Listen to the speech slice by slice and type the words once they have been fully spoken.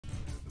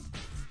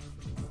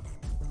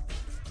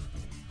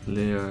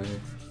Clear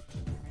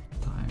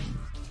time.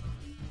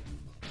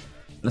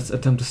 Let's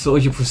attempt the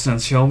soldier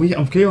percent, shall we?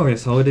 I'm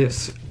curious how it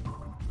is.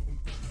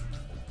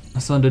 I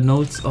saw the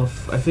notes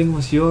of, I think it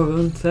was your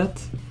run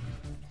set,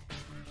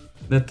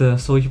 that the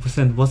soldier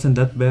percent wasn't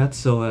that bad,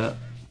 so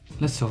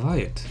let's try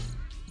it.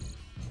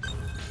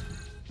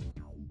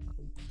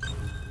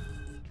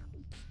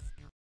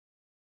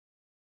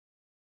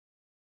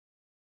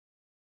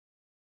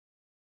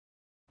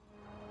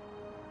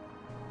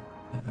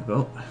 There we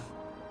go.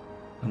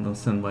 I don't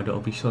understand why the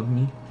OP shot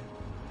me.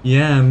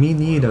 Yeah, me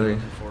neither.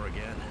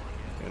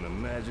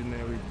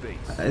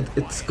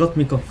 It's got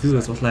me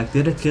confused. I was like,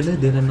 did I kill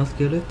it? Did I not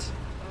kill it?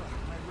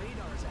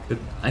 But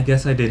I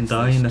guess I didn't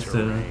die, and that's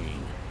the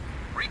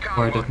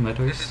part that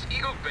matters. This is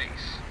Eagle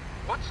Base.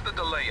 What's the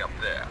delay up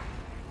there?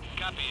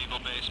 Copy, Eagle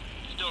Base.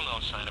 Still no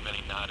sign of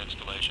any node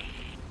installation.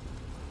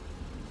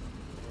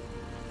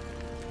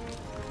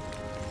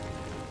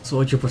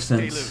 Soldier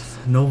percent.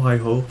 No high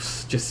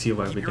hopes. Just see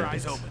where we get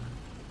it.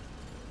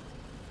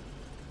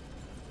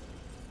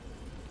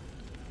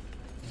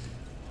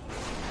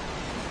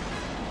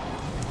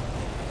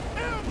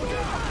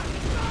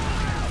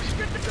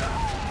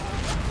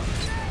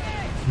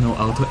 No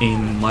auto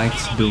aim might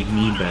do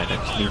me bad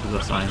actually,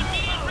 because I'm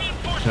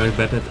very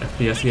bad at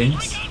FPS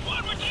games.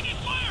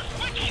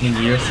 In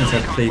years since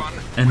I've played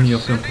any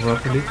of them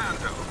properly.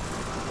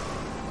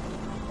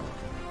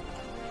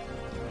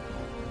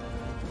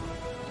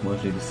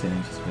 Mostly the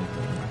same, just wait.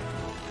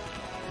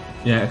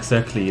 Yeah,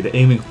 exactly. The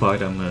aiming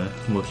part I'm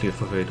mostly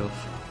afraid of.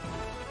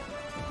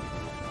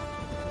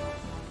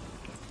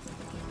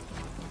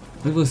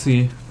 We will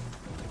see.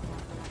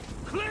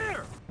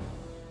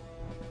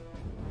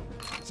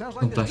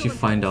 Sometimes you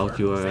find out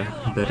you are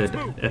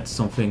better at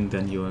something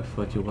than you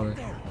thought you were.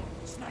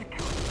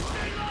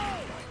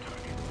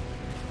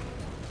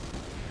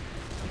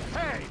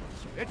 Hey,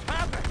 it's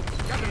happened.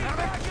 Got to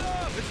back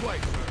up this way.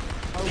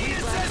 He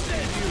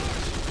assisted you.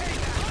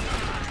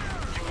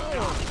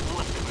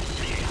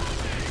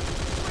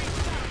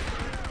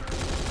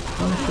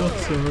 One shot,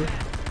 sir.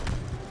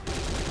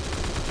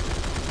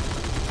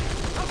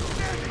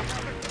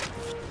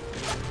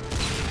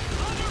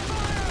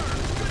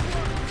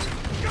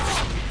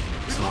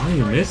 Oh,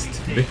 you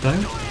missed big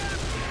time.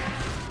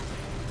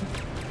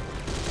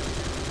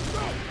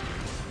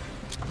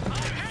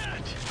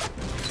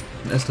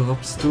 There's the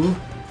hops too.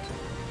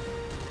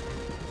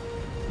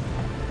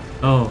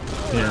 Oh,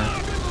 yeah.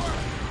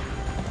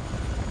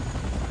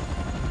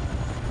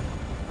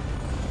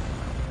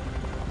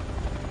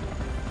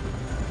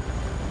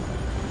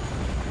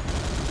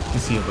 You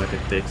see where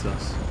it takes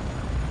us.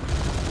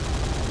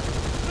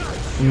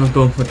 I'm not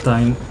going for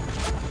time.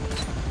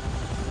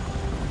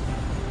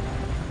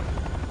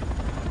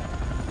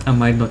 I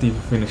might not even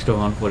finish the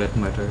run for that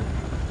matter.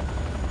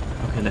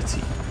 Okay, let's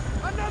see.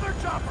 Another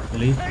chopper.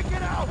 Really? Take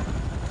it out.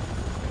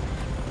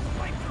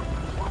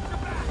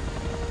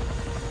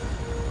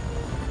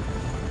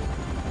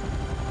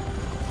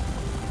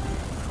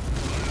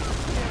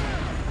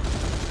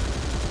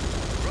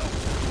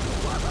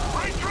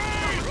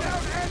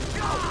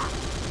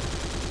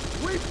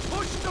 We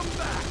pushed them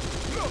back.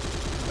 Look,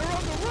 they're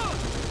on the run.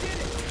 Did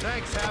it.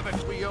 Thanks,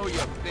 Havoc. We owe you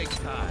big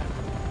time.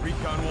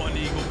 Recon 1 to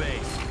Eagle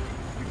Base.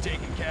 We've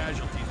taken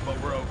casualties, but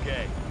we're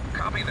okay.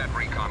 Copy that,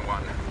 Recon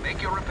 1.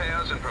 Make your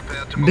repairs and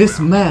prepare to move This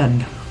out.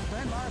 man!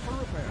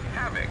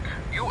 Havoc,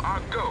 you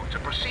are go to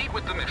proceed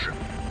with the mission.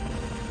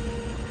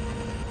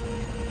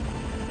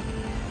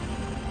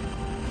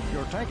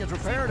 Your tank is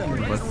repaired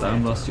and But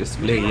time was just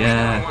play,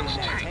 yeah. Recon 1's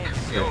tank.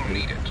 You'll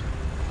need it.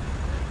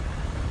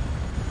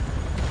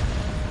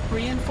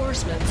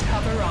 Reinforcements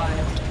have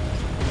arrived.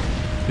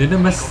 Did I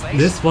mess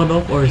this one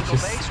up, or is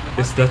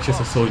that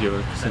just a soldier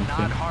or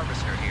something?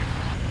 Harvester here.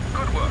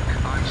 Good work.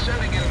 I'm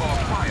sending in more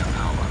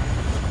firepower.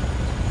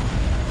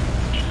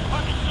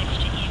 Orbit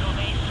 6 to Eagle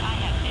Base. I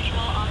have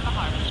visual on the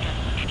harvester.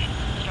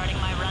 Starting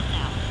my run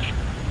now.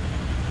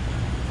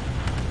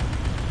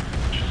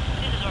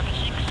 This is Orbit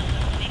 6.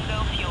 Bingo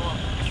fuel.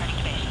 Returning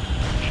to base.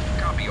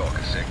 Copy,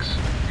 Orca 6.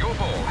 Your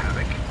ball,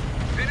 Havoc.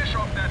 Finish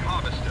off that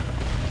harvester.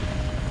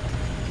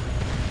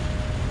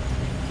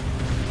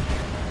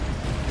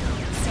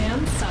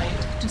 SAM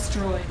site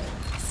destroyed.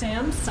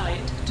 SAM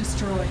site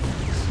destroyed.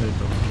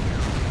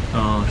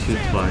 Oh, shoot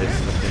twice,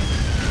 okay.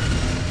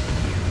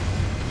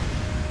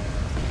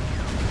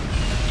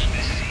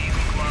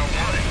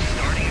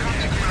 Starting up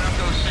to clear out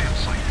those SAM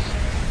sites.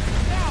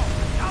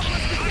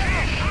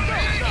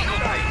 This is Eagle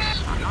Base.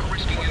 I'm not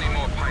risking any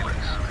more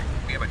pilots.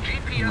 We have a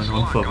GPS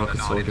lock on the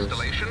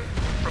non-installation.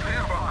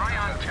 Prepare for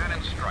ion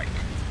cannon strike.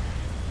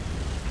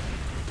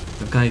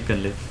 The guy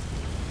can live.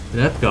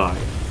 That guy.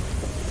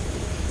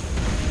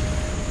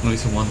 Only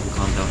someone who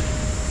can't die.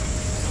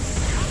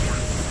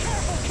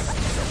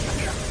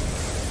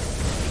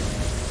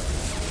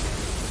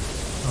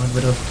 A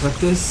bit of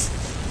practice.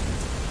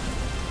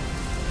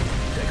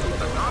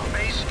 The knob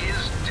base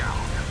is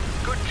down.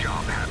 Good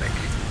job, Havoc.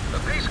 The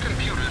base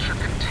computer should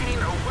contain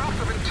a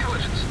wealth of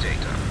intelligence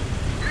data.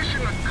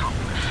 Mission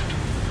accomplished.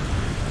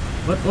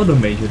 What other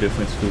major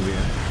difference do we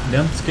have?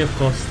 Damn skip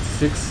costs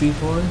 6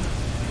 C4.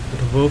 The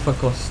revolver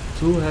costs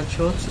 2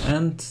 headshots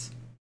and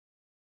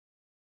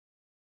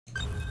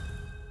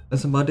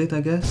that's about it,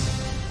 I guess.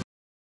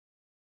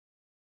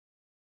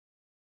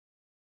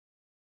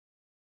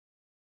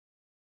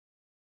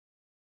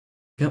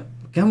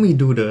 Can we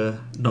do the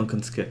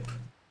Duncan skip?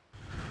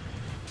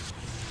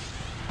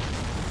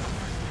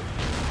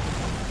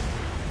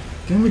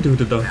 Can we do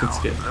the Duncan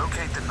skip?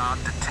 Locate the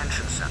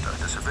non-detention center.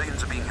 The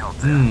civilians are being held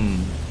there.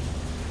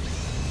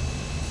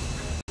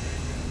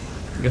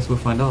 I guess we'll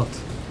find out.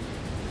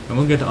 I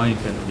won't get the iron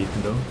cannon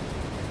beacon though.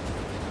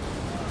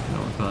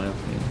 No, I can't.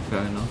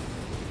 Fair enough.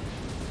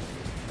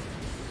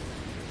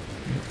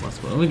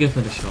 Possible. Let me give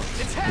it a shot.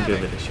 We'll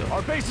give it a shot.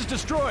 Our base is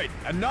destroyed,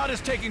 and Nod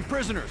is taking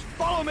prisoners.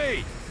 Follow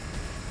me!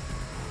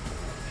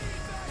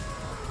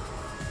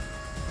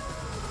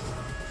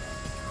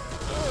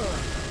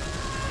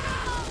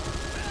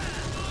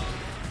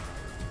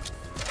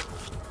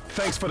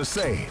 Thanks for the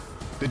save.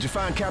 Did you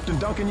find Captain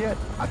Duncan yet?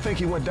 I think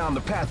he went down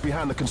the path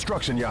behind the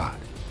construction yard.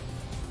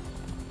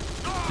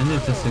 I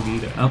didn't test it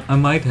either. I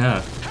might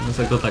have, because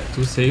I got like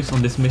 2 saves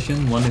on this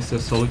mission. One is a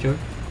soldier,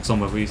 for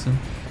some reason.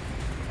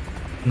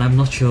 And I'm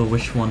not sure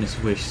which one is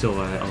which, so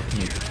I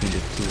alternate between the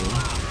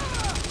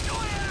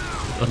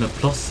 2. On the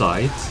plus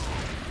side...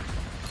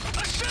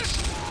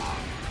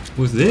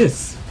 Who's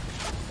this?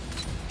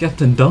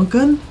 Captain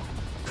Duncan?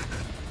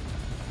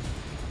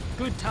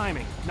 Good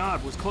timing.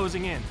 Nod was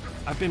closing in.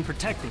 I've been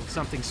protecting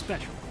something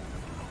special.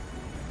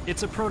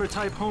 It's a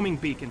prototype homing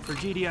beacon for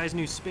GDI's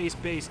new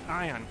space-based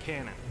ion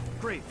cannon.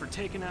 Great for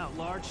taking out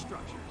large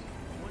structures.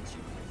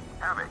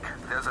 Havoc,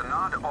 there's a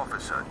Nod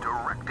officer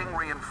directing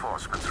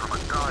reinforcements from a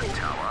guard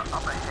tower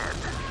up ahead.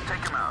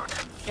 Take him out.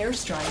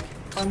 Airstrike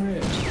en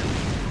route.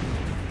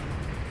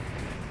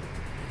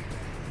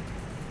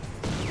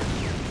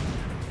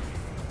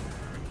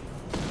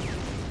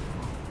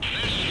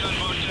 This is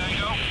Gunboat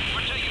Tango.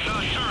 We're taking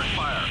on turret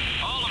fire.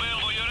 All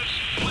available units,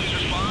 please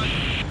respond.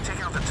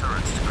 Take out the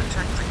turrets to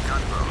protect the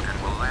gunboat and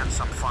we'll land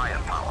some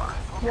firepower.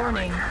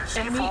 Warning, Havoc,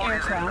 enemy C4 is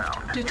aircraft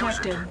inbound.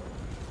 detected.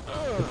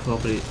 Could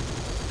probably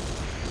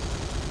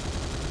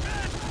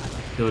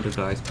kill the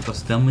guys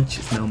because damage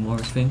is now more a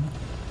thing.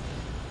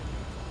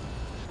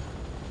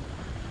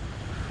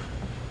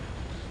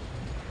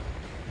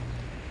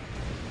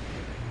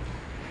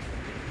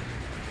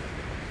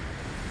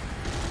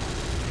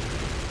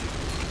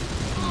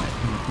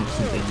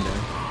 Something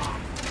there.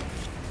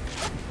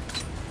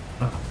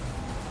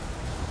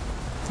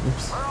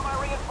 Oops. Where are my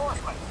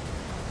reinforcements?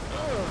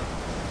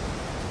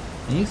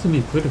 I used to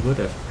be pretty good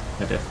at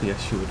FPS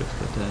shooters,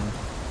 but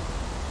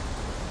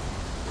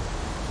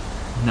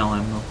now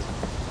I'm not.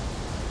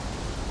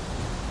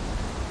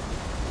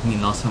 I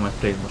mean, last time I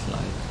played was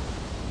like...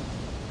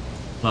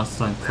 Last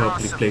time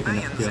probably played in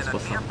FPS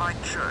was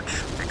like... Church.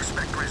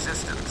 Expect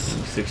resistance.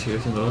 6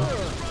 years ago.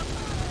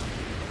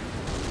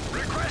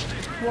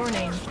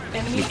 Warning,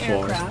 enemy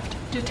Before. aircraft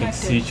And detected.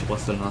 Siege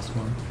was the last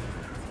one.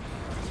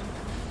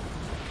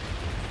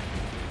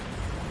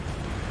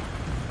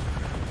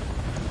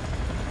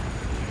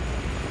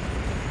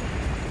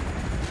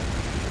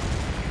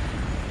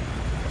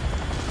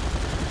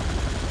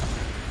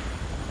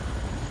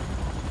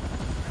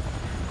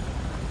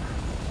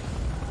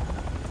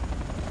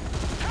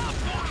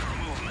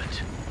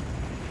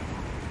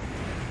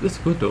 It's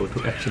good though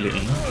to actually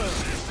aim.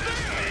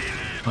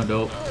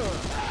 Although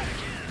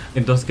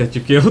it does get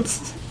you killed.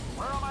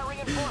 Where are my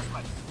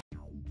reinforcements?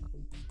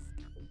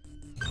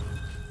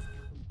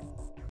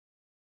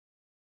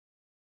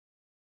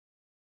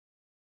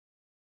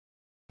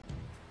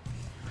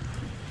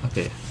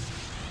 Okay.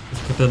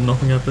 Let's pretend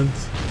nothing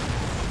happens.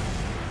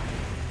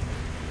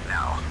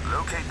 Now,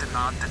 locate the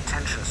Nod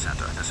detention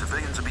center. The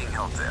civilians are being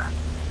held there.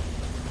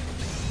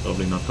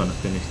 Probably not gonna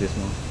finish this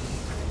one.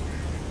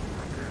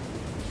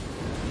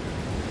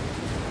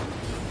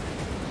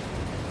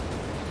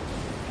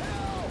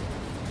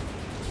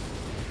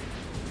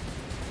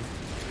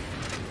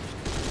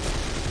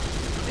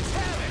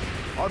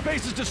 Our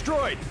base is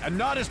destroyed, and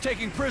Nod is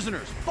taking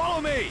prisoners.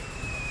 Follow me!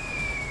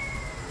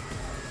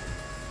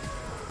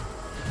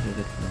 Did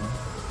it now?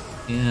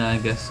 Yeah, I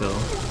guess so.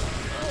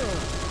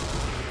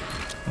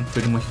 I'm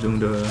pretty much doing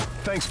the...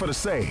 Thanks for the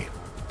save.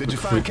 Did you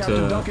Quick, find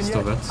Captain Duncan yet?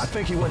 storage. I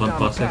think he went One down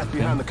the pass path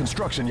everything. behind the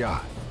construction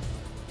yard.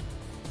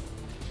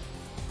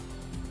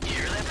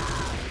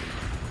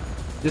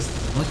 Just,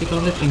 what you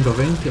call it, in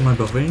my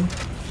Bavane.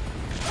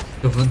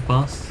 Go front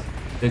pass,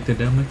 take the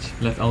damage,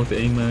 let auto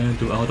aim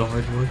do all the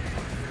hard work.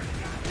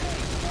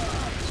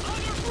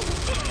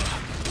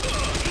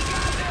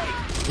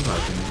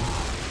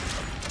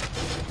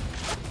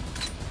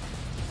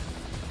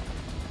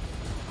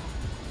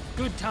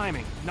 Good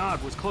timing.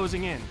 Nod was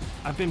closing in.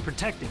 I've been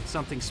protecting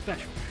something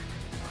special.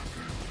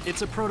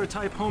 It's a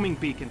prototype homing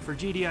beacon for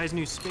GDI's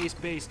new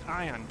space-based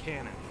ion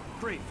cannon.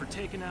 Great for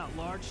taking out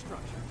large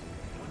structures.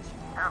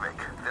 Havoc,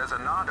 there's a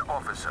Nod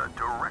officer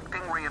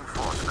directing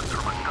reinforcements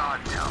from a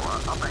guard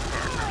tower up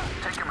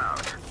ahead. Take him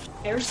out.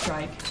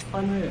 Airstrike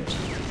en route.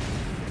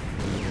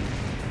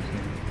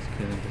 Let's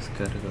kill this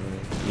category.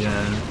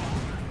 Yeah.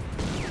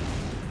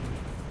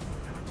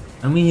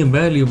 I mean, you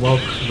barely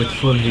walk with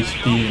full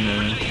HP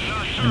in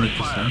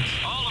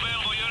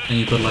 20%, and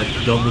you got like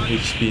double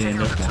HP in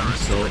that one,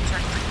 so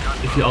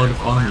if you're out of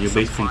armor, you're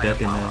basically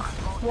dead in a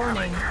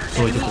Warning.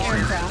 soldier Enemy percent.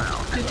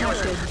 aircraft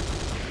detected.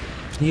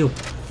 You're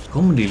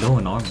commonly low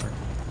in armor.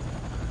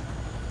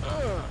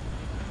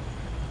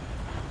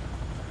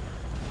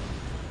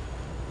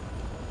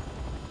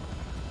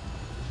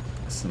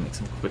 Let's make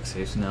some quick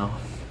saves now.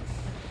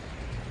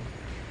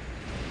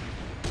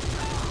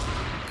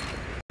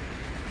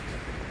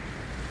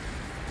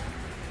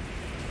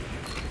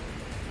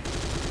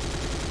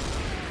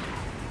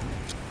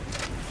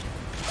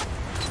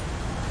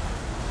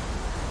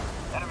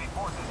 Enemy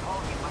forces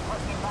closing,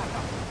 requesting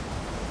backup.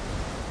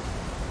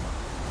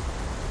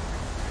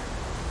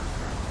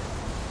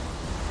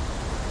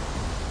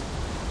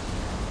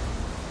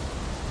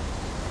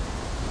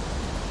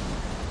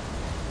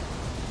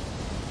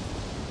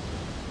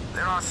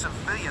 There are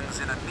civilians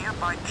in a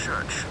nearby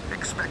church.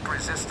 Expect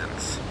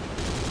resistance.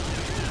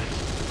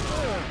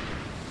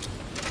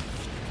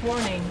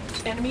 Warning.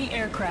 Enemy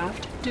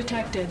aircraft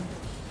detected.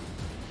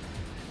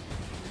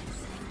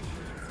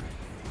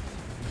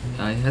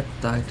 I had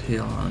died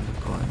here on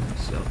the corner,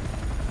 so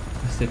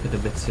let's take it a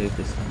bit safe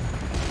this time.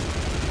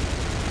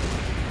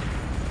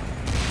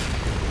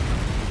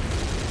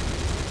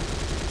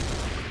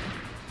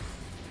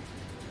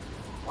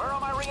 Where are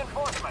my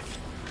reinforcements?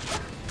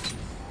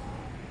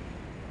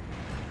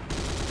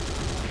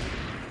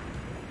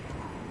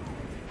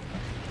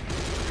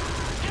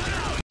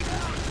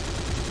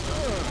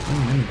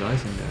 Oh, many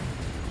guys in there.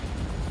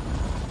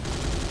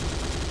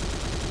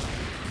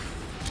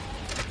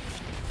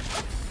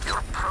 You're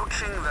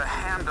approaching the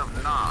Hand of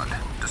Nod.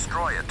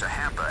 Destroy it to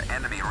hamper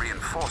enemy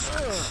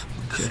reinforcements.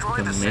 Destroy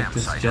can the make SAM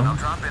this site jump. and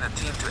I'll drop in a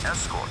team to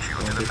escort you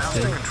to the it's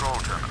master safe. control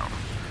terminal.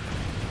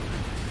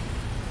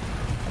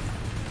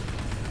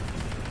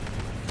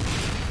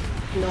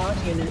 Nod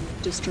unit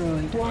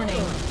destroyed.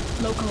 Warning.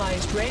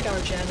 Localized radar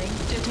jamming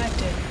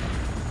detected.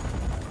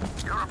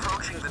 You're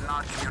approaching the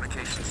Nod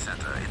communication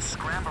center. It's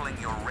scrambling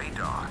your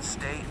radar.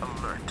 Stay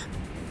alert.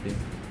 Okay.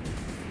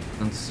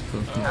 That's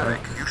supposed to be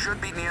Eric, back. you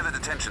should be near the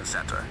detention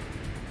center.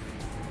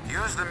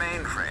 Use the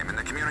mainframe in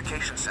the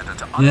communication center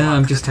to Yeah,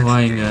 I'm unlock just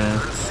detention trying,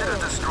 gate. Consider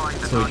destroying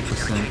the Nod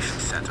 30%. communication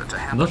center to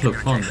hamper That look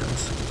fun,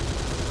 communications.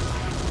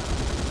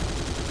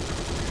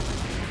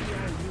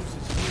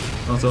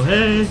 Also,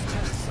 hey!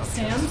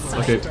 SAM site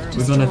Okay, we're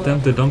gonna destroyed.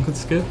 attempt the Duncan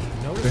skip.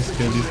 Notice First the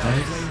kill these GDI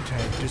guys. plane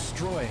tank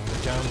destroying the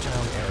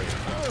downtown area.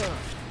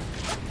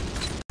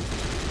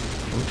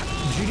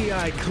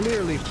 GDI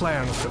clearly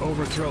plans to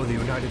overthrow the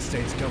United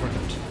States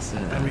government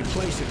and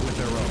replace it with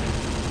their own.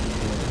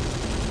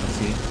 Let's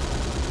see.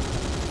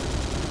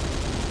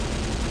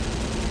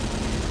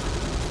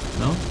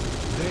 No?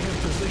 They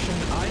have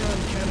positioned ion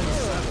cannon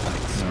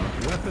satellites,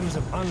 No. weapons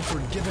of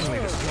unforgivingly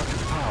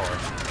destructive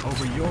power,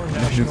 over your Maybe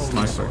national it's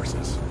sniper.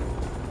 resources.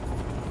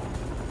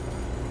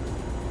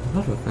 I'm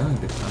not repairing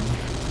this time.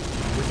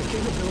 With the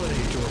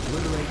capability to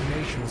obliterate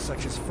nations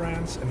such as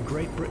France and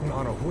Great Britain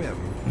on a whim,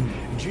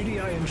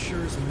 GDI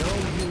ensures no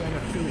UN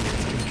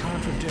affiliates can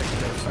contradict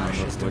their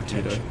fascist what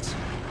you do. intentions.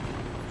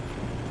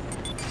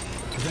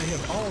 They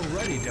have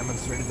already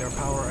demonstrated their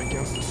power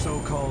against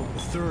so-called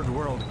third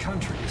world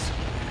countries,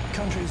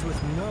 countries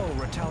with no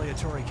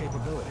retaliatory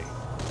capability.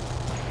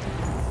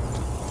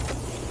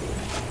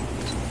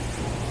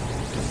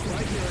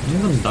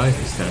 You're gonna die if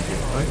you stand here,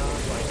 right?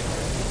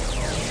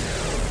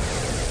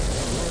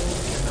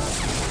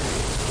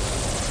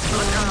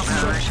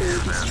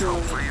 There's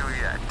hope for you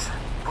yet.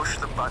 Push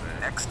the button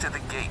next to the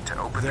gate to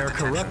open Their the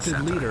detention corrupted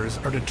center. leaders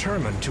are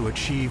determined to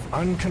achieve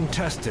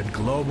uncontested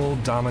global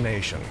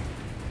domination.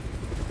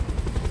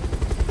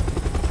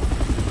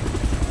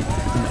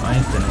 And I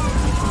ain't been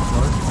animation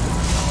part.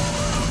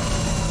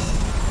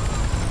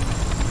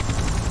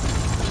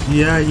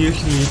 Yeah,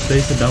 usually you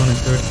place it down in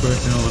third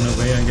person or on the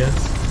way, I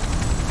guess.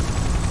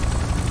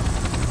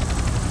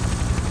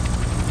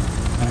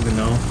 I don't even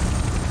know.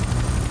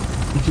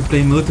 If you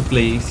play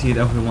multiplayer, you see it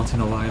every once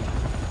in a while.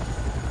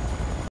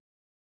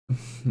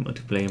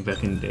 Multiplayer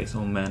back in the days,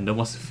 oh man, that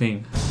was the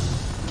thing.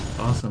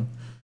 Awesome.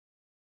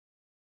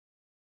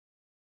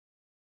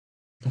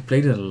 I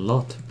played it a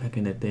lot back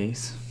in the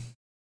days.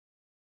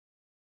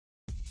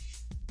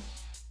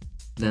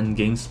 Then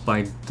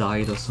GameSpy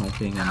died or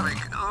something and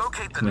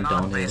Locate the went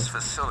downhill. non-base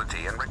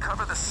facility and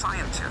recover the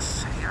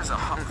scientists. Here's a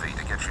Humvee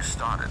to get you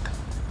started.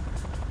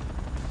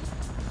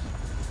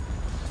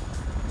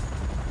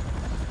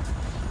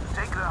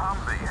 Take the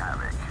Humvee,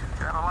 Havoc.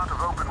 You have a lot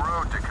of open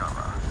road to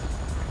cover.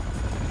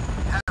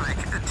 Havoc,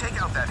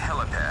 take out that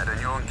helipad and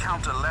you'll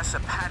encounter less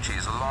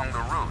Apaches along the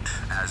route,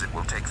 as it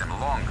will take them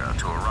longer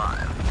to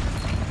arrive.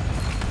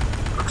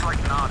 Looks like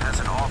Nod has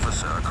an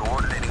officer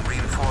coordinating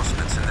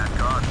reinforcements in that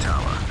guard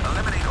tower.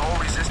 Eliminate all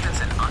resistance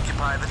and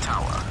occupy the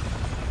tower.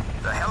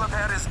 The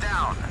helipad is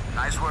down.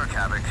 Nice work,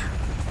 Havoc.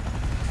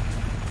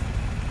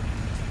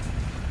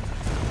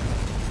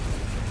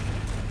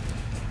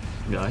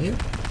 guy here?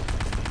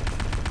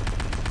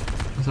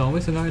 There's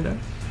always a guy there.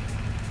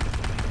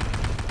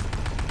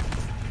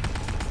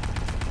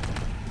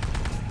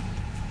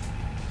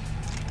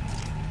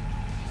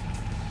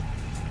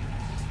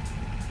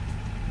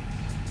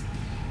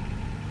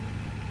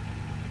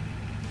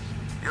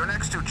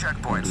 next 2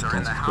 checkpoints are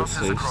in the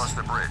houses across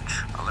the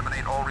bridge.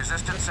 Eliminate all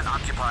resistance and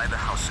occupy the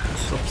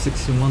houses. Top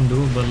 61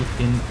 doable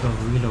in a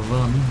real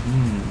run.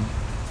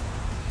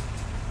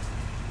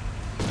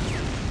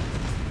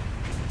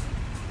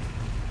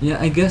 Yeah,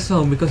 I guess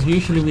so, because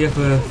usually we have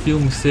a few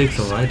mistakes,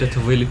 alright, that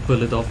really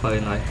pull it off by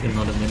like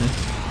another minute.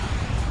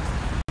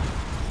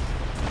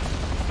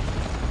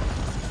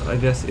 So I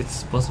guess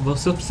it's possible.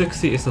 Sub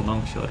 60 is a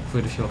long shot,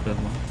 pretty sure of that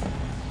one.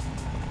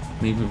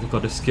 Maybe we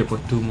gotta skip or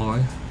 2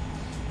 more.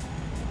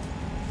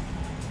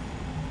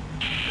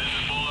 This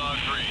is Bulldog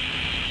 3.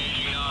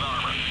 Engaging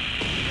non-armor.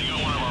 We got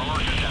one of our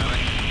workers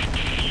having.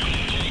 You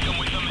can take them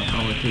with the mail.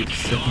 Oh, it takes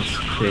 2nd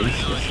space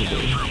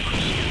yesterday.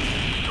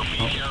 So be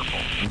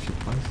careful. I'm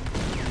surprised.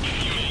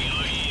 You make it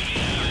look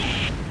easy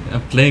having.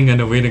 I'm playing and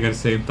waiting at the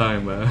same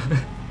time.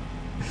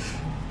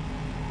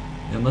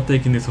 I'm not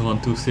taking this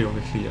one too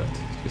seriously yet.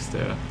 Just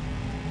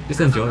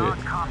enjoy it.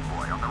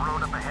 Convoy on the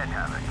road up ahead,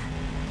 Havoc.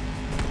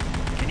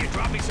 Can you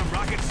drop me some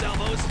rocket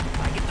salvos?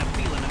 I get the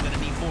feeling I'm gonna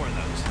need more of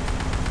those.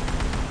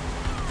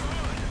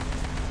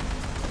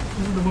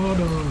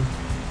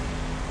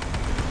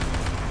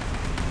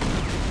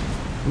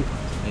 Ooh,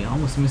 they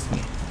almost missed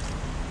me.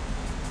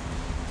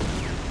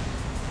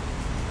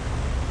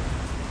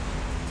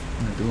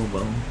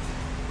 Doable.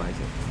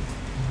 Bicep.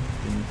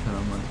 Didn't fell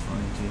on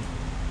RNG.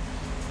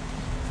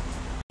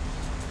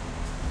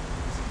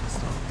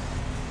 Stop.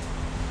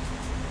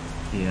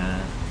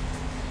 Yeah.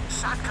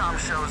 SATCOM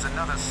shows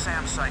another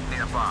SAM site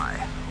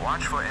nearby.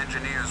 Watch for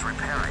engineers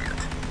repairing it.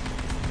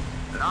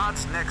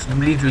 Nod's next I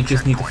believe we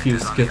just need a checkpoint few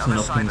is on the skips and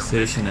other side of optimization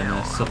this and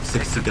hill. sub 60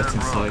 Take the gets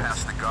dirt road inside.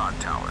 past the guard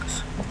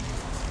towers.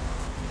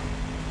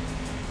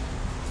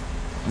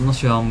 I'm not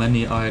sure how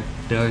many are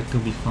there to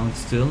be found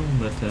still,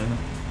 but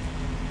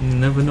you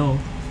never know.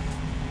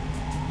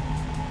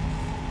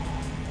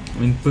 I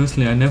mean,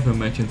 personally, I never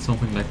imagined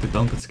something like the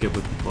Duncan skip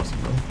would be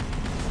possible.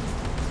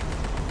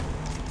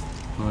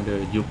 Or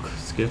the Youk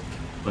skip,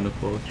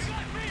 unquote.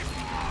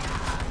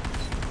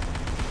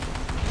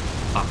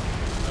 Ah.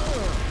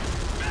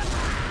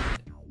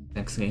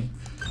 Thanks, game.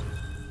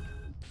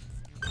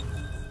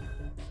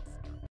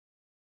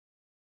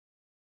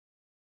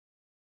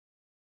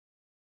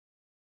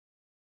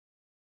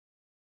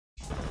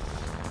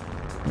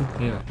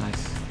 Okay,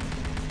 nice.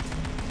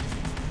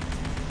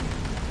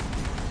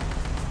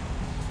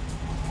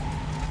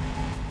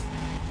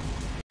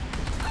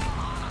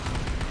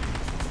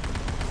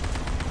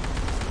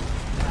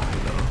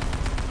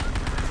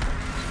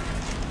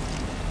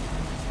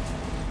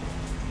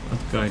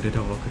 That guy did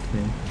a rocket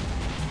thing.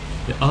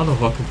 The other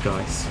rocket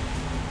guys,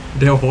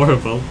 they're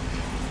horrible.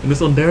 And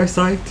it's on their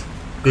side,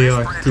 they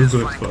are too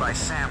good for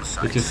us.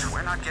 They just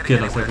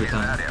kill us every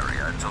time.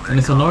 And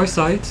it's on our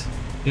side,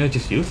 they are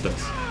just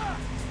useless.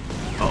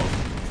 Oh.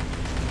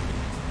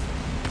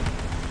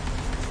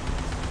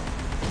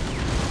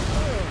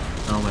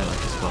 Oh man, I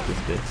just got this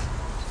bit.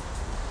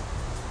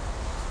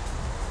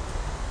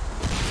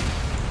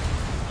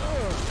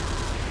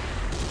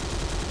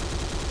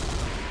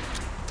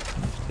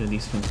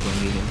 These things were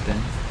medium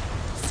then.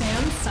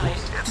 SAM site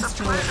It's a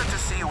destroyed. pleasure to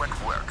see you at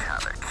work,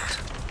 Havoc.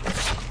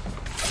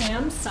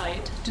 SAM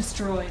site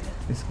destroyed.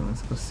 This one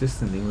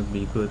consistently would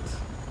be good.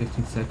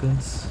 15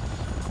 seconds.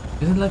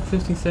 Is it like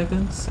 15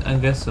 seconds? I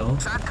guess so.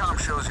 SATCOM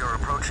shows you're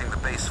approaching the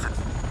base.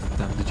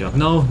 Damn the job.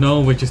 No,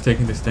 we're just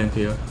taking this tank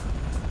here.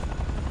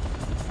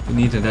 We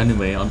need it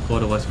anyway,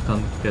 otherwise we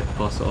can't get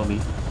past the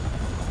obby.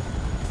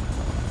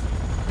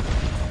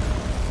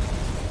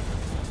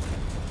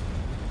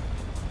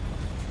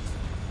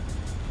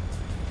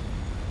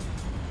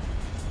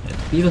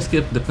 Either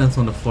skip depends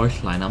on the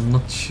force line. I'm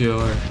not sure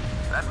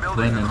That when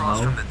building and across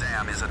how. from the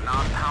dam is a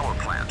non-power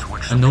plant,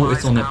 which I know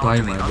it's supplies on a power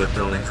to timer, the other but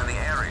buildings in the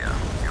area.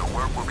 Your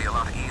work will be a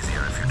lot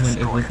easier if you I mean, it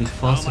destroy would be it.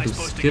 faster to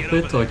skip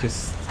it or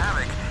just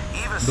Havoc,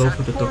 Eva go said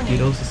for the Warning.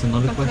 torpedoes is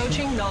another question.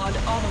 Approaching Nod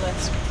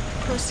obelisk.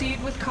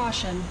 Proceed with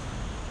caution.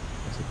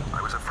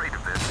 I was afraid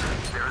of this.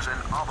 There is an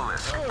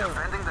obelisk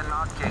defending the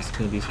Nod gate.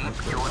 kill these Keep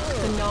ones. your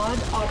The Nod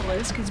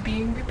obelisk is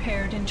being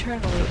repaired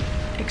internally.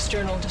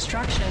 External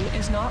destruction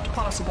is not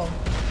possible.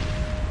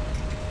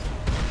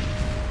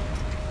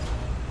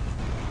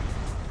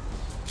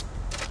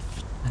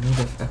 I don't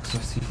have extra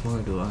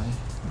C4, do I?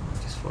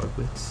 No, just 4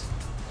 bits.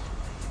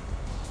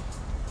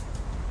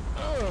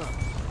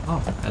 Oh,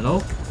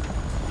 hello?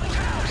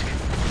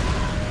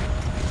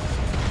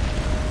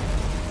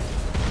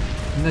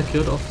 Isn't that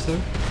killed,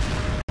 officer?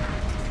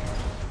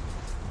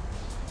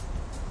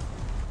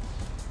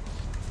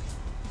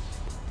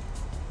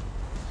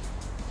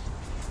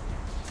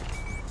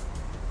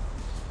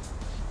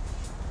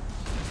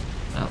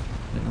 Oh,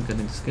 they're not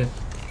getting skipped.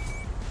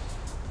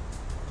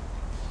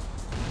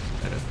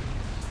 Better.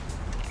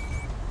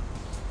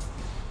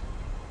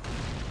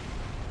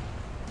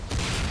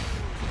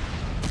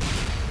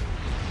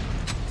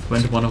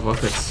 21 of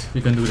rockets.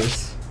 We can do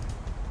this.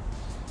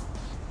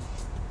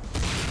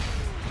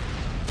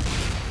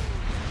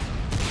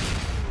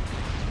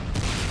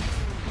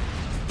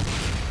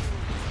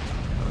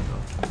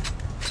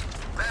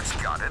 That's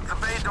got it. The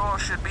bay door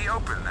should be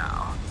open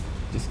now.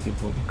 Just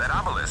keep moving. That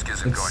obelisk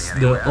isn't going It's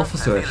anywhere. the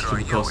officer and neither actually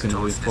are you causing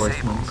until it's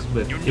reinforcements,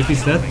 disabled. but if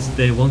he's dead,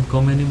 they won't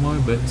come anymore,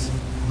 but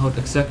how it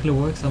exactly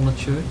works, I'm not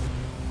sure.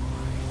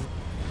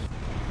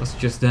 Because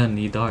just then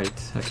he died,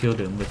 I killed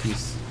him, but there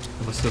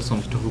was still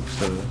some troops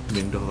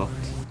being dropped.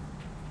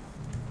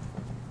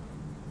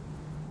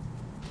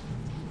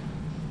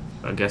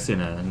 I guess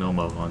in a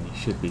normal one he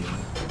should be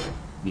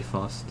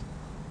fast.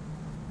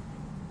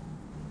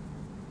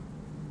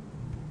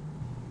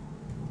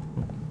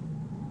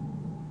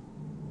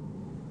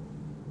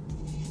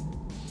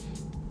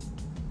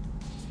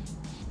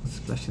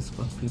 Splashes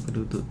what people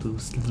do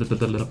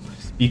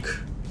speak.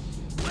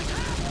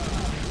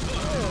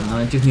 No,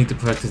 I just need to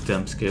practice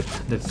them skip.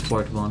 That's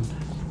part 1.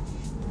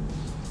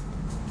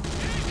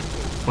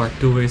 Part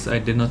 2 is I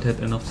did not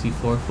have enough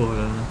C4 for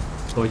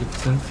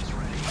 40%.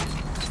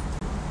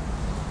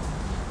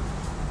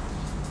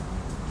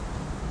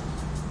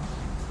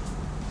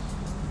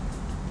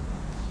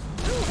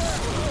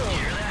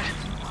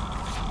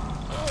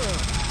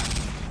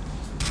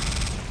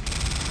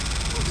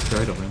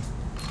 Scared of him.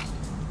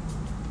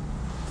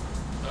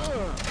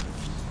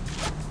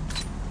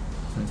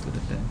 Into the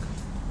tank.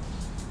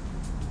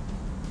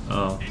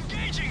 Oh.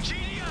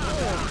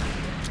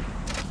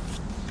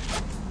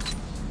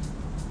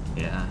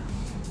 Yeah.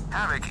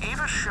 Havoc,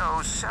 Eva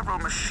shows several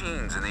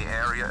machines in the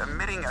area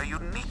emitting a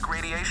unique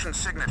radiation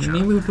signature.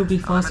 Maybe it would be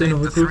faster in a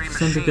recruit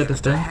percent to get a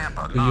tank,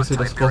 to use it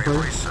as cover,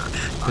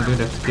 to do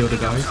that to kill the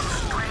guys.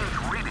 Strange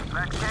reading.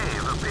 That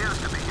cave appears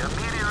to be a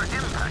meteor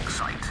impact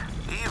site.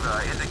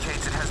 Eva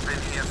indicates it has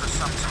been here for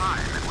some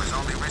time and was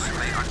only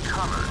recently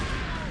uncovered.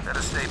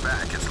 Better stay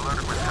back, it's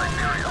loaded with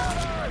Tiberium.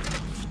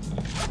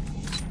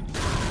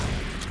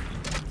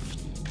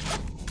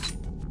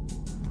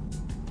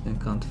 I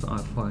can't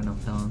far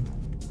enough down.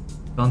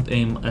 Can't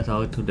aim at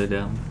out to the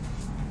damn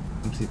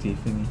MCT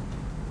thingy.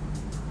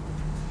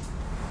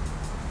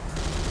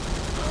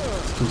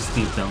 It's too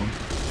steep down.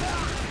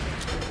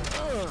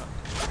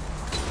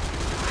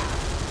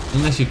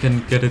 Unless you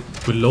can get it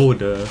below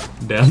the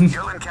dam.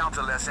 You'll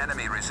encounter less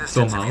enemy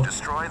resistance if you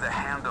destroy the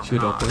Hand of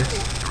Shoot Nod.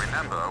 upwards.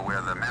 Remember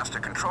where the master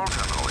control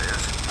terminal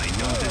is. I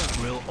know this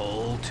drill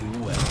all too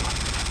well.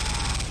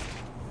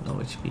 No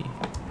HP.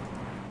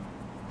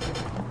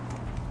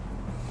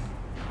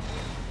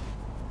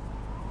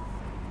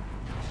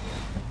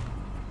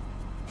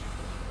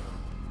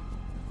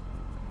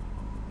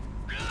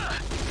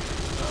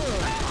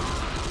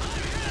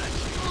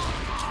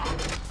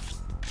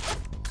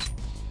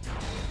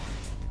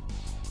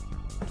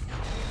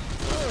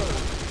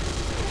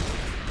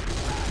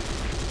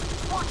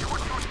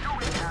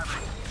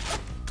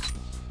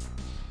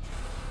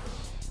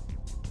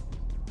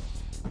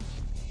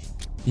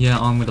 Yeah,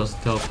 armor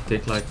doesn't help. You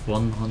take like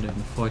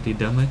 140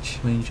 damage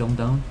when you jump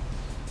down.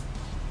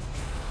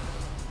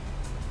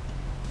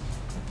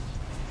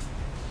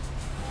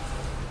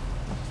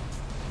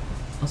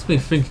 I was been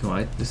thinking,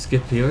 right, to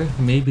skip here,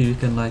 maybe we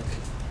can like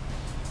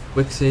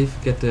quick save,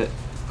 get the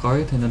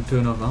card and then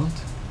turn around.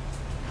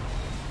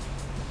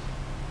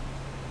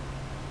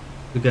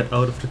 To get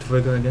out of the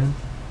trigger again.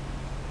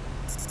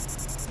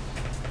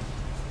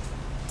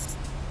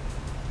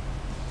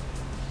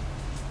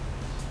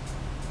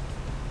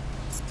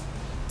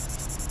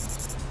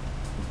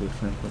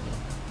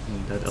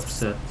 That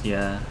upset,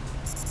 yeah.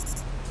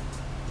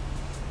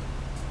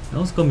 I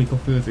was gonna be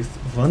confused. It's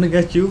running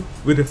at you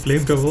with a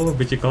flamethrower,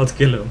 but you can't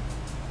kill him.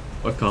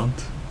 Or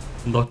can't.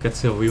 Locke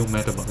gets real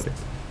mad about it.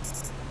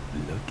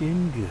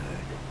 Looking good.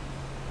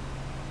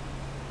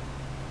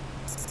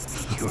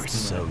 You're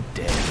so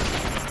dead.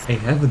 I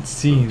haven't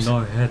seen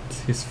nor had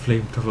his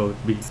flamethrower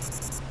be.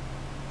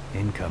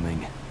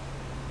 Incoming.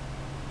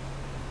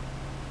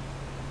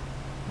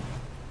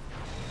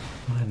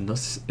 Man,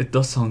 it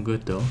does sound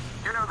good though.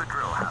 You know the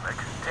drill, Havoc.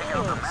 Take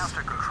out the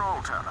master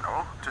control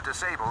terminal to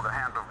disable the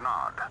Hand of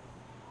Nod.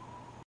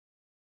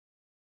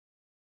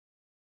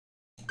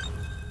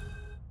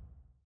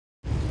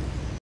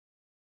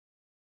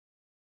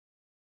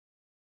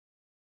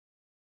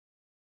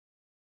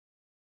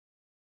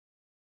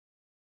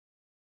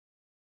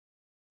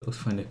 I was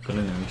finding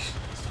culinary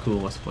school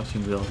was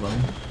watching real well.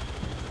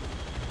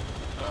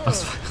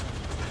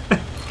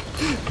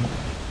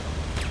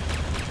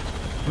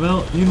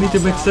 Well, you need to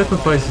make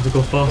sacrifices to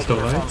go faster,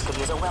 right? I'm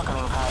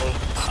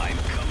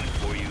coming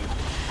for you.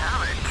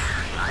 Havoc,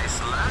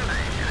 nice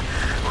landing.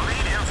 We'll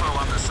need info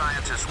on the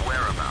scientist's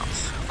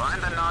whereabouts.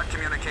 Find the Nod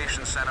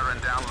Communication Center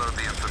and download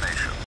the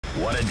information.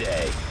 What a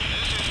day.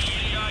 This is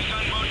GDI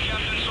gunboat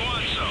Captain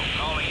So-and-so,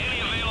 calling any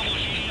available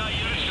GDI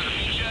units to the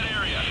beachhead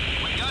area.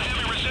 We've got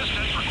heavy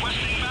resistance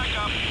requesting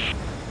backup.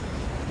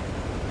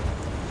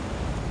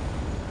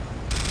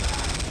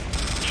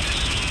 This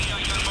is GDI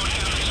gunboat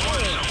Captain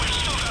So-and-so. We've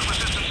still got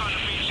resistance on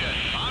the beachhead.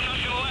 I'm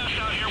not gonna last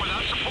out here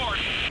without support.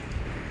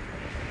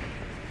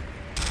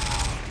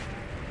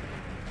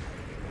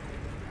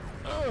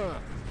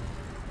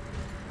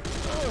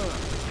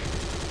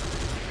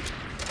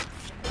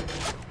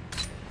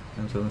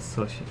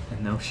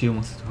 And now she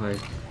wants to try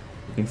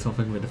doing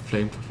something with a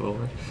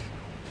flamethrower.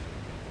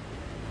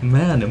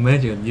 Man,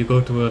 imagine you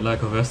go to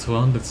like a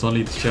restaurant, it's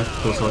only the chef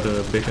pulls out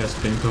a big ass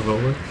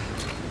flamethrower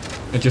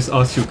and just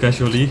asks you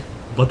casually,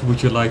 what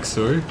would you like,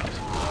 sir?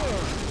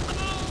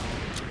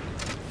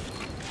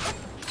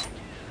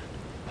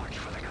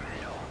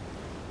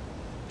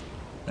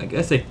 I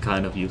guess they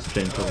kind of use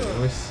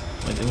flamethrowers.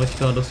 What you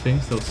call those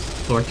things?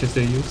 Those torches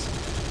they use?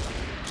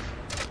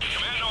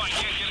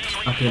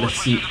 Okay, let's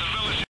see.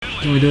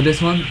 Can we do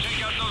this one?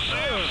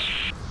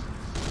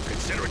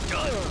 Consider it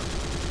done.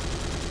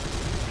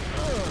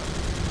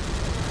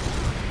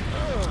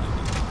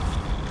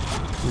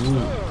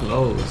 Ooh,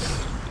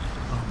 close.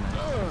 Oh man.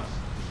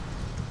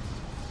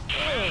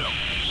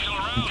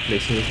 Need to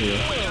place it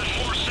here.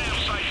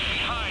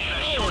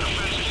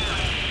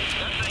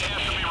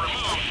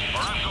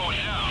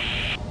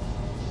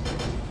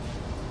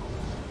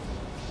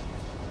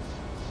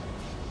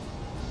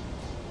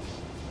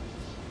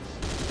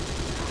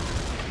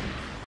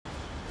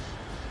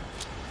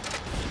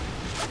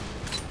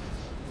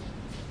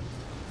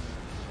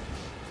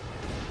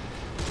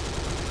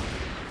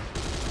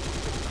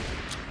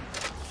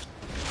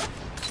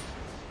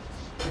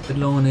 Bit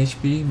low on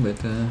HP,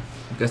 but I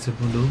guess it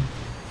will do.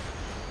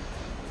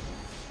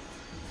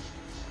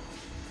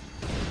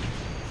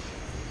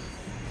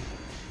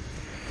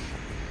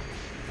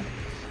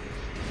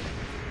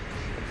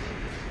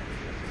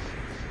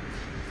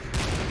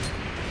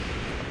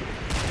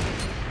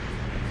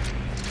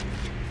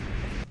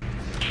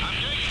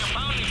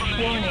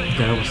 Warning. The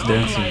guy was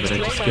dancing, but I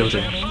just killed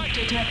him.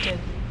 Detected.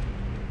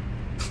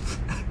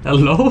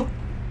 Hello?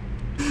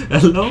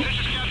 Hello?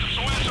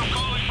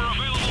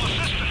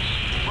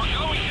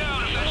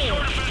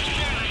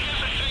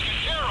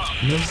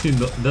 Never seen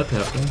that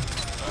happen.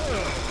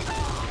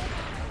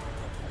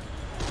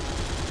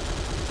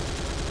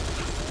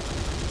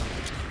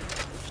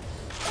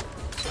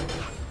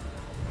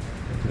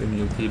 A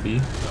new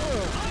PB.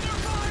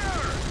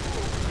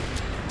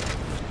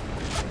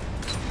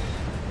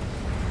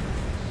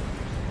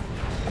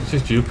 It's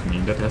just Youk me,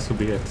 that has to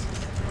be it.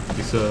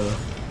 He's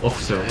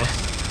officer was.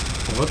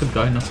 What the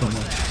guy not so much.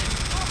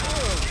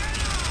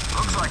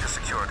 Looks like a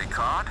security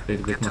card. They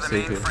Get did to not the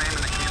save here. mainframe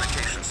in the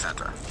communication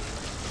center.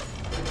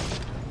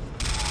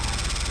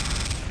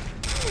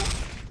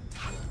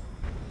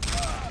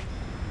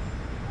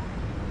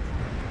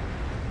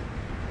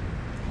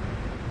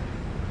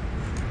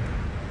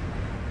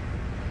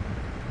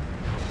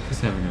 He's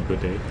having a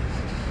good day.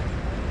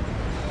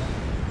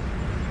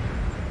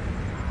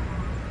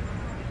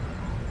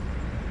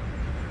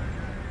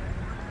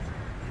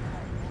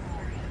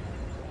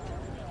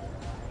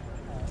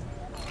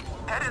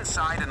 Head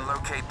inside and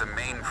locate the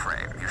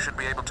mainframe. You should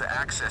be able to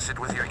access it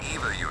with your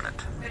EVA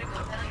unit.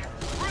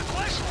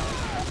 Request!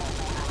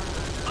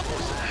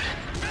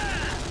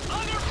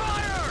 Under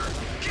fire!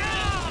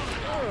 Kill!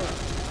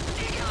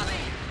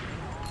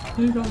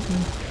 You got me.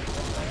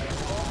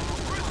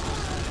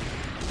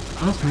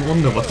 I just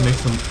wonder what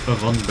makes them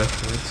run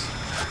backwards.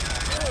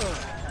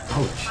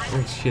 Ouch,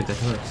 oh shit, that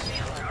hurts.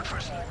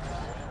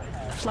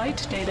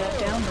 Flight data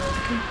download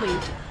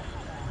complete.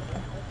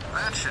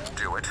 That should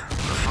do it.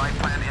 The flight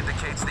plan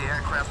indicates the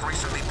aircraft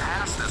recently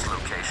passed this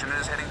location and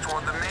is heading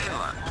toward the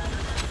mainland.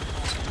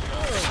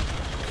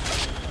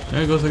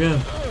 There it goes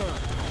again.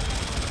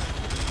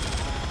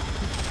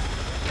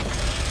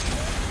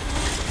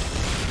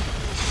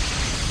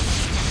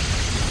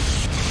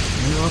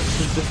 Any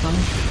officers this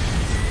time?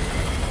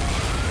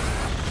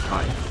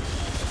 Hi.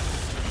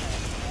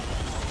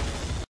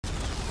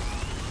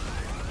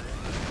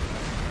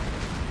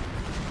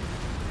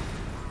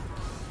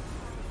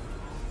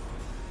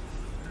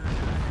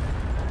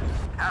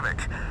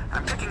 Havoc,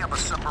 I'm picking up a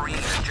submarine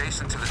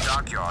adjacent to the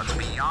dockyards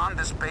beyond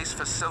this base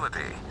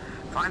facility.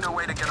 Find a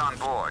way to get on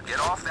board. Get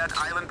off that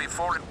island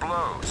before it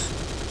blows.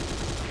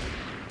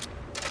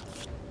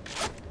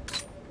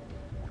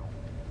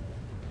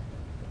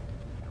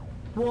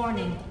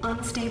 Warning,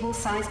 unstable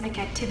seismic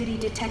activity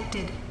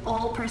detected.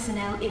 All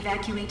personnel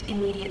evacuate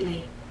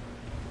immediately.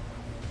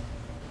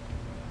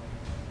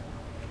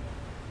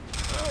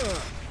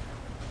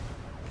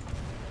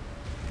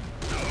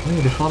 Oh,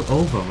 they fall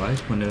over, right?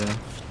 When the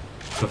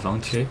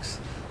ground shakes.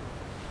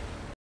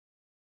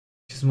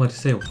 Just what to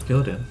say, we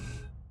killed him.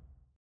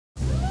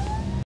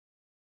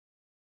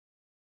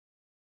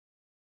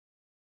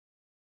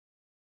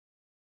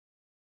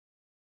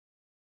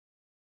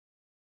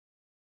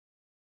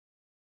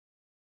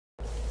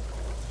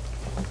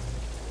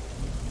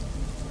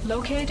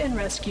 Locate and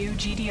rescue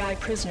GDI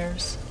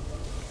prisoners.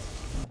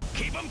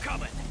 Keep them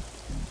coming!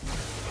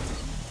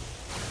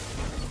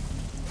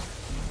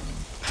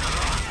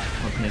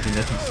 Not making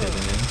that mistake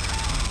again.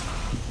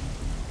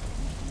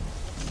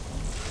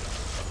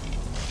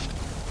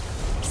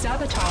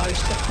 Sabotage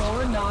the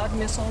 4 NOD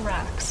missile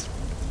racks.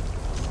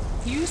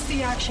 Use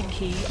the action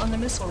key on the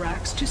missile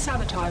racks to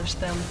sabotage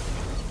them.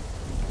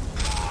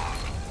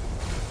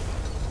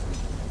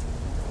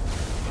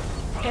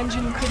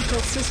 Engine critical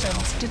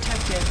systems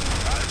detected.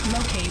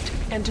 Locate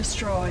and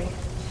destroy.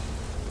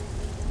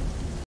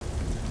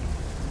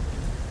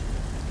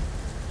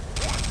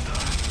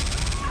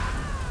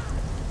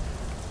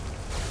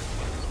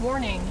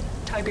 Warning,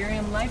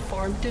 Tiberium life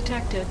form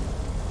detected.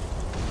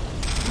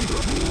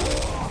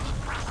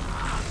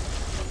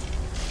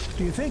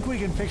 Do you think we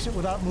can fix it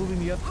without moving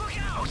the other? Look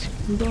out!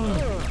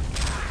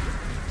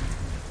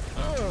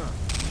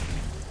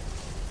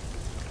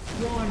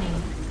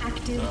 Warning,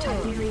 active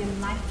Tiberium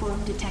life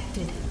form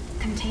detected.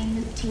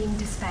 Containment team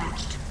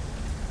dispatched.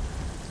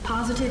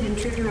 Positive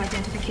intruder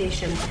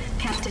identification.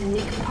 Captain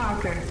Nick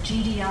Parker,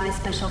 GDI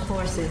Special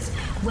Forces.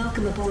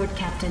 Welcome aboard,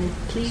 Captain.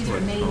 Please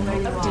remain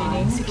where you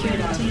are.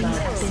 Security teams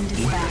have been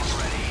dispatched.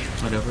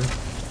 Whatever.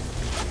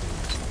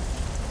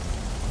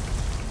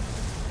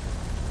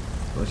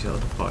 Push out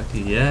the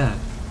party, yeah.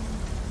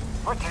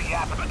 What's your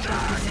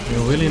yapping?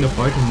 You're really in a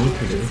party mood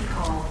today.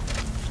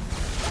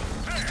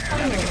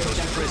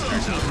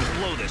 Prisoners out and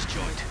blow this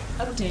joint.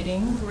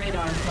 Updating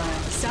radar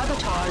flag.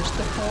 Sabotage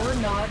the 4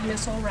 Nod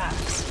missile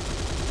racks.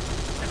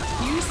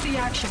 Use the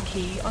action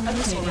key on the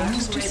missile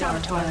racks to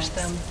sabotage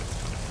them.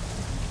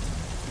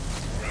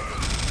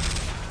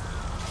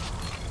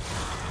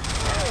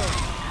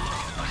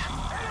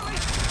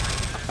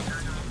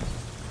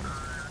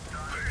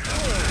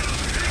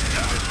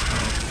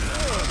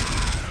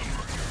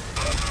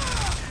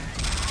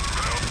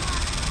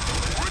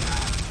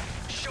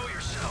 Show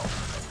yourself.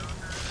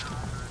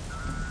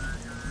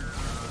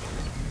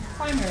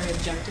 Primary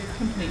objective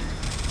complete.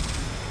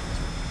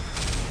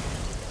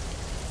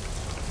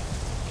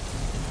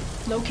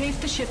 Locate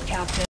the ship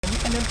captain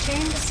and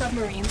obtain the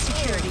submarine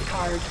security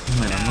card.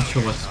 Man, I'm not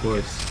sure what's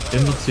worse.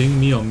 Them not seeing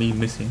me or me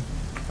missing.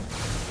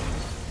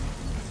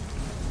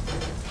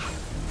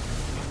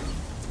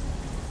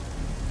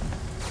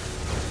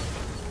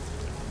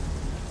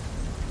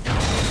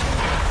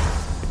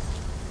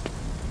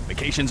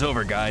 Vacation's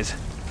over, guys.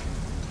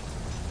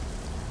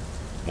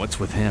 What's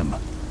with him?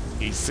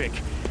 He's sick.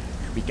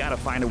 We gotta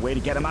find a way to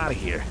get him out of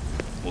here.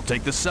 We'll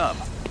take the sub.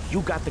 You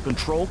got the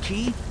control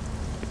key?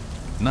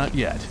 Not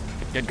yet.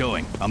 Get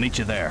going. I'll meet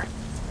you there.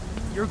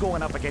 You're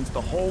going up against the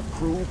whole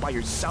crew by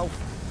yourself?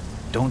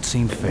 Don't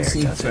seem fair,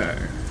 Seems does it?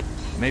 fair.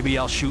 Maybe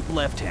I'll shoot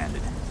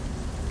left-handed.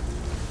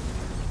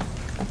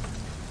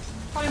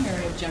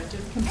 Primary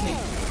objective complete.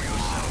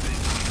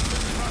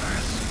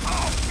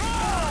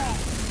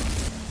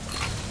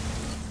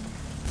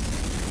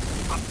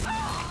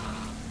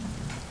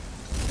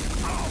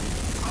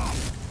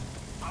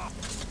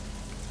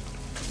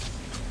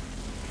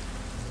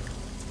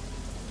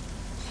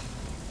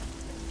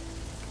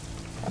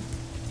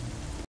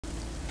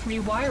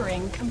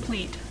 Rewiring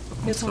complete.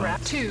 Missile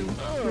rack 2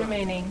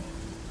 remaining.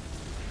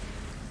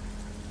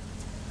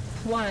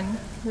 1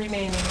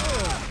 remaining.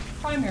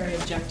 Primary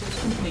objective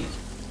complete.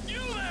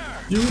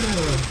 You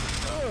there!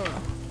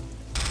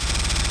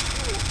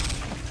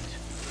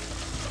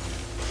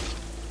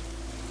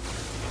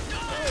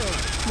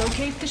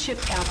 Locate the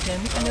ship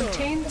captain and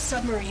obtain the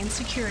submarine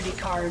security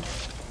card.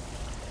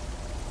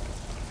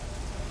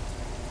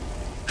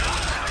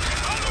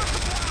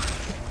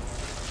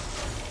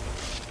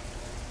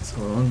 So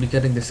we won't be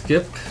getting the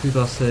skip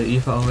because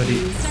Eva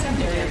already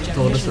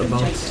told us about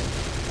the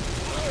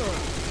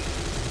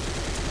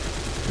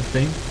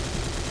thing.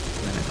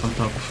 And I can't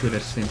talk and shoot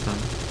at the same time.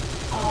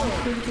 All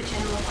crew to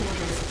general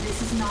quarters.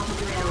 This is not a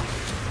drill.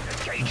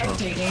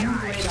 Updating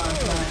radar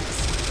flags.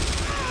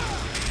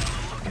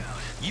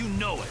 You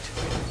know it.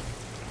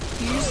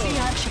 Use the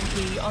action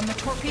key on the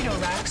torpedo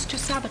racks to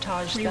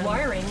sabotage them.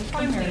 Rewiring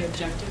primary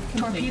objective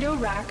complete. Torpedo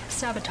rack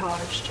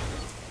sabotaged.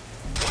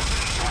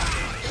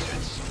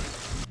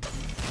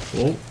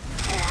 Whoa.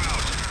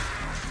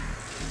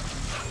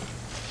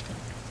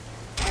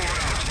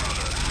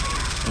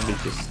 Maybe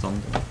just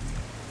stunned.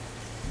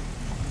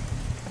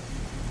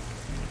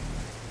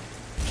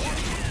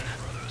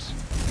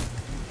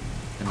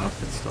 And not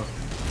get stuck.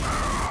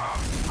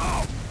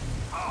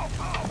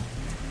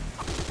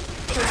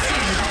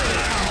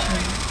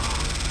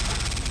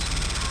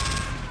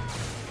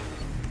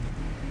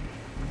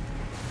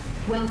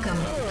 Welcome.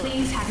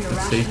 Please have your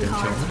Let's ration save him,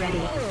 cards shall we? ready.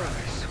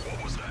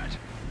 What was that?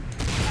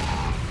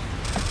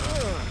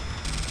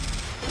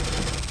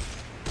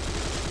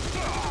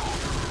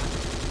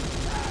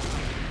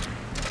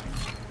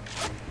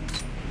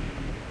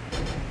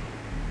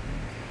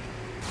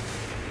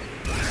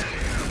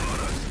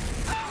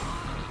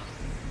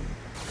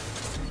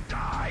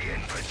 Die,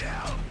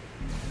 infidel.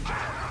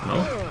 No?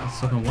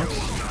 Second what?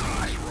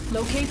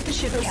 Locate the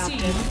ship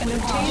captain and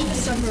obtain the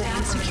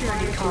submarine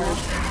security card.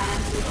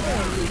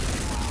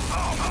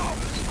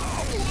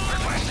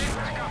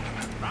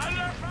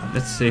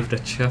 Let's save the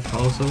chef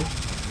also.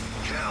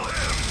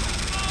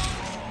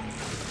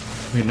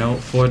 We know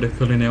for the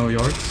culinary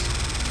arts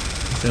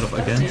instead of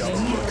against.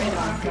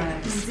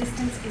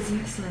 Resistance is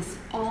useless.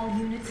 All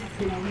units have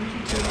been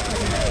alerted to the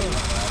presence.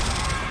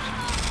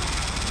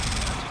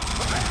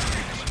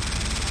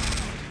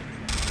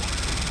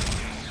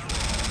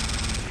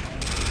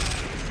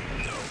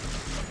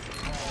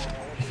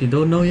 If you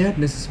don't know yet,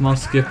 this is small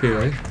skip here,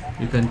 right?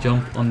 You can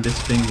jump on this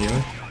thing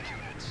here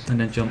and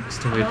then jump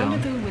straight down.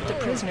 Rendezvous with the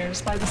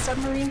prisoners by the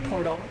submarine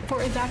portal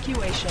for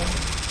evacuation.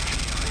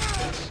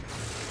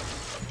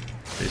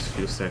 Takes a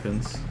few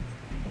seconds.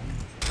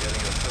 Getting a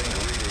thing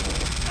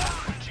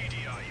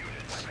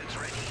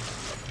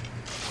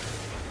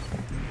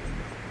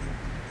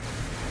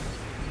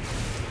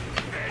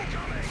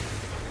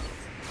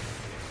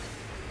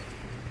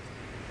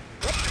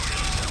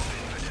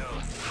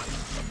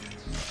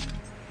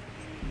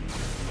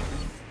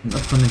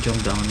gonna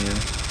jump down here.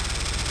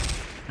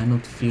 I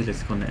don't feel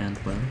it's gonna end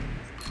well.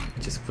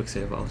 Just quick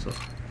save also.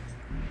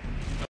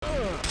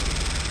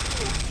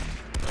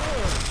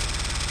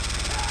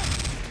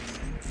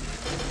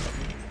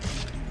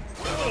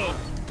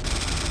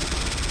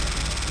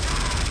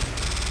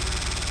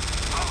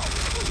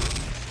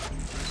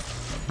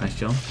 Nice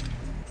jump.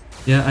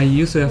 Yeah, I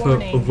used to have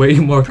a way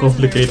more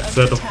complicated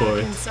setup for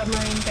it.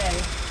 Submarine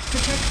Bay.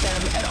 Protect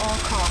them at all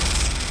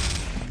costs.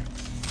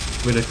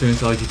 But it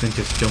turns out you can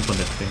just jump on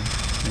that thing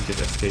and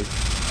just escape.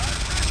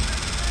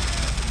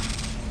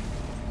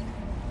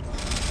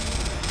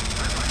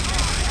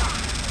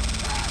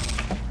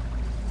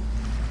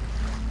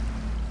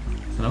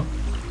 Hello?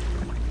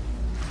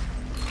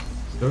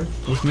 Sorry?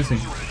 Who's missing?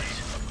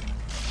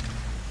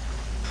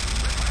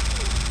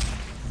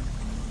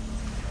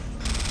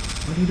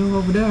 What are you doing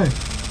over there?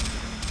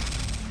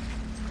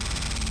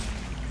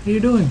 What are you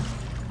doing?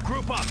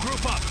 Group up,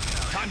 group up.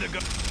 Time to go.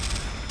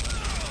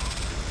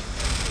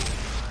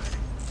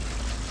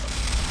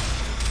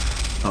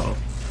 Uh-oh.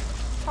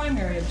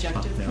 Primary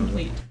objective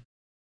complete.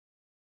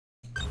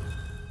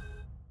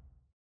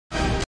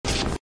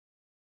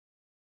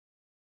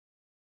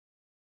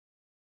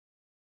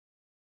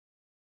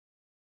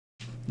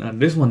 Now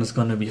this one is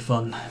gonna be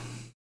fun.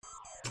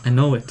 I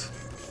know it.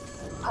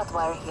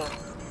 Hotwire here.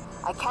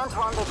 I can't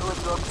rendezvous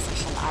with your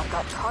position. I've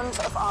got tons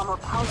of armor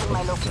pounding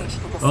my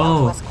location in the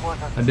southwest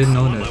quarter. I didn't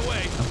know that.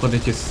 I thought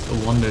it just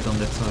wandered on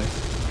that side.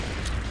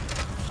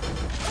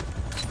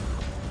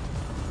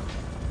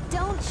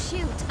 Don't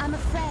shoot, I'm a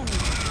friend.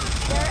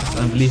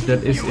 I believe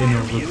that is in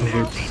a route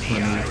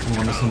when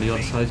one is on the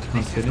other side, you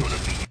can't finish.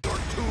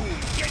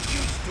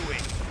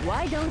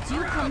 Why don't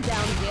you come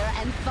down here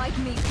and fight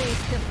me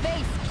face to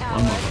face,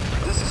 coward?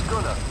 This is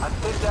Gunnar. I'm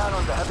pinned down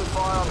on the heavy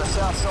fire on the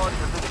south side of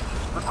the village.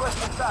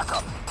 Requesting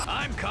backup.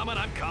 I'm coming,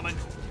 I'm coming.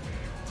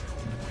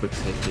 Quick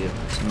save here.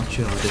 I'm not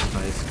sure how this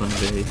guy is gonna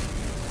behave.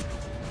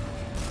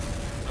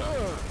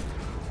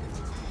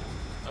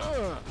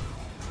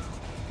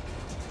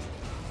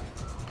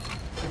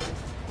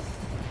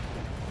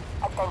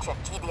 Attention,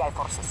 GDI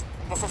forces.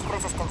 This is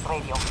Resistance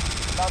Radio.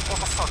 Lord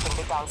is assaulting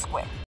the town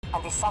square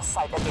and the south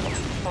side of the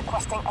village,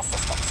 requesting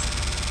assistance.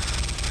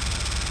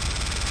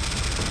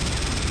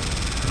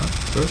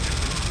 Search.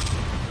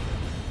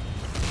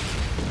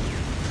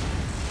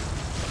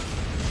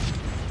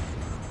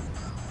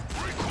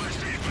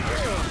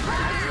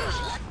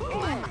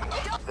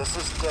 This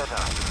is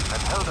Deadeye. I'm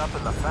held up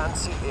in the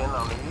fancy inn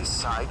on the east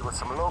side with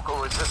some local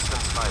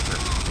resistance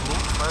fighters.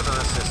 Need further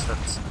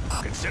assistance.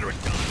 Consider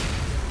it done.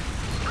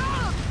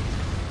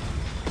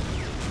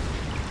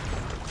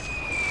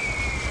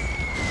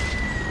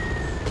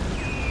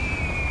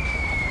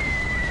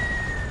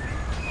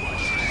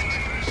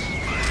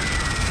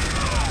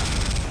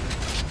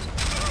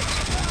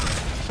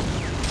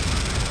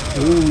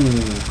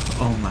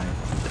 Ooh, oh my,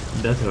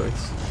 that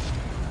hurts.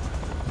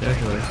 That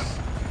hurts.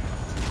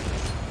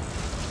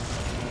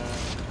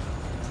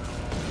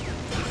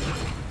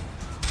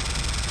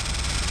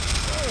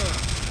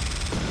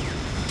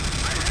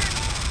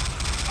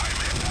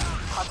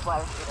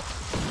 Hotwire here.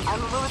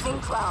 I'm losing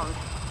ground.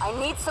 I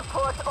need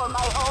support or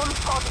my own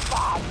body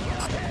bag.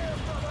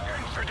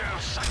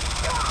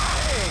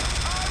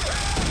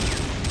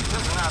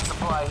 Does not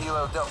supply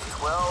Hilo Delta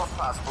 12,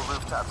 possible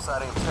rooftop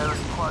sighting of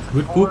terrorist quadrant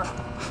Good 4. poop.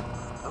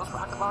 Those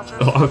rocket launchers?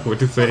 Oh, awkward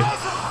to say.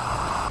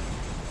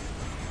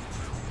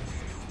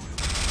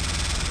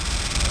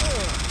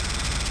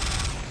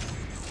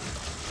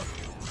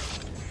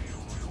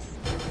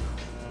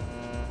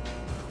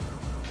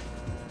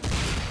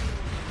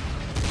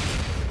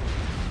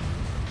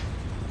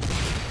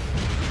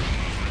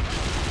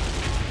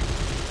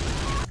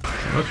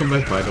 Welcome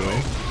back, by the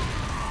way.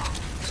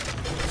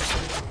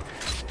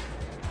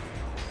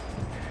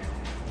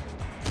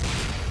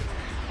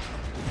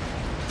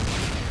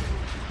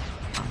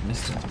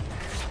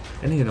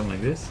 Can I hit him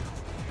like this?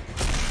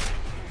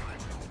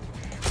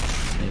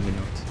 Maybe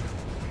not.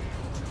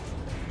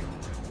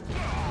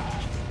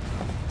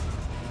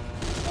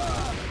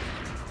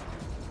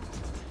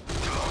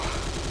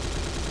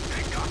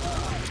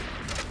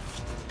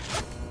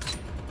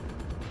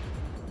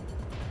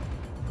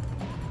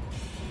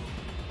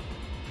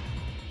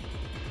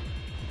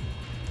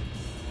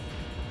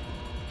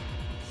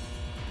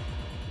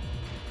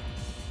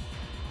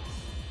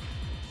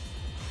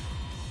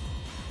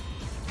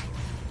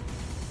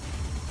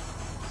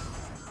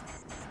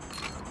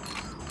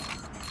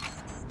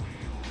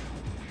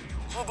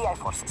 GDI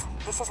forces.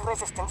 This is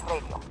Resistance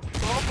Radio.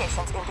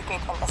 Communications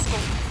indicate an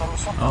escape when the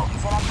shuttle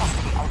is in our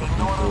custody on the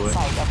northern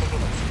side of the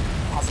village.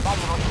 It has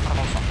valuable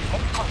information.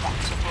 Make contact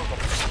if needed.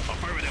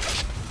 Affirmative.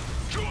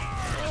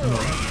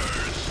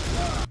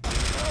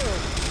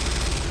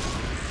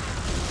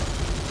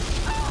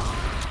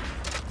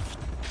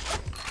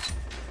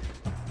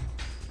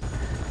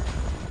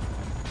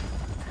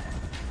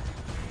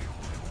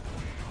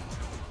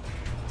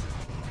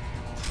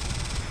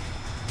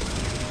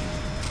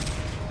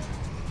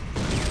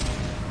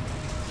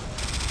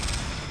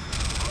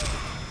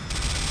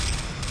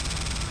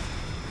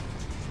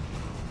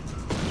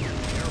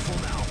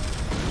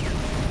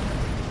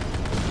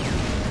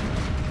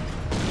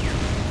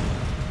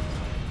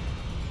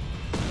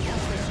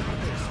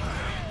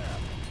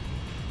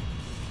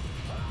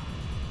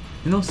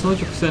 You know,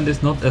 soldier percent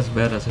is not as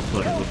bad as I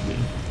thought it would be.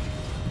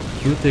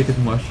 You take it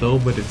more slow,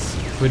 but it's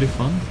pretty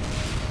fun.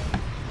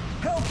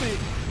 Help me!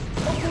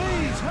 Oh,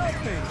 please help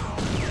me!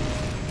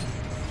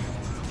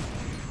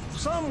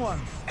 Someone!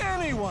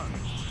 Anyone!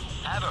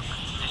 Havoc,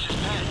 this is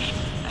Patch.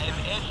 I am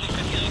at the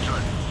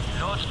cathedral.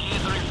 Lord's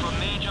catering for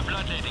major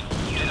bloodletting.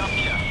 Get up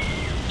here.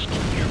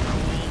 Here,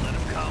 Raoul, let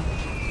him come.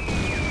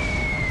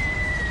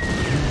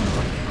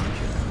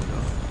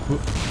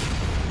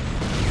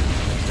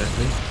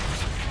 Exactly.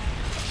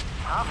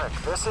 Havoc,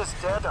 this is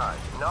Deadeye.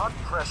 Not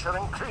pressure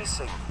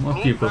increasing. More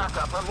Need people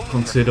backup immediately.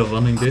 consider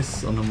running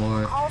this on a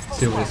more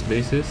serious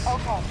basis.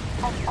 Okay,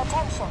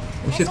 attention.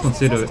 We should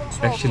consider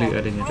actually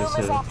adding it as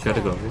a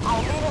category.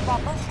 Our leader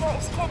Babushka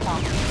is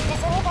kidnapped.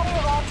 Is anybody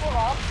around to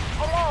help?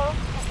 Hello?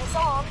 Is this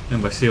on?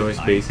 And by serious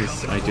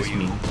basis, I just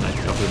mean like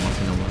every once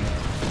in a while.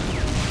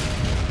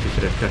 If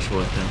it a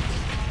casual attempt.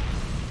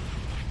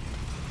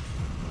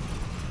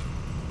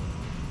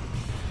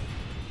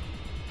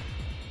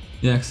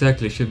 Yeah,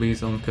 exactly, should be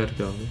its own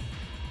category.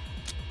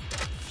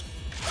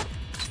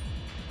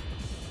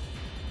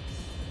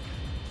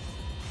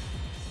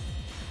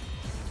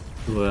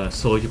 To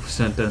soldier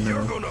percent and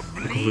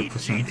recovery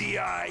percent.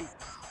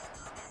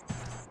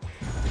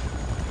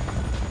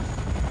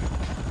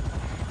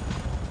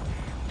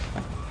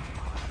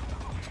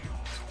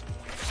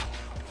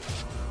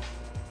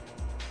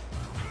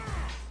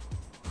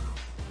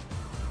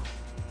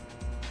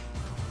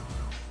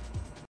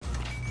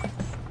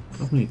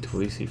 Probably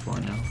too easy for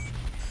now.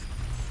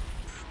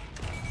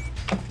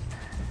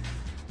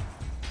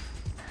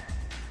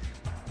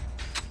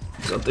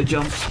 Got the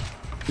jump.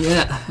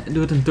 Yeah,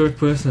 do it in third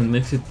person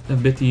makes it a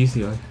bit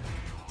easier.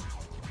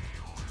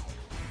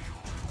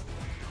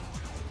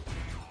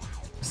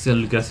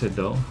 Still guess it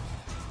though.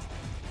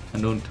 I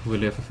don't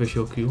really have a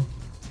visual cue.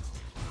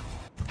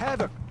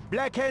 Havoc!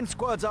 Black Hand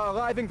squads are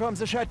arriving from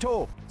the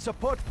chateau.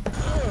 Support.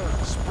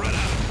 Spread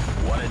out.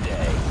 One a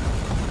day.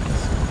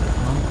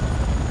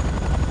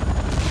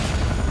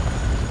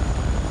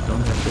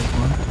 Don't have this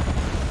one.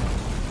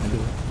 I do.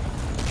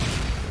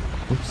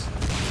 Oops.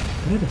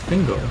 Where did the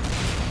thing go?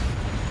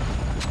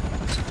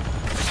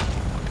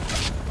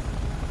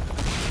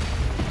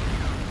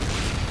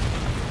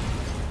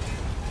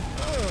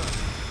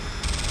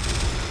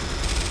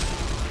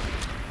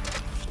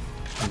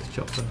 The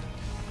chopper.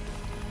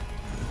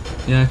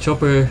 Yeah,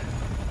 chopper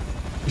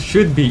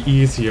should be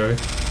easier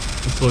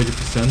with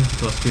 40%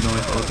 because we don't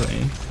have auto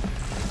aim.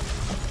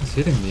 It's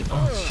hitting me.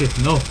 Oh shit,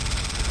 no!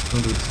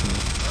 Don't do this to me.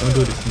 Don't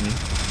do this to me.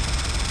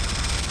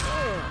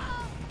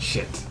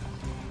 Shit.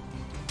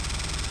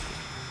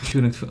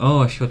 Shooting through. Oh,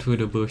 I shot through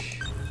the bush.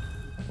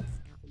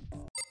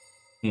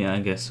 Yeah, I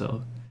guess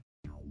so.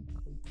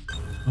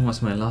 That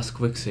was my last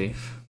quick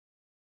save.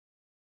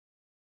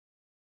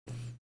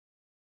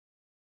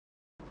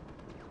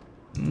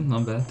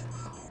 Not bad.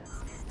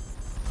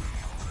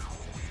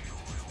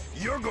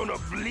 You're gonna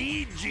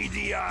bleed,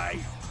 GDI.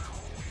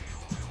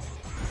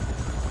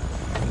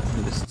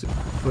 Do this to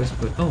first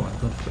person. Oh, I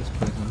got first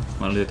person.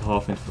 I did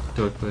half in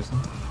third person.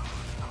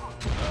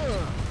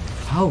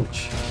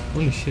 Ouch!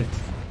 Holy shit.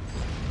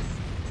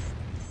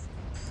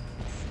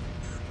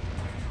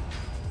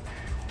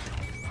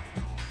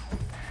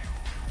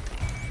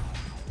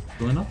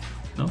 Going up?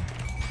 No?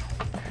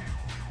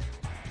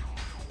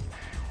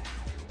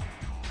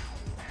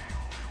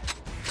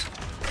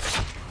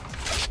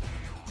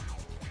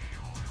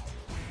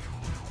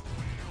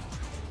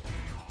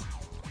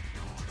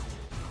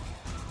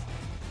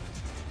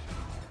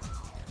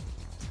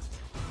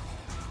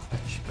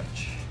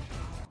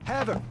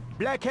 Havoc!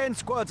 Black Hand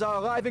squads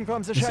are arriving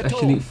from the It's chateau.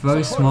 actually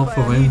very small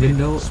for one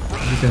window.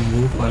 You can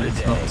move while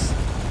it's not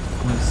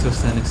when it's still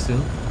standing still.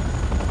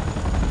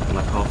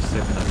 Like half a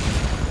second, I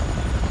think.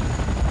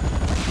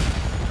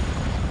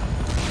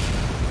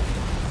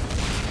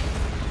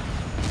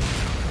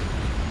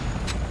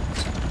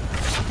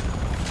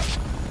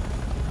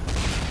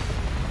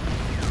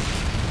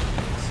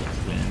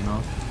 Exactly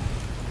enough.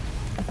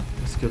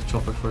 Let's kill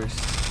Chopper first.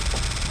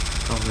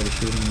 Can't really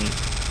shooting me.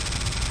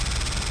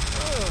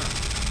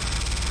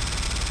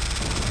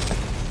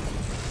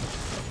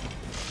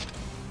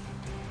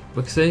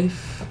 Quick save.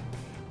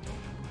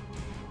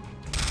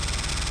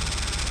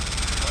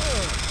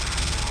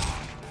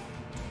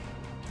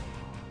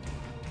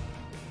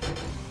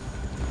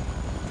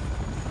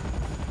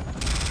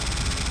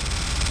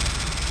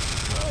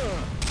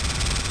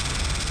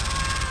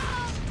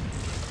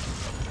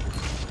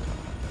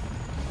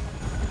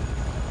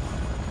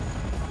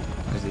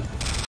 Easy.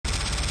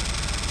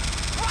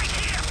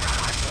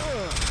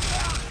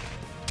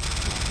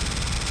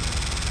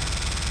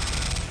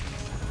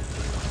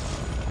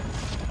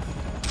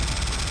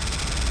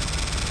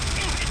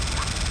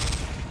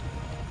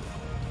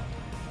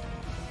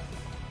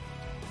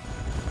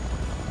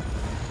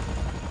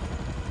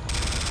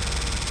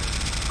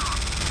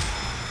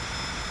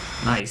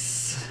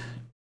 Nice.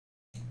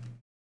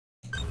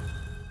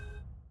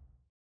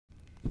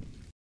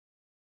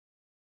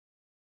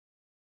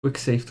 Quick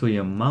save to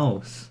your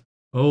mouse.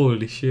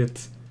 Holy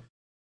shit.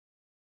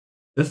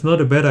 That's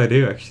not a bad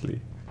idea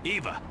actually.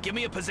 Eva, give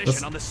me a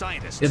position on the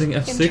scientist. Getting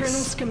Internal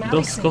F6 schematics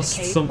does cost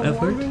indicate some a war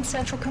effort. room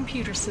central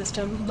computer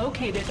system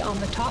located on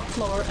the top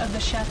floor of the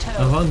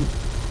chateau.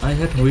 I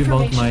had to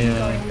rebound my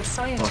regarding the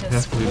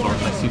scientists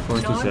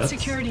C4 to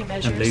non-security Z and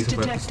measures laser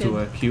weapons to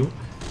detected. Q.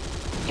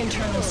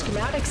 Internal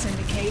schematics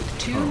indicate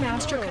two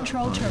master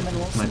control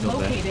terminals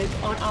located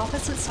on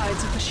opposite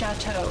sides of the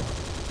chateau,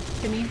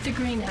 beneath the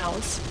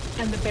greenhouse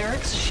and the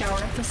barracks shower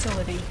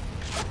facility.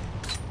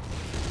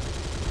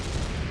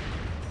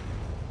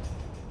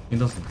 He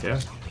doesn't care.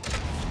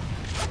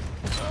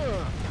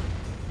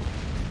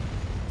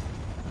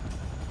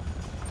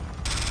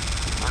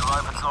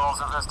 Nearby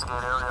patrols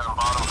investigate area on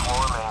bottom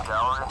floor, main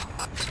gallery.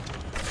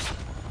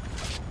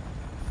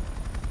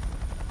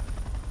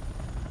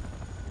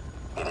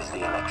 It is the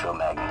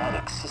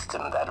electromagnetic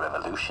system that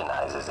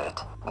revolutionizes it.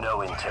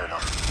 No internal.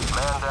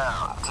 Man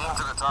down. Team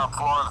to the top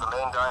floor of the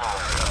main dining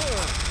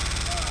area.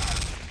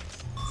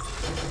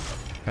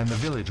 And the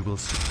village will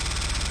see.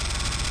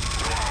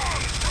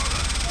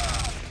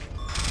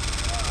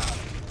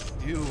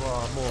 You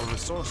are more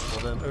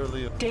resourceful than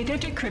earlier. Data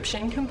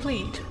decryption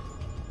complete.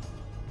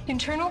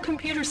 Internal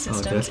computer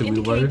systems that's a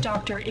indicate rewire.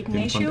 Dr. Didn't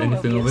Ignacio find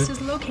anything of Mobius it.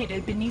 is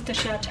located beneath the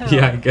chateau.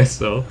 Yeah, I guess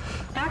so.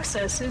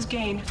 Access is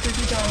gained through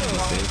the dining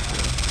hall.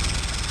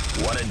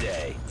 What a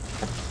day.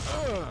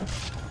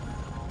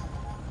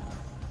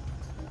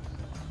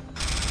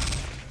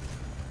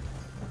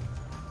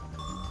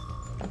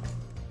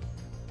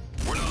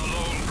 We're not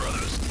alone,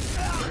 brothers.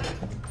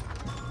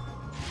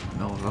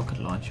 No rocket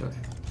launcher.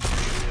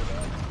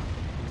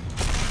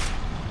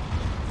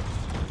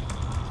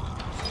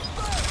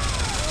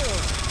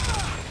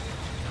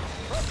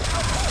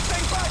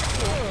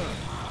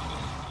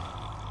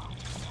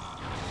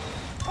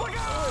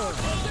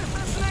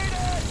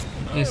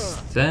 He's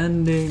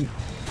standing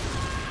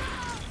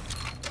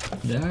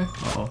there.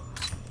 Uh oh.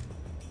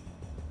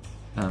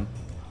 Not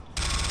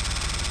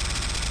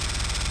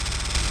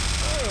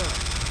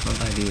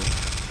ideal.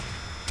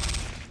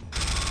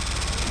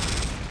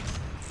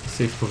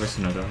 Safe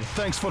professional guy.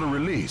 Thanks for the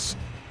release.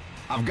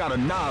 I've got a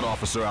nod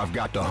officer I've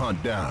got to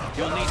hunt down.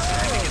 You'll need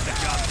time to get the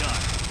job done.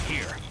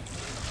 Here.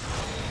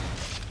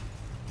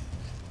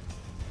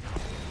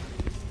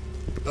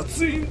 Let's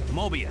see.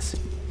 Mobius.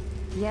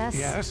 Yes?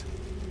 Yes?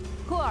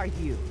 Who are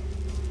you?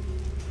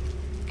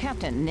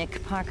 Captain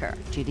Nick Parker,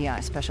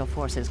 GDI Special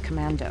Forces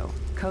Commando.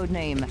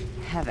 Codename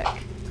Havoc.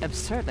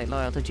 Absurdly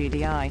loyal to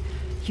GDI.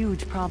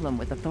 Huge problem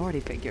with authority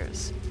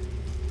figures.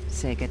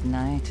 Say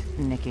goodnight,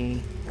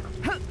 Nicky.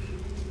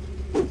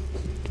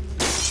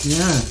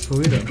 Yeah, for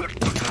real.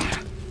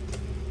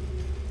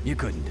 You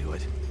couldn't do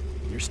it.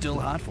 You're still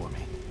hot for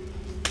me.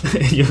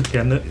 Your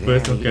cannon,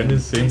 personal cannon,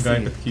 same guy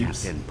impressive, that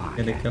keeps Captain Parker.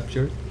 getting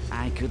captured.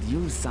 I could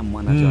use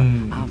someone of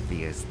your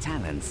obvious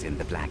talents in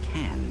the Black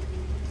Hand.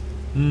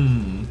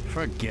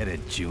 Forget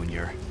it,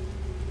 Junior.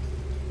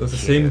 It was the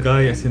same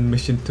guy as in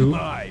mission 2,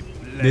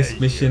 this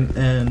mission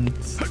and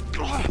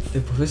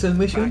the professional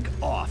mission? Back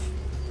off.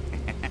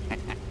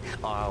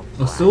 Oh,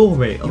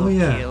 Solway, oh You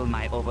yeah. kill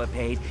my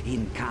overpaid,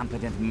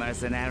 incompetent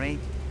mercenary?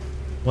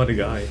 What a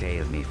guy. You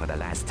failed me for the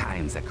last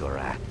time,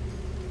 Sakura.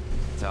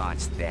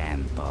 Torch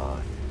them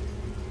both.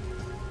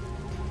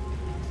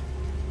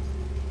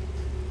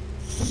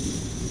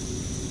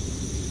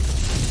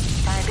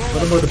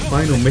 What about the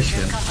final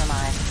mission?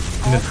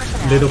 In the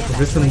little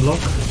prison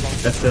block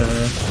at the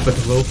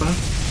Petrova,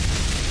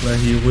 where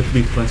he would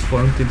be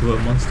transformed into a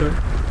monster.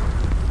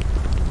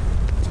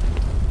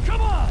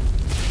 Come on!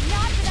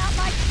 Not without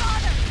my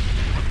father!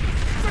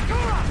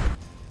 Sakura!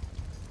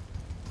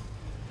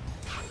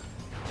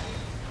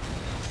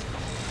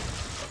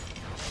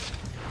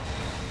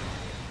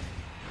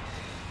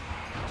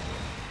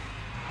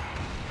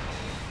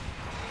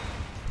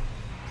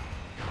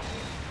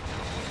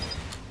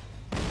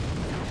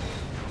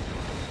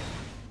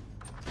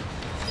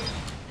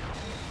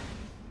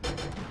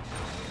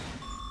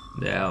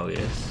 There he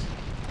is.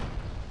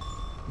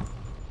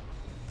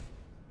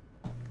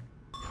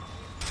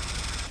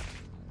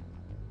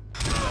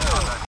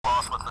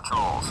 Lost with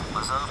patrols.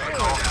 Reserve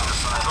patrols to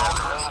decide all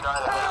the main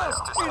dining areas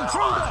to stand by,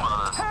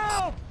 brothers.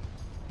 Help!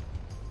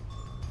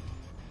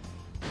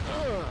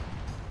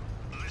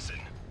 Listen.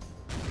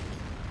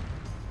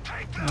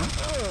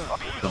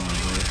 Don't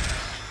worry.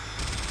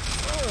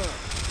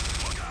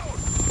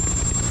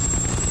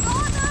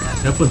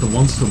 It happened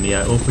once to me.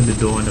 I opened the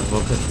door and the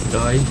rocket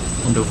guy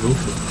on the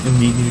roof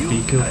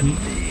immediately killed me.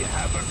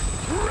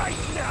 Right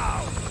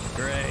now!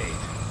 Great.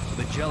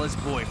 The jealous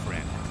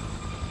boyfriend.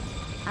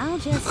 I'll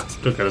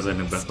just Look at us in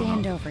the back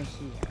stand now. over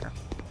here.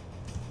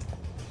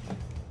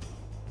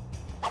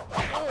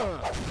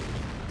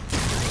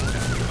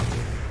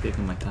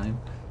 Taking my time.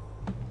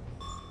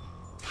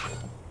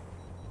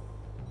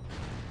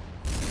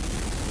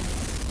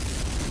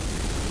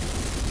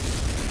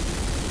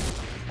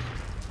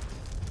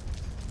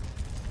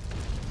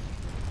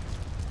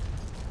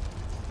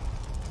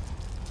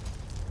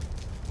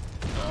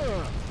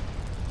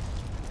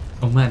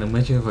 Oh man,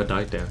 imagine if I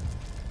died there.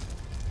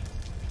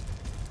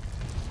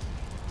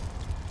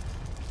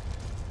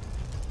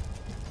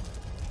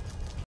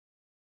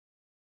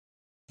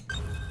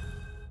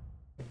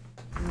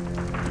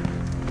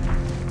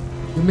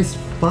 You missed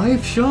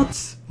 5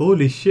 shots?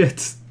 Holy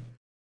shit.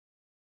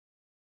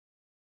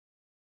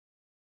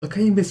 How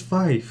can you miss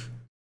 5?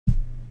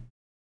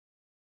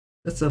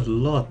 That's a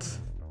lot.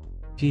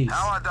 Jeez.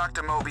 How are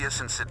Dr.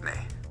 Mobius and Sydney?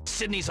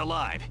 Sydney's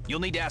alive. You'll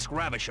need to ask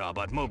Ravishaw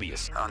about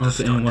Mobius.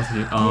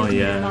 Oh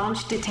yeah.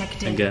 Launch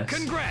detected. I guess.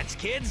 Congrats,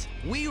 kids!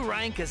 We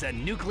rank as a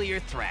nuclear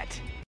threat.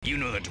 You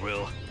know the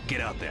drill.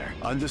 Get out there.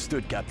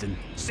 Understood, Captain.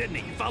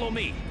 Sydney, follow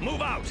me.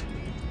 Move out!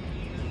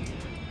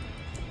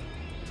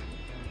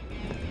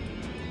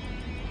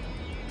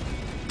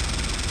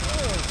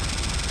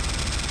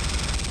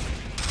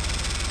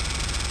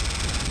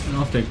 I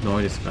don't have to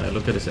ignore this guy.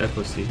 Look at his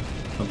accuracy.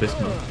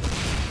 Abysmal.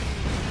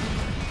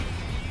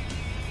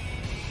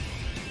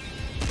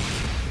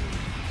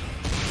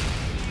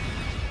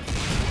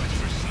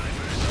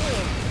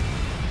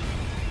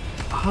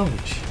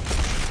 Ouch!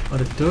 Oh,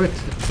 the turret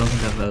doesn't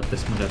have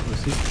abysmal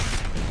accuracy.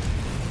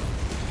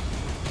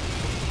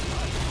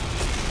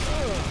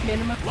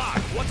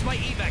 Lock, what's my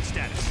evac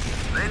status?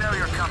 They know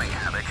you're coming,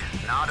 Havoc.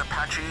 Nod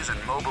Apaches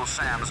and Mobile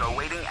Sams are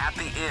waiting at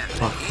the inn.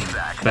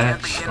 Evac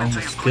can't begin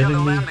until you clear the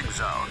landing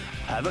zone.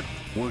 Havoc,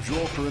 we'll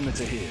draw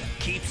perimeter here.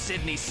 Keep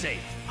Sydney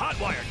safe.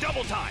 Hotwire,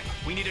 double time.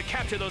 We need to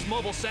capture those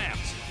Mobile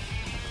Sams.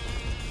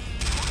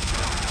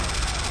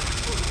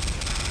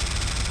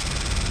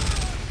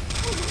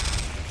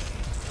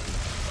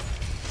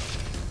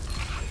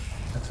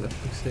 That's a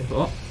quick save.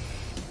 Oh!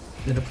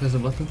 Did I press a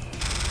button?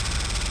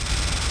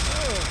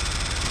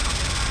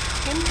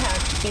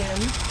 Impact in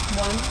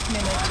 1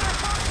 minute.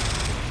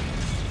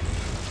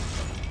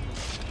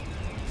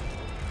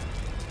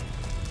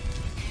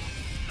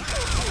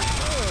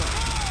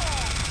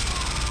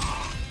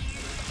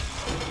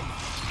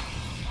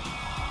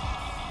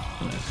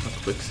 That's not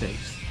quick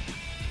saves.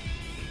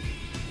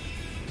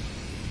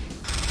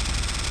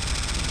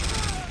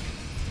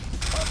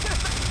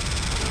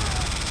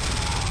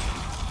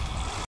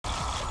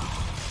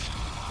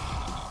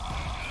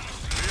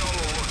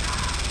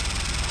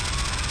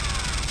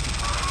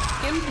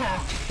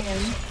 Impact in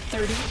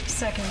 30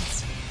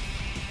 seconds.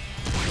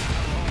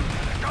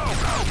 Go,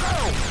 go, go!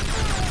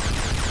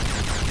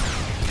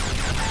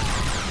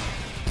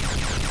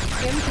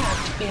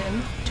 Impact in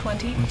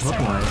 20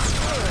 seconds.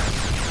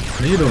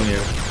 What are you doing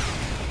here?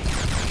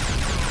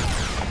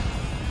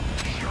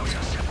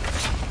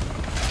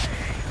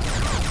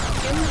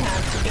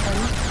 Impact in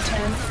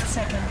 10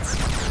 seconds.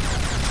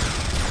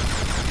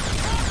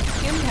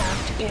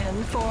 Impact in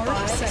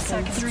 4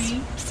 seconds.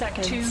 3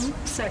 seconds. 2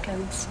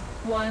 seconds.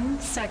 1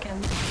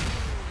 second.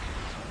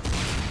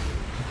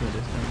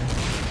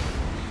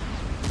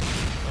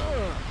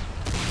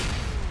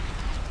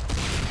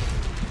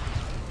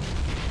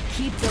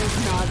 Keep those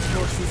Nod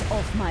forces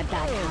off my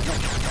back,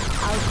 Havoc.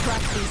 I'll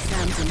crack these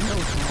Sams in no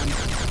time.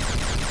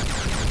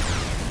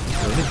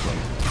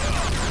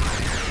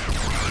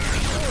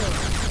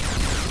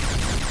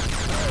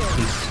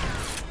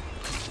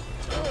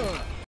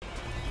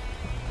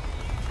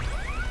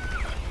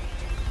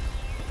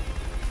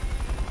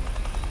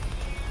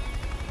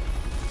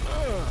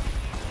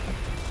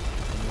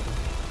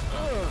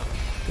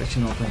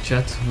 Question open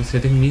chat. Who's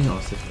hitting me? Oh,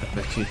 it's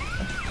Apache.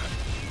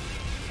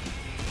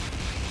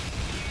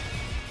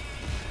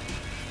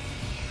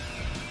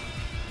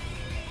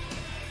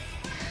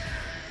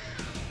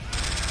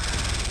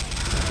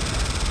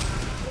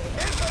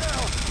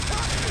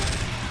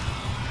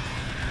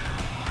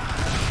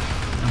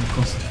 I'm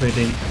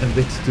concentrating a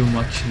bit too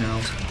much now.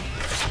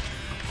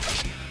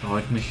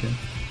 Hard mission.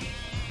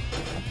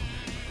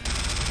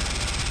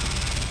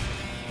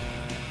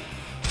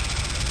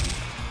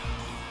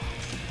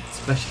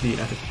 Especially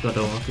at the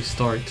of the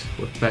start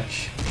with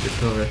Patch, the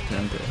turret,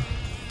 and the...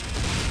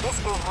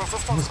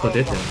 Almost got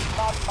it there.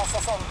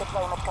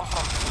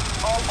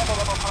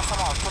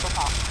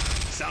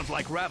 Sounds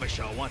like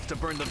Ravishaw wants to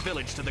burn the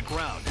village to the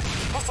ground.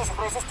 This is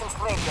Resistance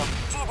Radio.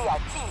 GDI,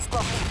 please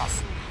don't leave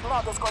us.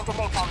 Nod is going to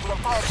napalm the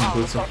entire town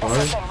with their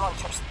SSN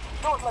launchers.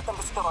 Don't let them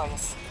destroy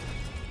us.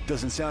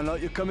 Doesn't sound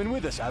like you're coming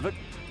with us, Havoc.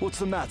 What's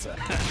the matter?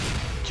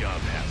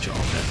 Job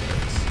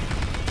hazards.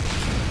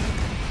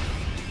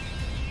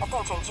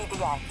 Attention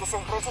GDI, this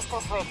is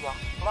Resistance Radio.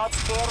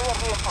 Nod's area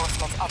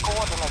reinforcements are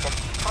coordinated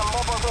from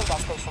mobile radar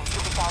stations to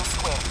the town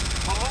square.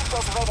 We need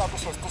those radar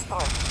dishes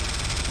destroyed.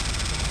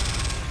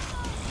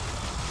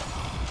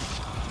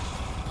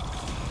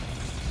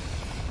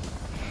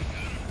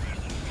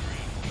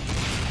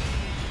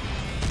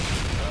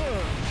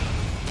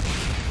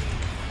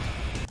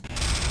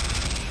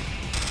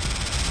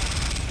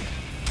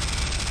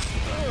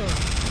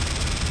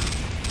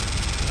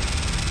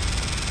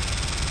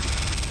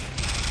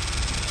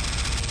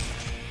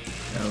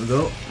 There we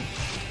go.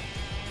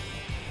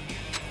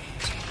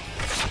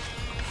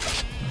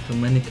 So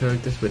many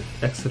characters with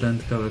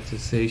excellent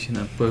characterization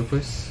and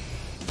purpose.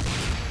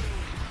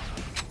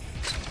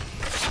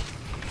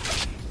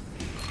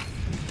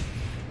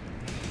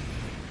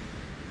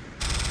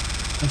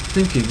 I'm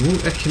thinking who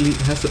actually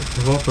has a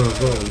proper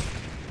role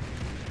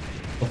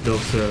of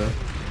those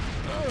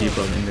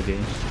people in the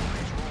game.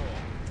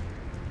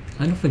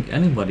 I don't think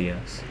anybody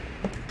has.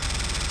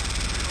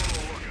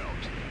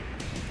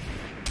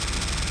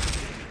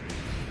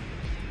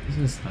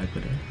 There's a sniper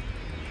there.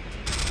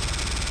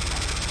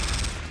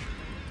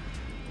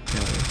 Yeah,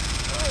 there is.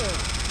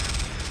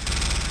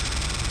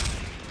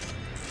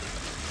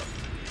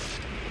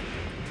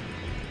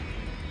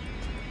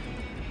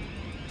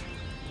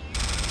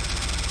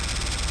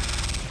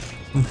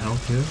 Some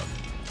health here.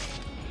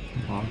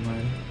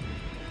 Armor.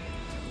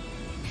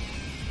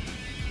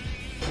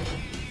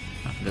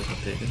 I guess I'll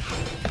take it.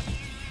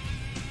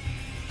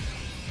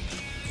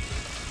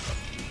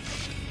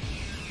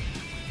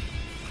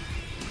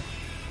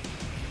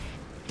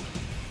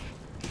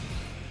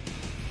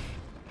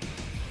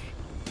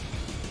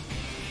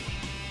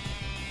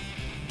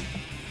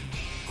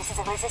 This is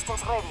a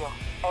Resistance radio.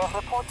 I have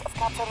report of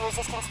captured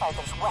Resistance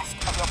fighters west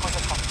of your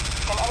position.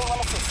 Can anyone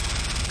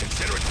assist?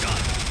 Consider it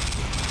done.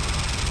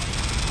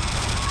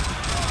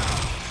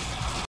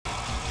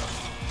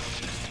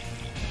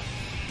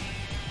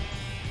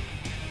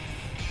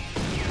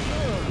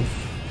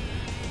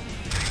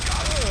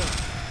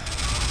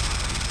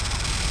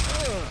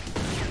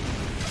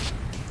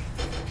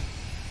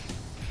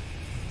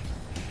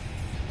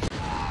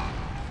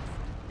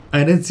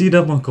 I didn't see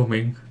that one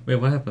coming. Wait,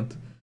 what happened?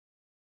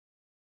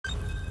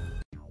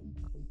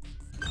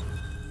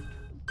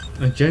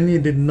 I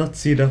genuinely did not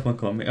see that one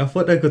coming. I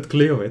thought I could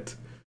clear it.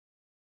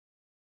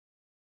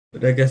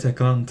 But I guess I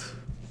can't.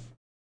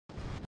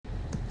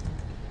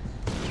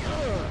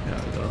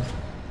 There we go.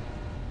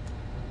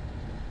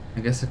 I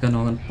guess I can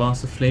run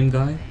past the flame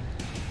guy.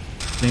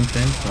 Flame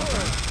tank?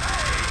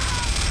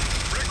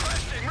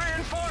 Requesting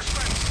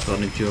reinforcements!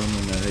 Got a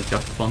German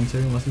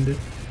Jagdpanzer, wasn't it?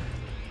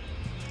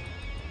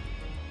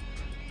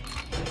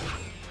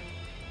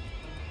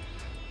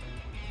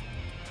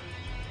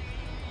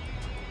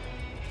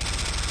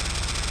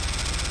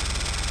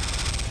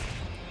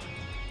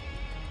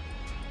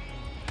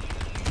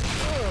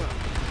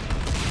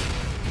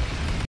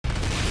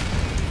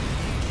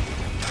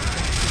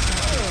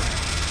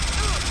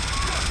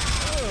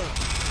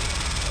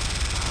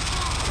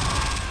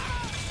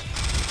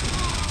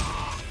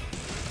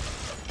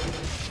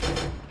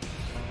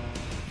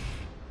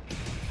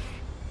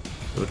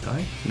 Good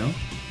guy? No?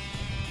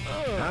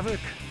 Havoc,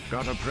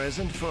 got a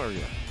present for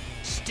you.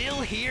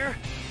 Still here?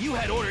 You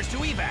had orders to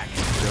evac.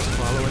 Just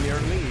following your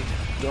lead.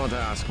 Don't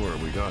ask where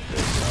we got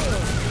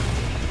this.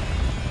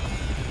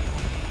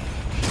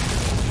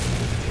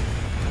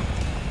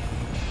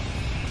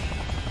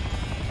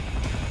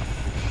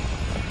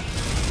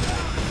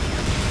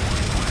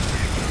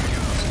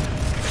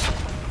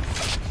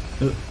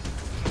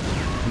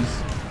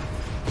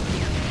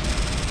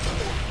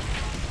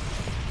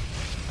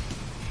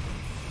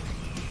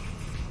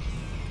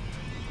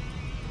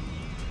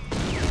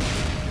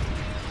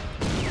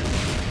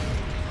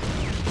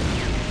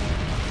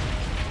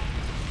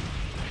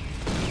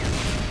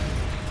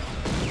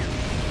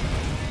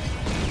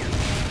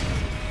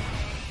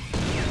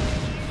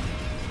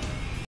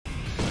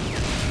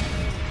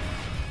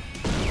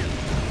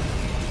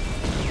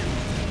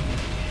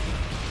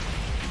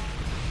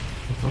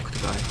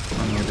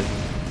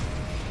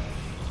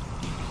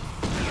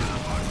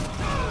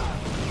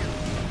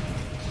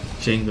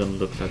 Chain gun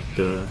looked like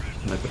the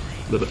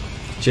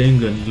chain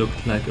gun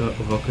looked like a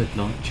rocket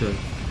launcher.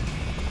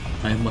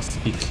 I must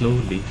speak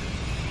slowly.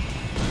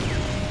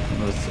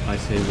 As I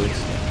say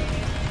words.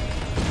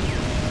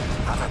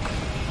 Havoc,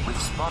 we've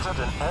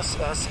spotted an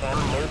SSM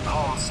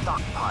napalm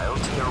stockpile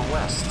to your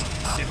west.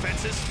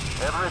 Defenses?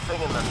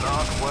 Everything in the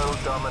North World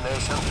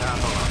Domination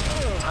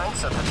catalog.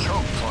 Tanks at the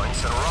choke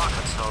points and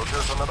rocket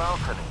soldiers on the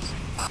balconies.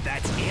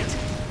 That's it?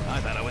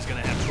 I thought I was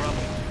gonna have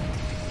trouble.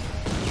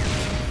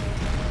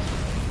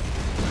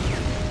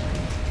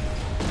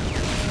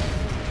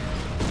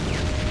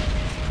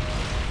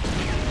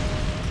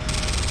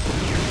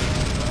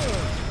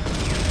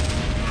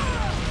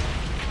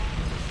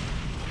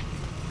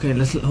 Okay,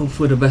 let's hope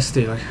for the best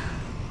here.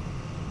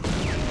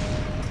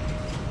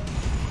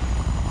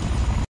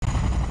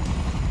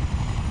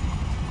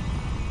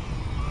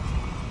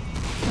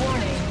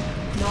 Warning,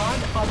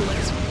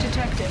 non-obelisk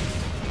detected.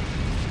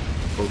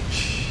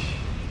 Ouch.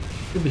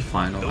 Should be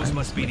fine, alright. Those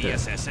must be the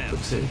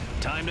SSMs.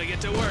 Time to get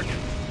to work.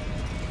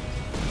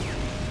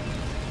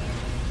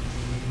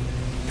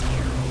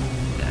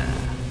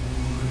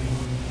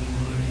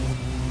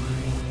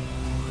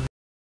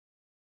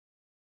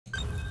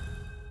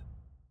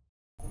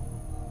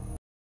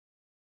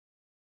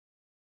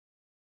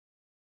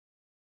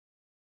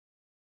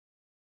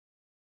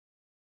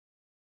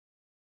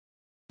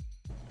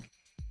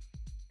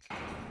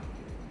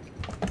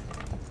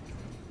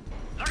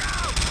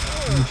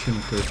 Mission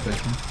first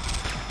person.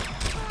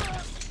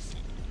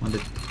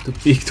 Wanted to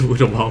peek through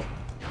the wall.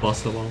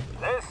 Past the wall.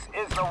 This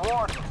is the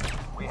warden.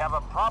 We have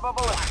a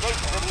probable escape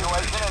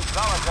situation in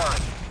solitary.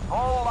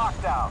 Full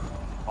lockdown.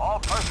 All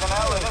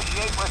personnel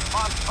initiate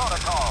response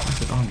protocol.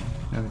 Is it on?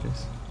 There it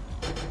is.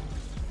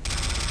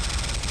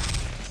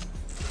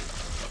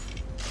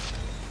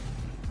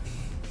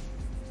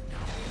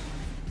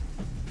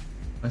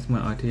 Why's my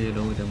RTA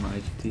lower than my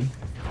IGT?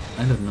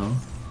 I don't know.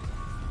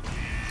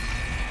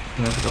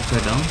 Do I have it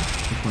upside down?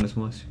 Which one is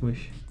more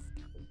squish?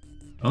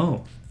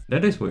 Oh,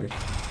 that is weird.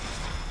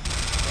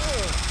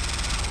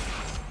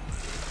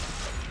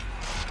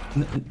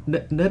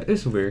 That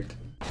is weird.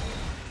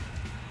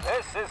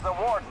 This is the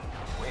Warden.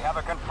 We have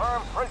a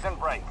confirmed prison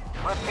break.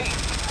 Repeat,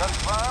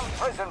 confirmed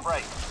prison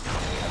break.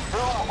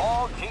 Assume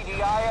all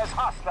GDI as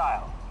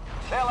hostile.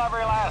 Kill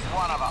every last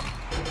one of them.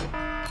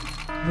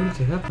 What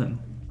did it happen?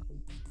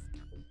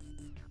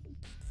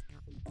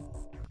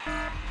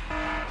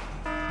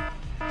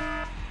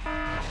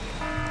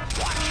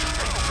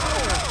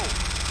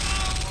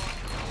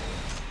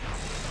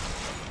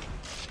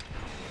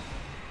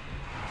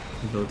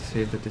 Load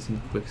save, that isn't a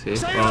quick save.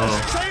 Save oh.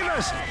 us! Save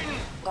us!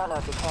 Don't know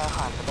if you care,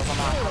 Hunt, but there's a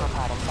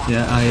non-homicide in back.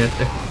 Yeah,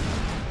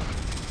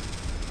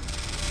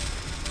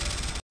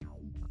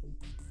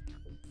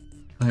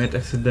 I had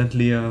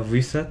accidentally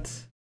reset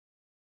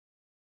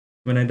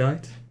when I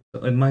died.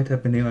 So it might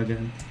happen here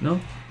again. No?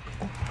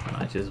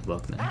 I just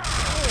bugged now.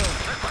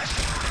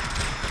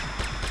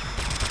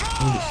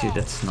 Holy shit,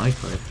 that's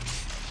sniper.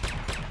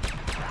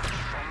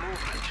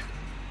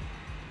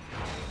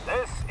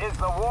 This is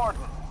the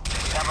Warden.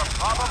 We have a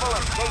probable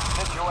escape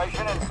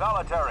situation in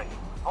solitary.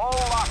 Full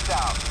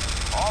lockdown.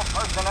 All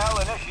personnel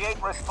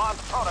initiate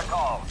response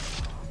protocols.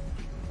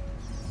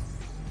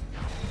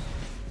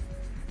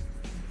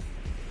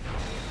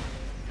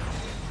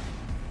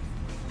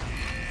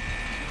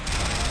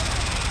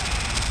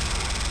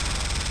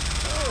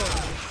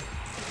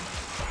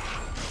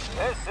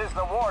 This is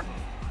the Warden.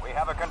 We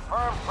have a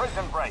confirmed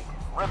prison break.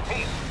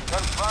 Repeat,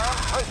 confirmed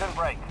prison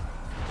break.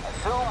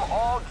 Assume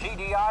all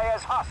GDI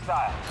as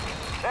hostile.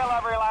 Kill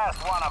every last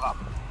one of them.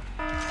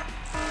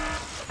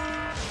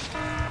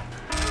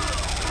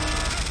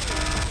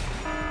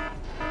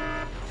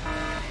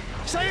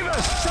 Save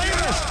us!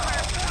 Save us!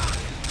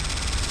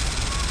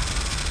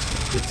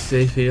 It's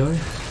safe here.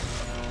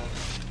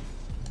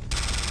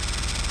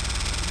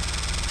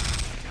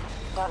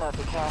 Don't know if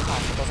you care,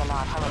 Hunt, but there's a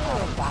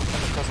non-homicide back in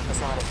the prison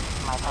facility.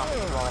 Might help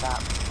you blow it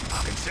up.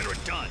 Consider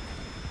it done.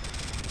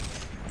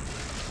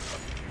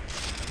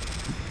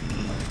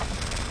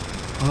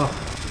 Oh,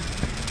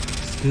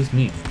 excuse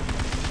me.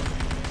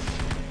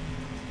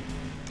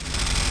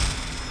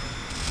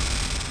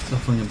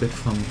 Suffering a bit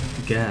from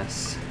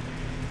gas,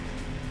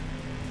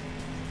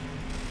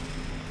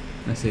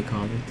 as they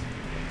call it.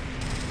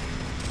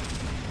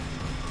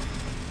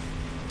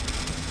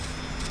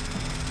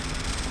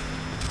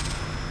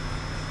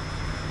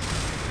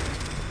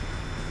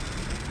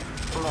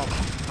 Nick,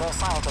 the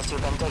scientists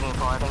you've been digging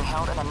for are being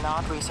held in a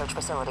Nod research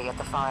facility at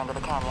the far end of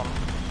the canyon.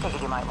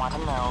 Figured you might want to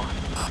know.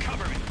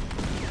 Cover me.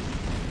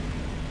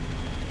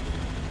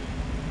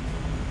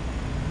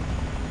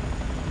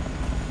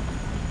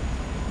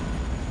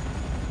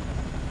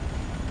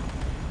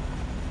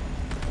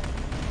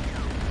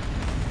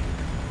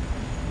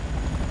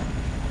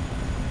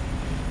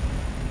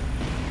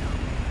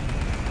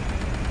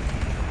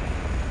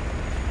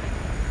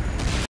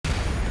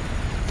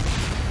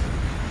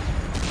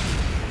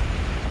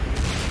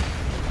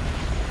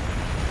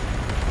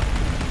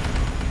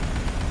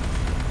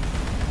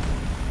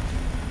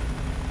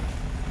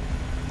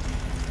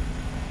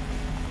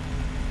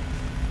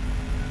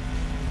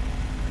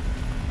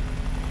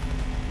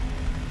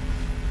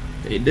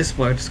 This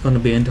part is gonna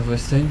be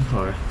interesting,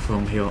 or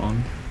from here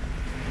on.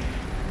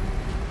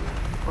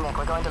 Nick,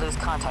 we're going to lose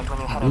contact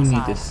when you head I do need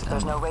inside. this,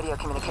 There's no radio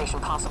communication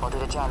possible due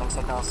to jamming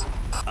signals.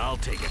 I'll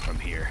take it from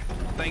here.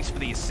 Thanks for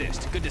the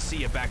assist. Good to see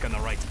you back on the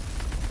right.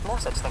 No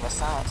such thing as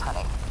science,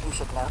 honey. You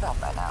should know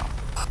that by now.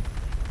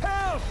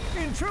 Help!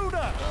 Intruder!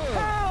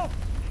 Help!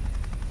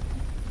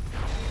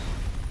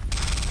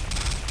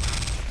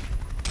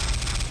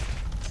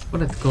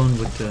 But it's going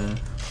with the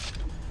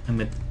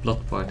emit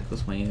blood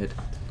particles when you hit it.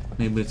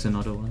 Maybe it's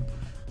another one.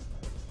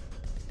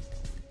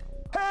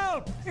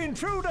 Help!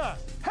 Intruder!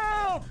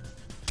 Help!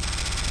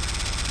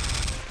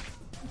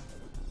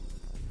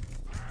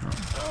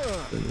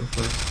 Oh, so you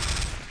first.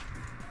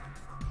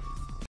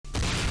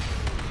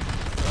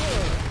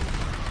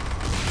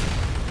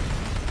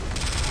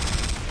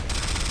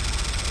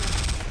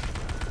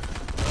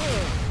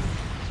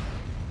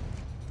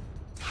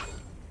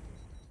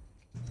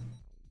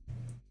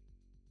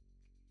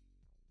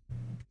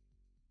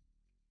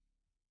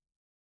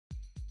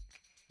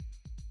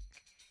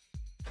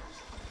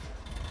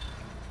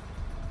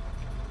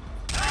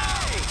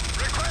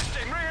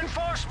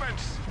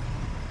 Reinforcements!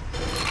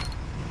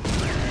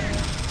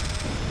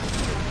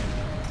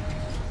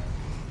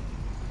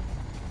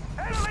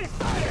 Enemy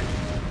sighted!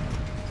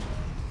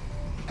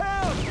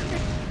 Help!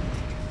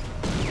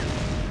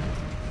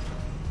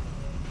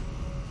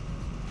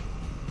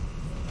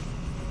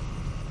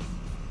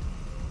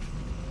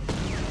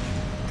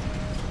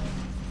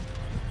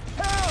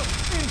 Help!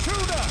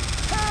 Intruder!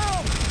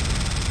 Help!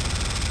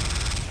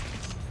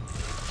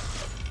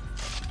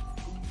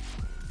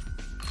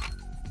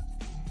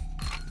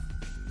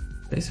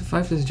 They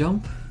survive this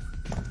jump?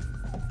 I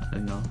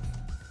don't know.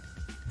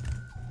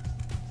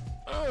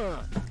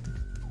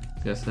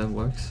 Guess that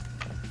works.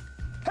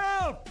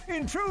 Help!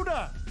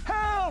 Intruder!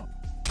 Help!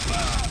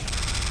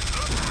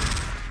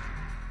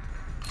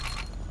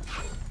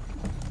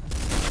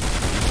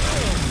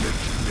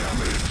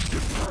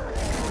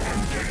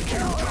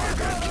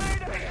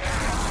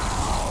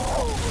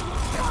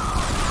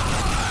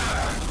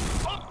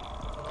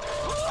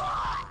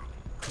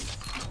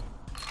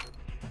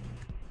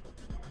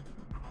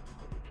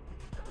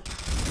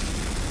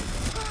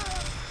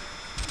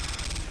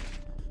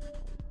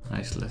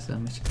 nice, less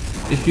damage.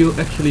 If you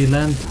actually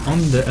land on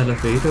the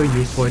elevator,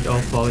 you point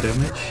out 4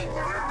 damage.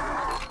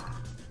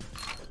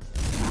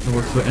 It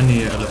works for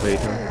any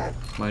elevator,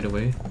 by the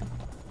way.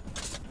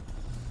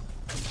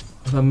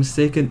 If I'm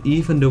mistaken,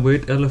 even the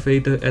weird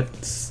elevator at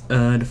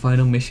the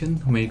final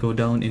mission may go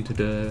down into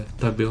the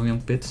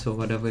Tiberium pits or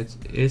whatever it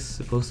is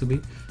supposed to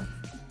be.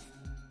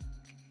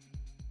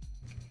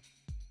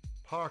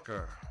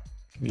 Parker.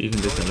 Even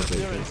this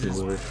elevator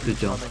is worth the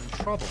jump.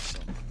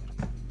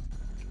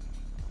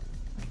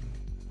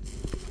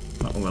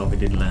 Oh well, we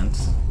did land,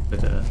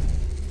 but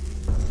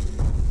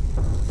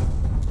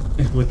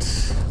it would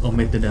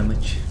omit the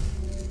damage.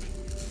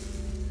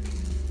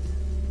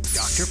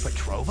 Dr.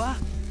 Petrova?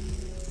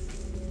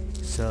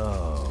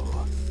 So,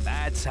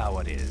 that's how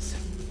it is.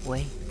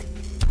 Wait,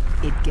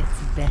 it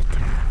gets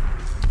better.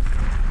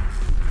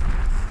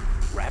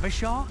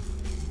 Ravishar?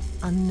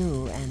 A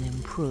new and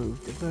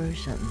improved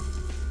version.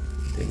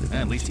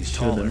 At least he's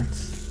taller.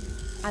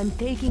 I'm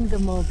taking the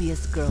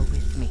Mobius girl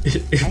with me.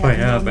 If I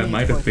have, I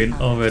might have been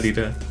already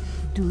there.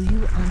 Do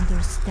you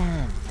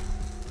understand?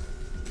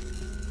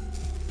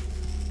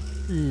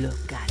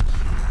 Look at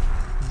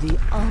you. The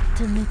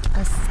ultimate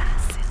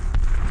assassin.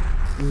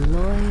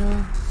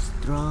 Loyal,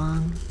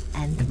 strong,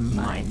 and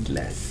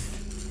mindless.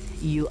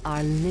 You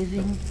are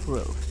living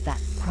proof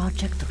that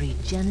Project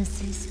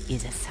Regenesis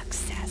is a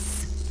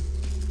success.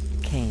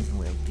 Kane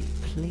will be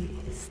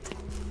pleased.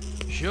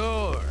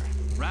 Sure.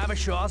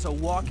 Ravishar's a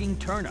walking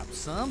turnip.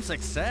 Some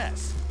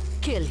success.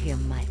 Kill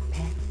him, my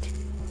pet.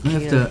 I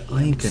have the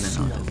iron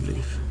cannon out, I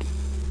believe.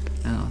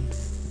 Hang on.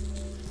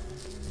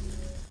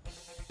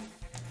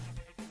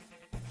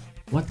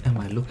 What am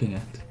I looking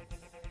at?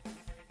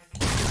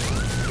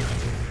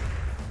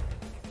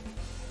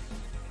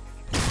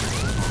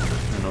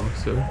 Hello,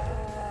 sir?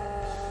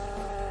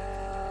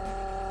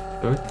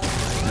 Sir?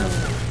 No.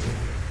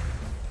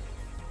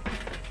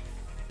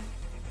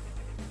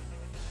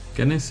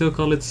 Can I still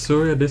call it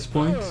sir at this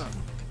point?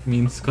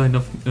 Means kind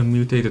of a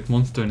mutated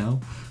monster now.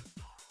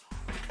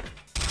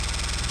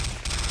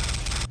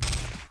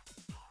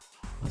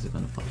 How's it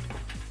gonna fight?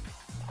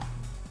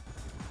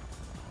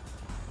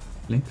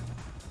 Blink?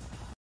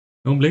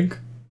 Don't blink?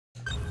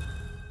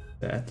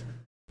 That.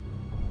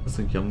 That's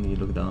a yummy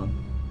look down.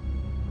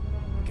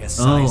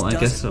 Oh, I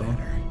guess so.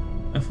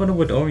 I thought it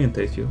would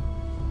orientate you.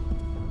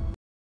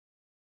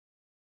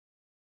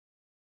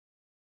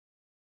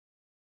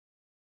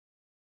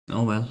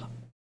 Oh well.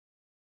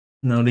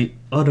 Now the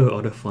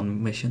other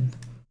fun mission.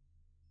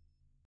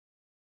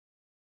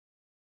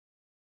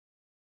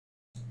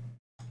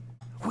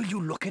 Will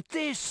you look at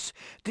this?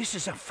 This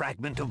is a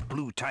fragment of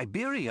blue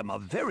Tiberium, a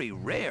very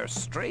rare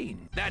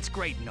strain. That's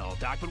great and all,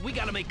 Doc, but we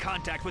gotta make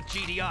contact with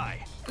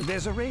GDI.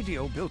 There's a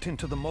radio built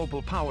into the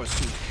mobile power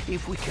suit.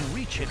 If we can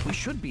reach it, we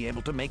should be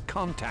able to make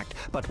contact,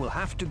 but we'll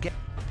have to get...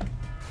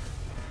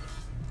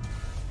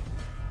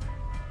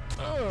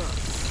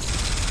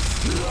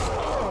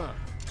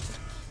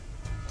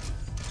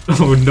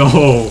 Oh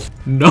no!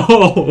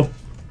 No!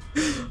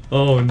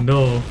 Oh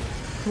no!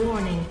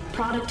 Warning,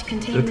 product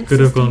containment That could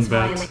have gone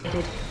systems bad.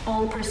 violated.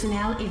 All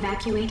personnel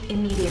evacuate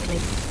immediately.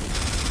 It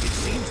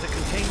seems the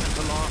containment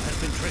alarm has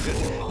been triggered.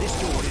 This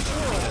door is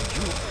using a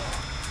Youk.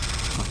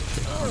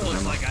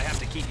 Looks like I have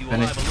to keep you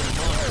alive a little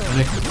longer.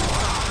 Panic.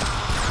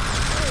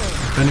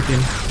 I'm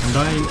panicking. I'm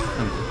dying.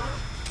 I'm dead.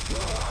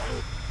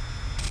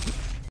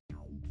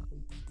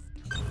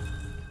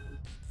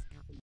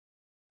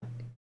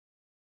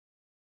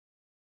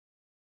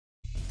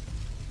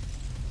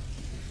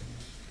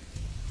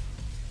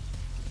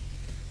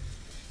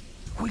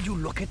 Will you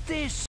look at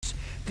this?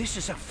 This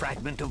is a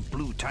fragment of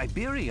blue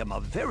Tiberium, a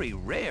very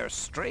rare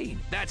strain.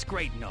 That's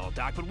great and all,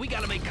 Doc, but we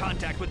gotta make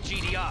contact with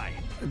GDI.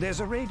 There's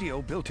a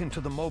radio built into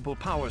the mobile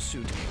power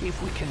suit.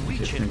 If we can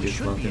reach it, we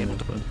should be able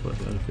to...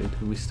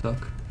 We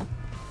stuck.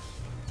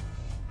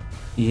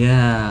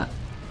 Yeah.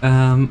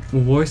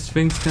 Worse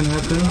things can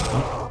happen.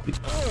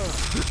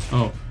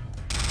 Oh.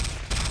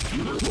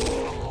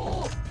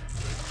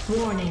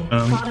 Warning,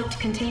 product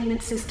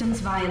containment systems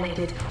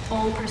violated.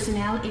 All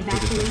personnel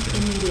evacuate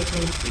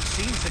immediately. It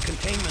seems the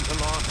containment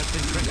alarm has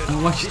been triggered.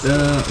 I watched,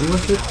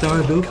 was it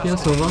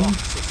Tardufia's run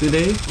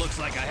today? Looks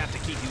like I have to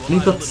keep you And he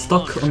alive got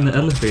stuck on the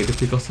elevator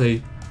because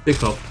a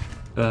pickup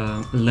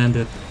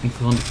landed in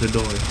front of the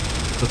door,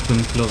 but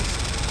couldn't close.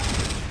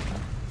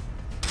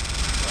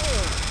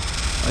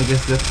 I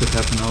guess that could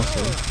happen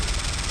also.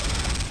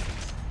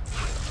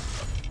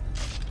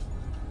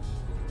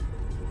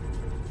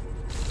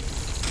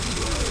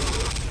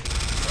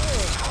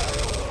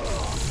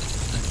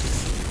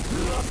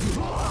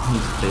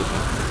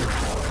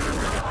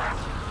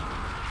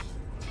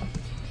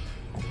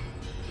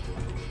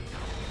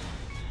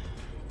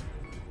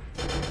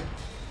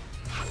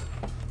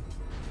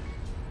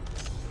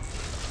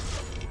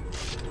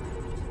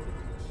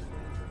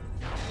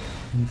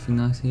 Anything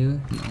nice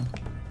here? No.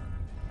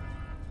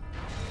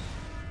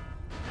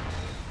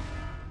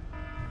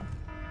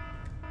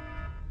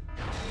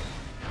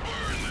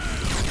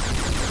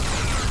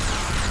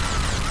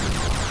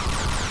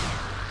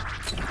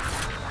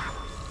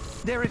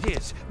 There it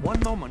is.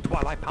 One moment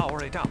while I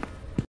power it up.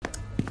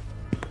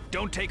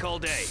 Don't take all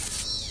day.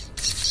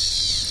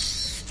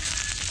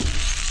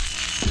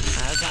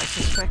 As I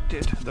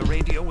suspected, the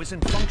radio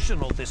isn't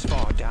functional this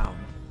far down.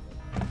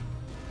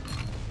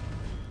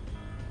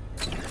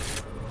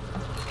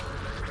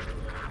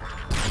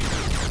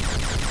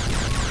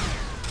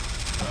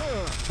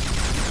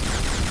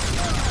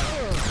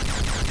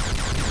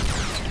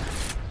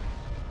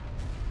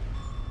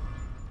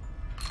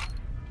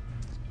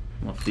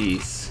 Of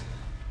these.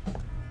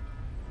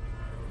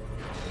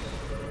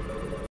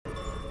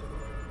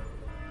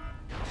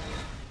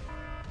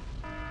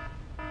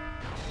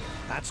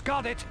 That's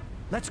got it.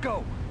 Let's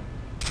go.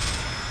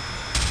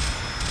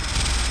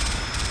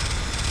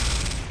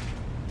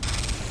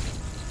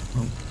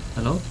 Oh,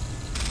 hello?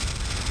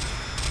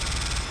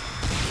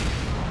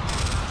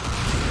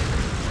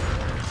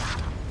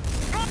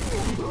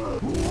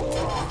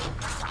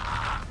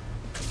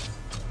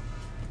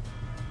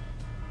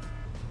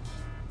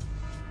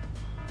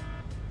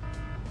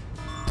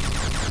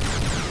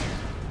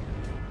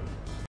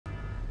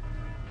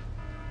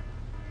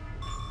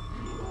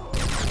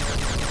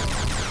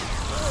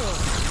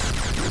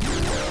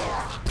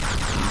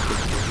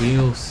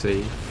 Real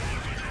safe.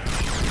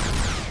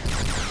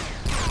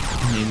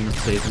 Maybe not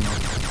safe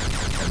enough.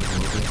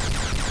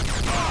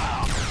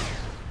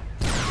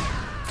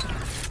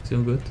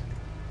 Still good.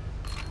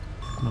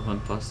 Gonna run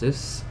past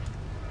this.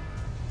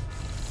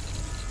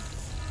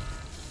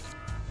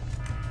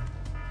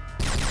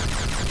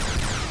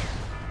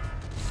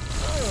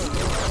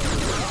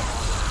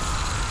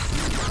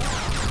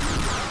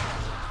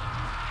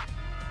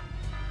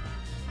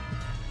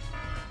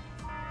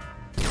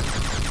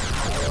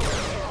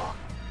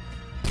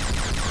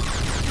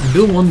 I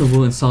do wonder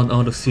who installed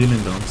all the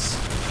ceiling guns,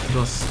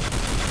 because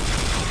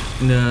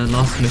in the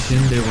last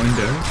mission they weren't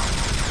there.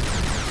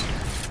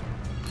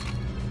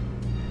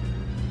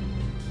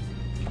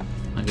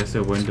 I guess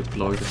they weren't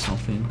deployed or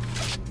something.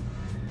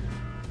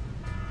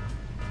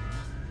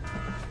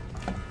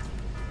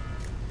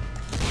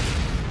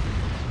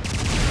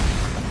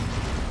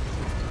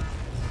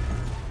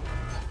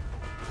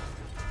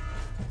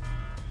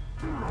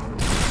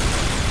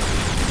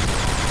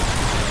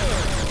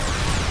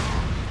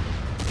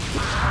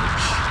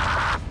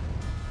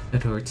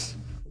 It hurts.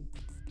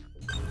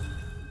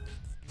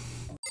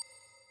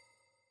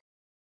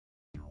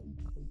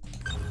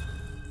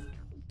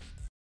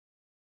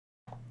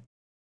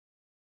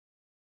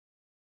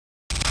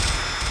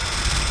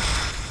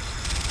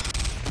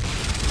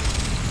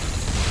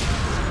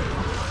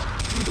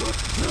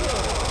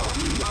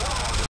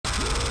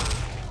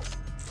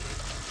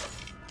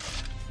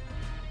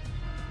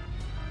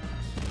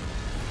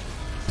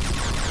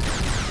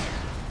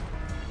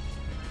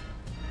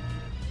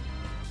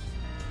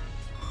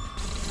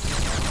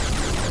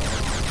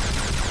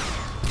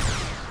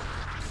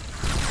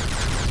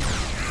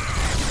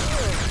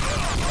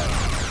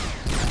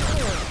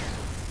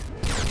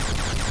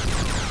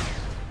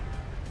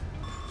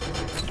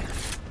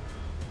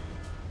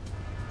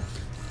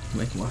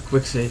 Make more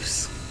quick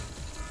saves.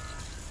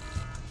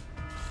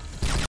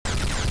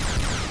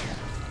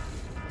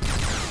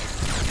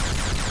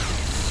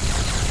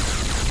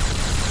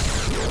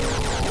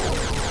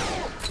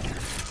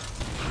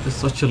 It's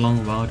such a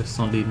long while there's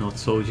suddenly not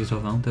soldiers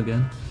around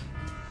again.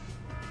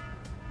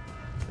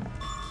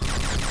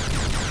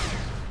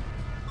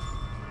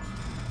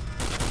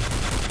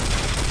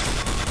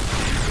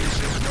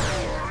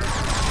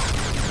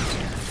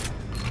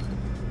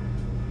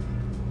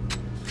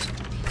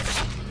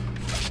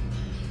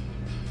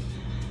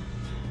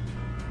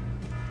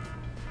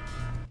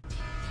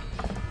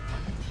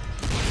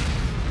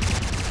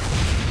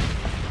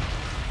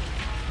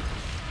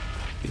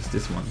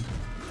 This one.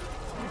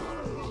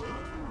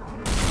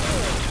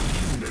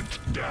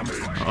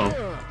 Oh.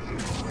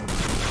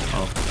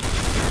 Oh.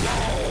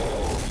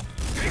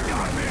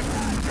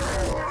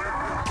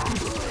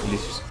 At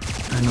least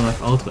I don't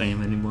have auto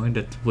aim anymore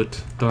that would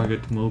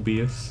target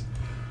Mobius.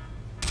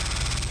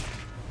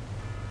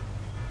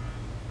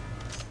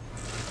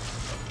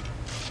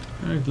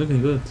 Alright,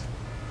 looking good.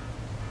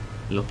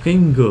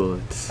 Looking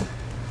good.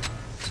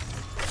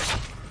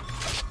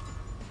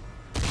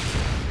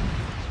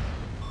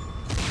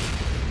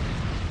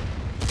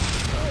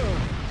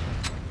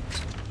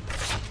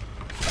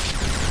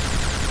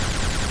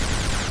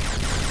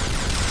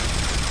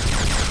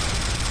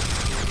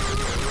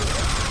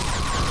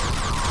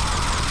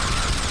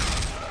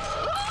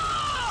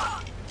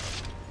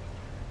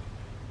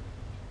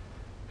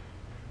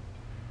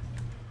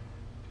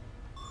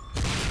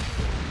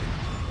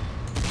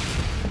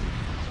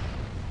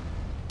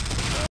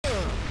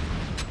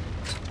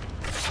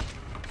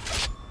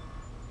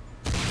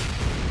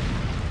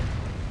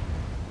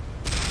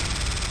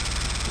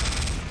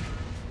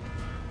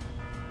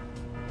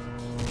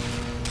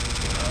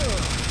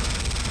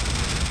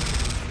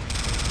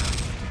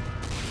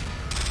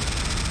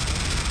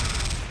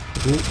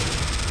 Ooh.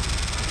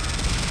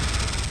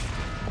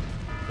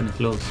 Gonna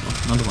close.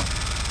 Oh, another one.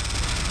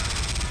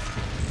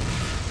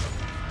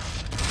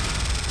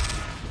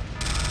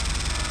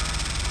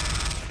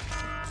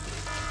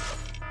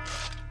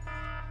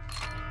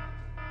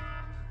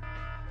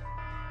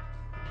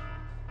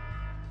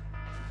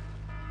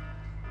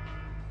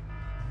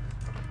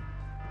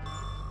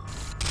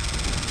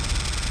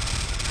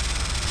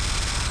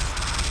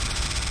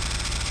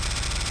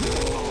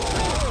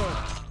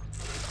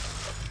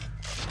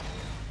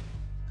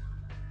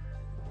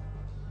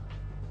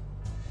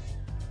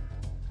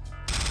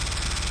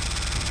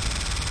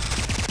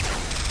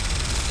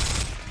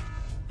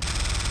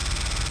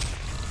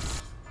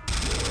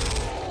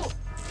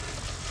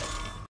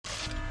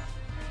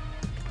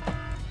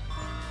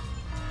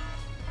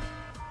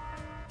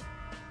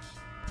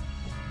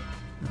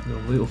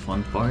 real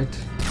fun part.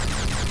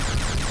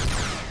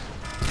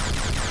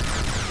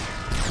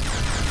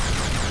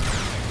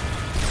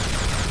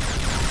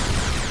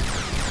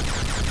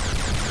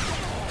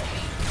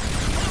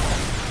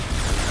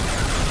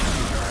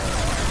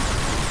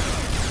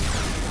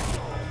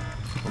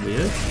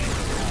 Weird.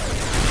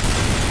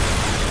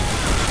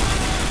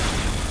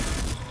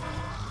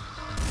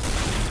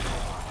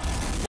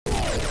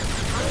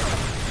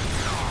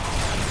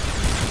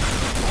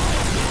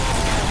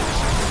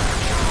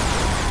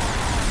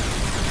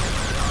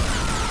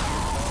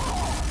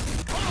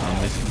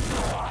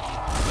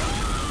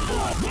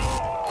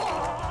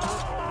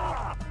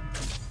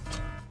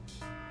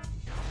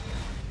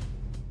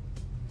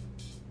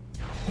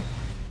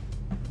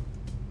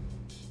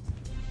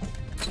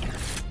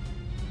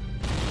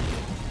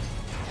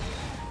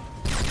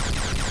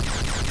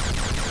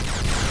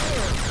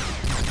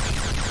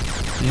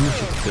 Maybe we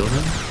should kill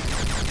them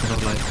instead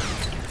of like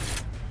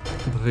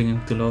bringing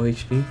to low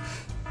HP.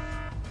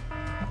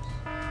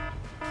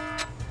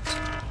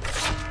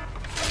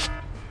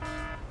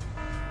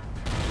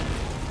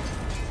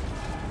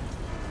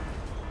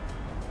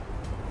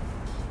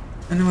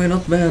 Anyway,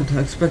 not bad.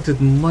 I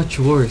expected much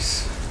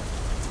worse.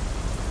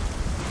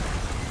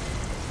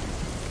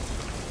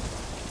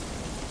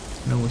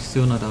 No, we're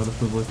still not out of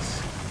the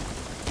woods.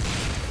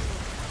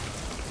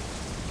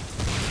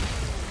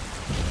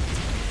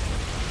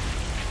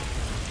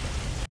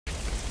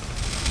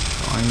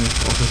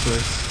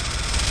 Officers.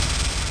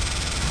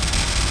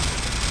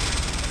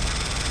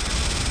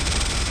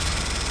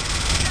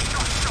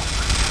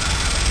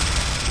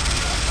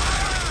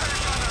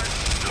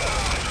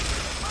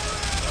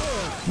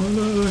 Oh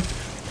Lord.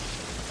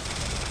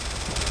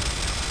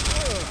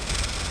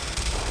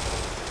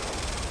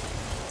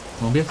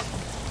 Mobius?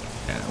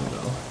 Yeah, there we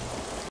go.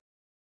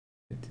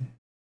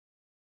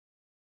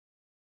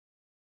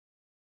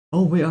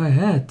 Oh, we are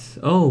ahead.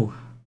 Oh.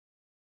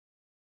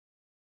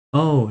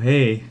 Oh,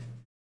 hey.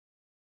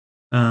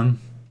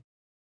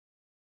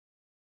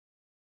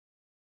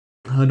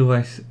 How do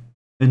I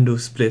undo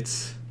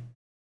splits?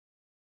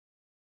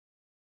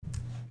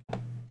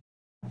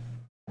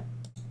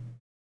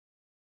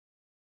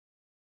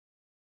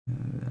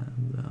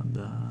 Blah,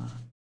 blah.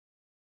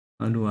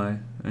 How do I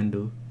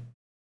undo?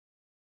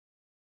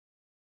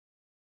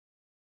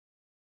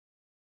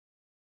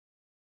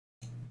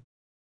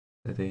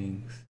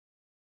 Settings.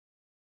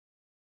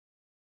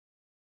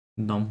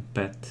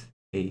 Numpad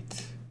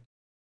 8.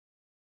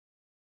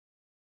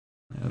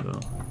 There we go.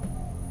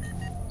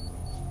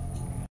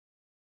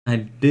 I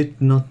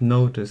did not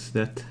notice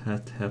that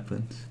had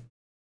happened.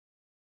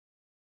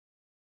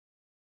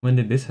 When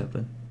did this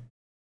happen?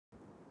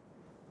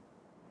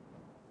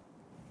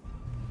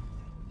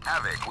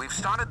 Havoc, we've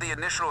started the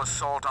initial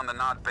assault on the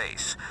Nod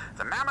base.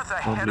 The mammoth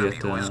ahead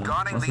of you is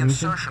guarding the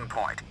insertion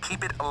point.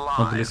 Keep it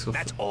alive.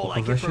 That's all I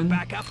get for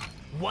backup?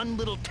 One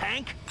little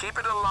tank? Keep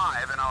it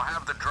alive and I'll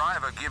have the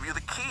driver give you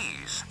the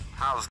keys.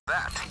 How's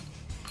that?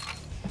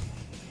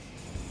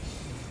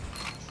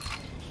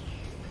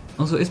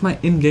 Also, is my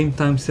in-game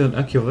time still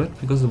accurate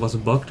because it was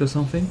bugged or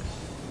something?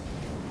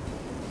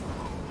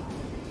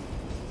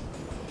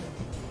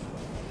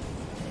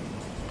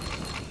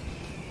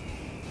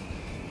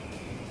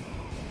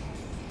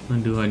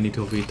 And do I need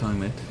to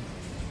retime it?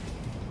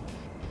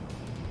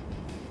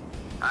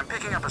 I'm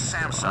picking up a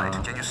SAM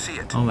site. Can you see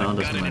it? Oh, well, I've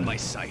got it in my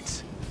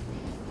sights.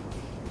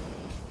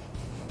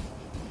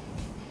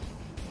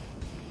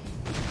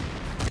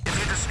 If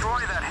you destroy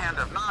that hand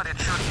of Nod, it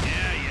should...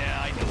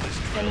 Yeah, I know this.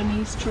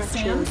 Enemy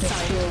structure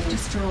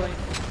destroyed.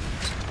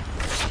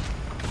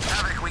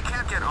 Havoc, we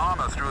can't get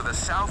armor through the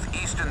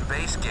southeastern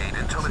base gate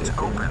until it's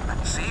open.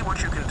 See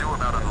what you can do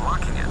about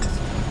unlocking it.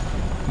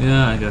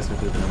 Yeah, I guess I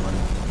could do that one.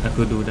 I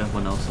could do that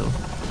one also.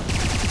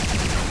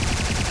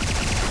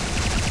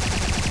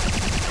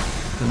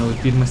 I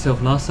repeat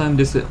myself last time,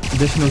 this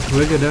additional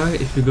trigger there,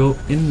 if you go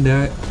in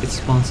there, it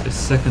spawns a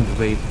second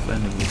wave of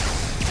enemies.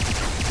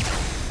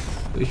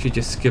 So if you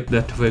just skip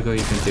that trigger,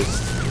 you can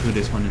just do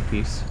this one in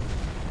peace.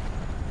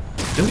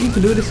 Don't you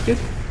even do this skip?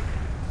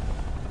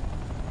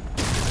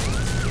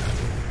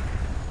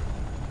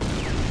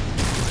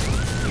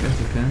 I guess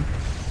you can.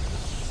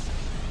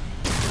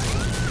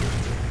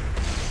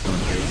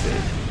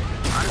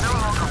 I'm no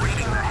longer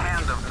reading the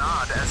hand of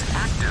Nod as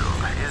active.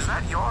 Is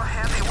that your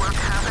handiwork,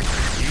 Havoc?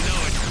 You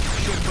know it.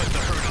 Should put the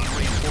hurt on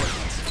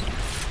reinforcements.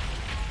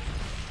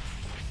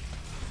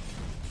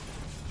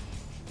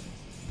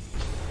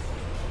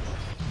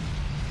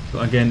 So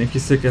again, if you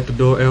stick at the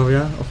door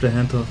area of the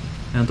hand of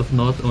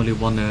Nod, only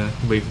one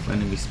wave of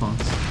enemy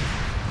spawns.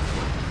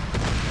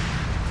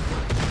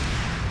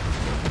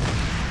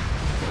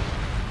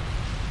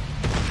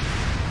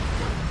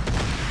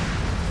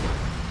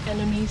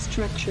 Enemy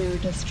structure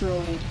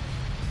destroyed.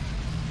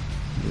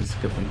 This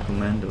skipping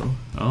commando.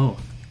 Oh.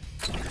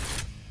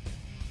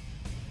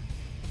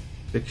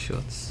 6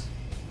 shots.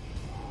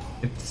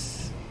 It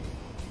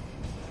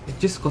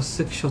just cost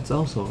 6 shots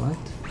also, right?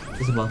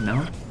 It's about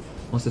now? Or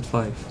was it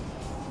 5?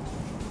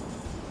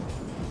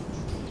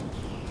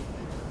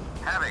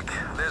 Havoc,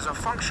 there's a a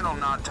functional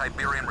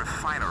non-Tiberian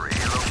refinery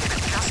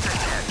located just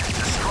ahead.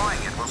 Destroying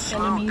it will slow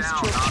down.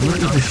 I'm not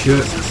even sure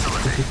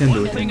if you can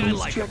do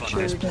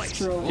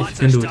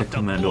it in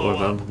Commando or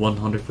around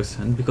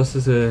 100% because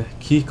there's a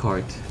key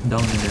card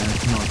down in the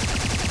north.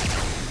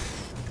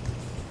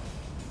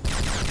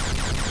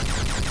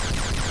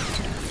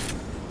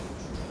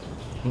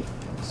 Oh,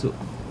 so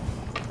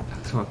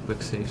extra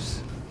quick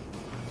saves.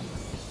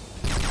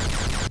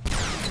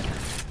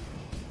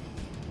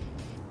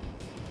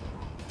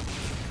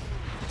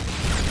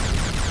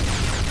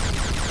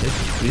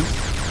 Yes,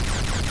 please.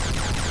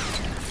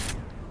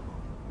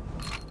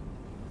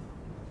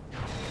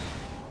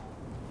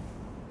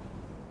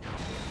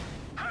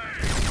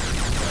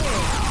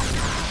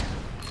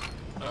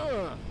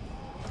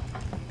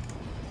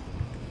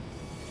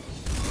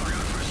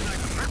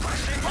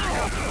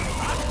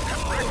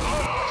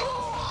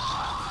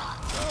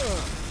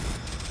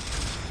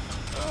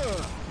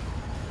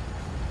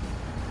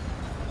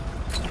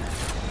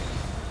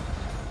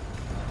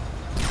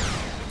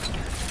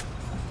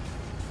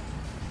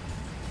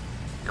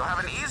 You'll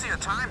have an easier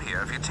time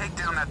here if you take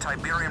down that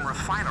Tiberium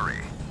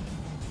refinery.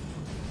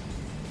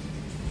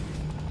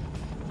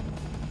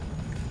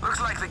 Looks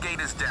like the gate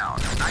is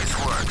down. Nice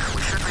work.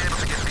 We should be able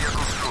to get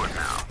vehicles through it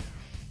now.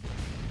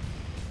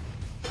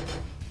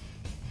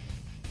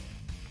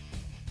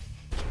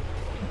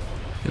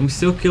 Can we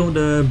still kill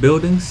the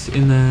buildings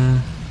in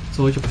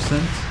soldier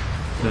percent?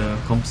 The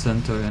comp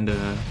center and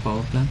the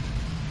power plant?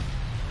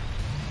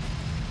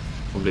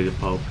 Probably the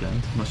power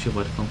plant. Not sure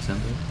about the comp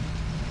center.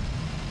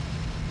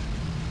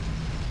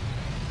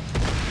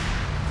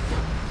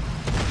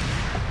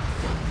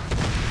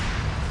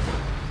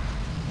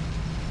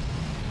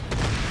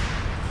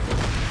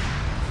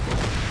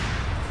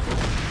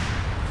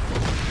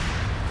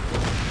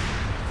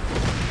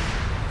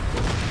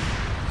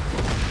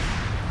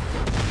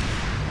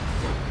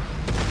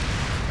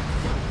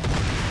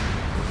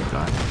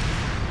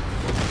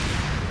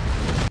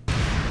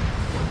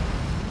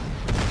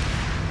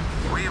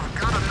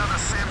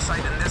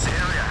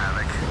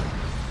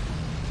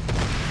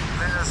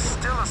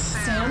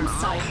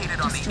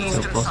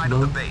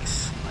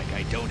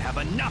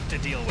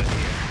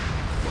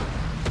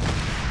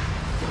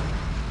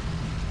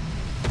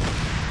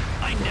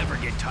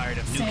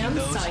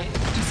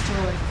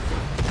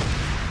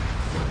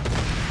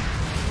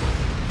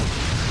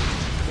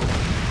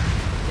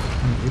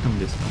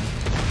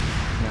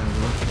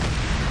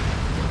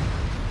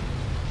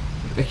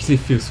 It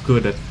feels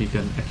good that we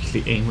can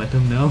actually aim at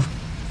them now.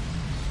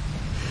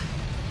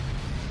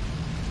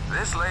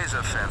 This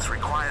laser fence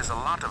requires a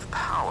lot of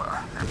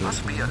power. There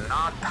must be a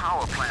Nod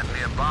power plant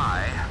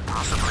nearby,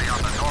 possibly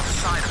on the north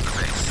side of the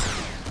base.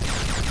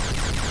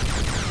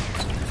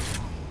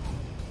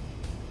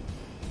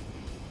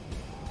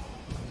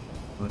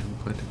 But I'm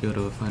going to kill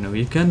the refinery.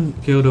 You can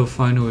kill the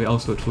refinery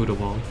also through the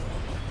wall.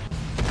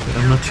 But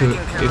I'm not sure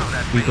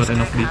if we got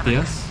enough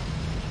DPS.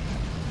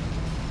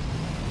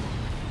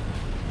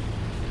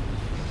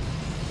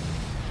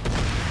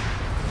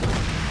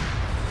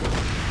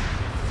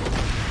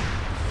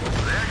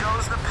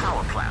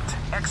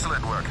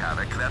 Excellent work,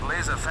 Havoc. That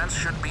laser fence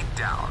should be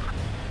down.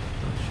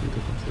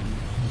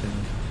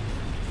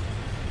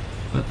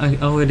 But I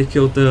already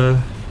killed the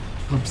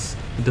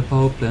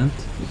power plant.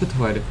 You could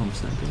try the comp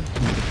center.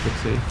 Make it quick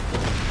save.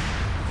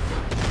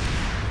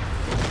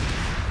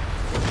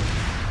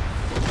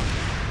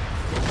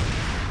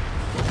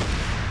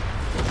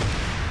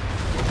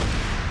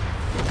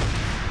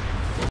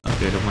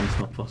 Okay, that one is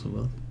not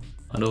possible.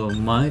 Although I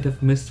might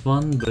have missed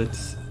one, but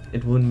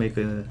it wouldn't make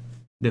a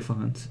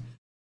difference.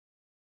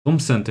 Comp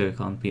center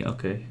can't be,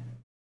 okay.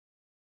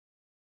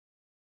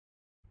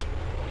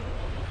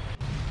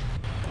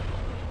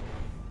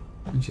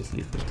 I'll just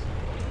leave it.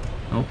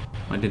 Oh,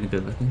 I didn't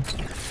get back in.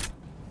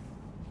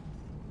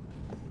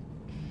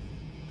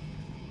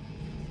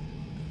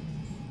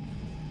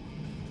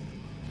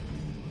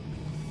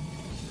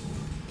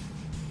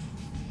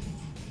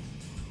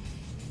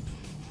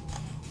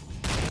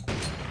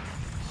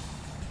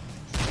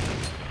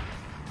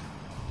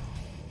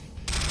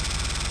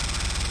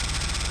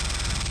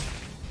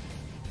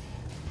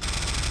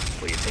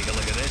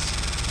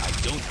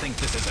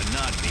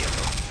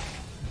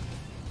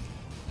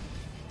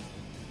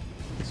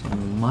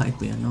 Might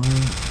be annoying.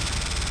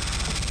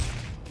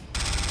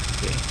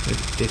 Okay,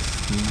 it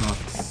is not.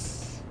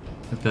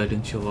 The guy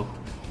didn't show up.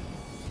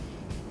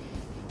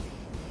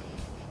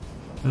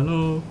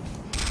 Hello.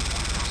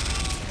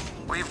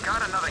 We've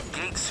got another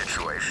gate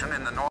situation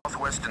in the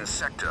northwestern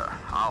sector.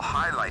 I'll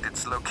highlight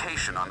its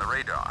location on the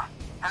radar.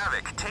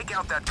 Havoc, take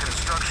out that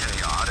construction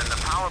yard and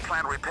the power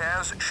plant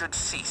repairs should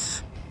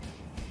cease.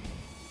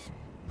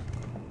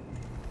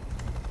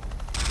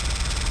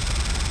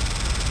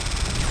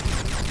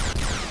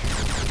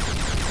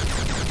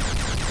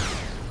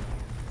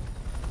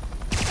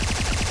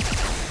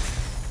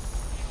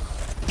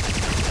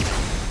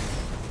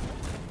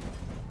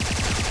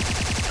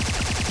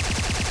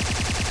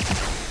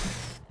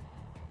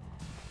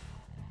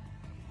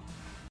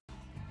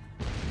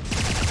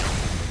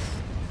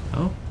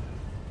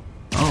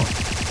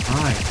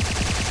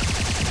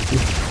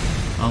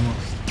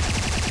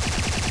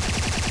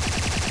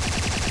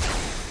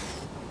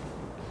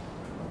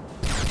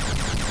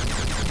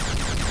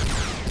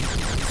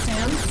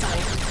 Scan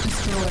site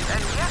destroyed.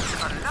 And yet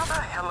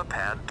another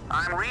helipad.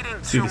 I'm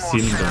reading 2 more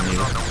SAMs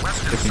on the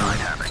western side,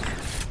 Havoc.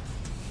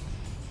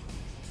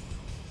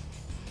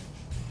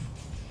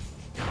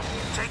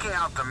 Taking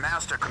out the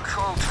master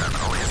control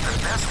terminal is the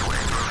best way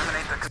to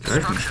eliminate the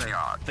construction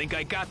yard. Think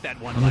I got that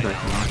one by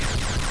now.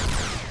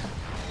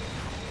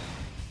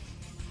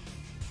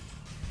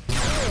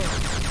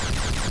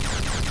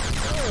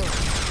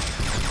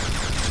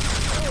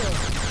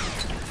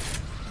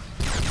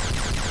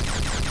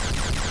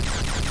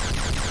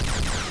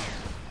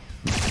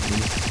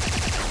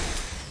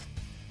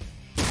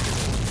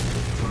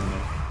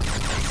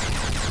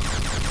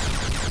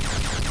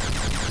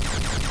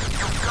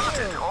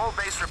 All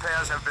base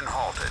repairs have been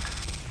halted.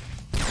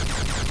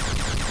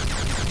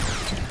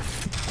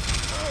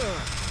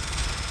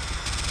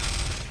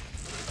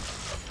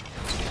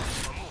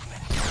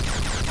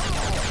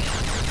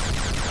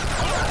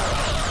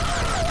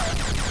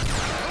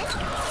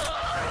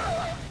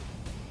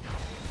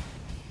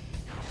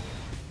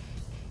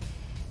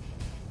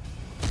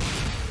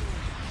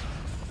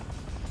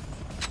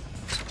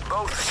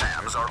 Both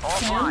SAMs are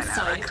offline,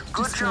 Havoc.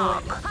 Good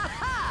job.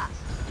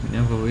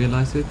 Never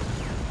realized it.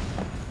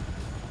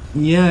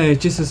 Yeah,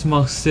 it's just a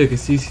small stick,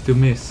 it's easy to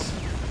miss.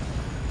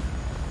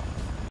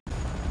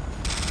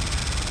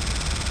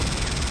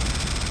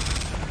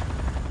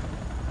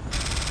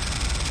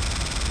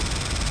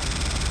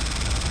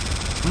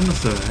 When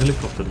does the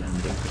helicopter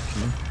land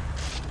actually?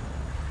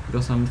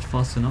 Because I'm not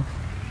fast enough.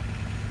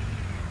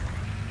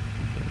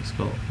 Okay, let's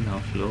go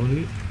now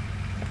slowly.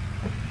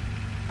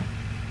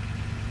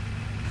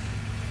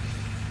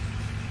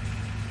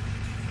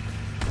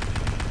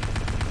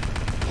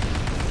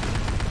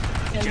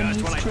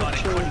 Just when I thought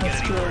it couldn't get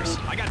any worse.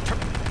 I got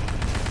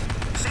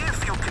See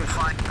if you can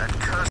find that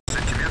cursed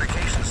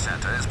communication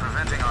center is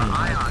preventing our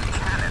ion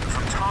cannon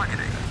from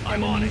targeting.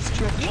 I'm on it.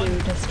 Structure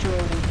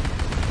destroyed.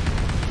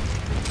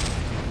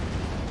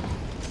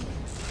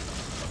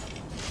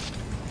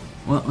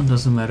 Well, it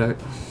doesn't matter.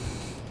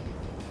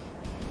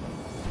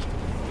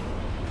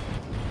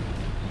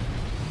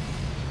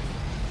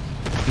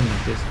 Something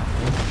like this.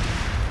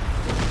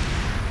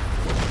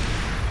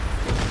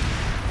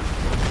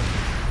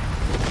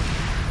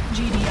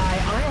 GDI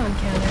ion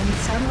cannon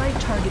satellite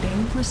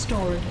targeting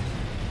restored.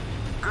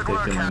 Good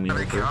work,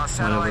 Havoc. Our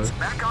satellite's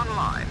back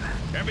online.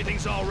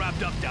 Everything's all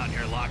wrapped up down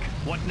here, Locke.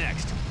 What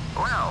next?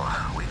 Well,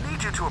 we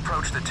need you to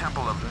approach the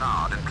Temple of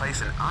Nod and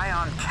place an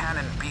ion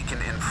cannon beacon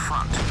in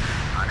front.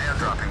 I'm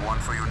airdropping one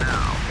for you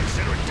now.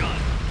 Consider it done.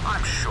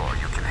 I'm sure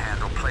you can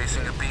handle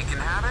placing a beacon,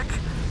 Havoc.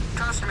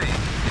 Trust me,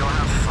 you'll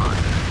have fun.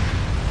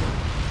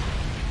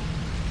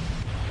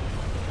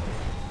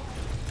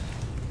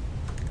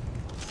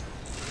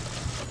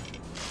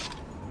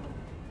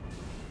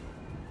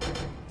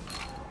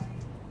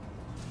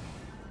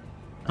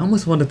 I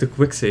almost wanted to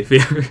quick save here.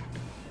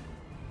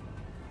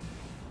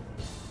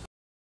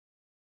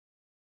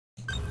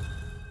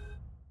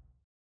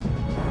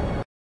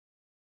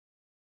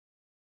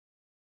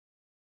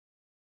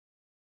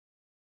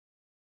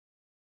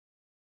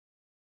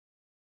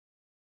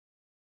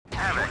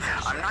 Havoc,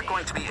 I'm not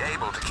going to be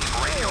able to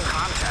keep radio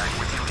contact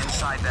with you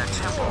inside that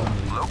temple.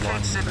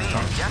 Locate Sydney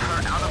and get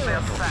her out of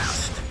there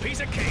fast. Piece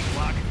of cake,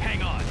 Locke.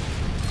 Hang on.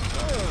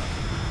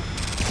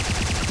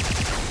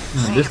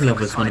 This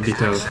level is going to be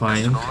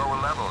terrifying.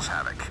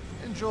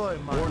 Enjoy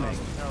my warning.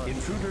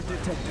 Intruder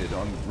detected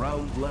on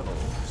ground level.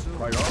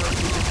 Priority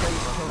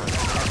defense turret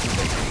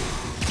activating.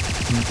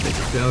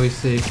 Very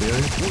safe here.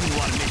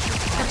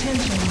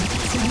 Attention,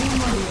 Sydney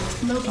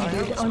modules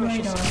located on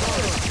radar.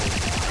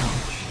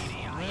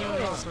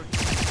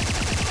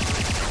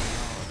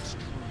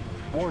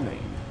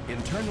 Warning.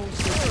 Internal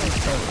systems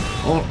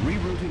failure.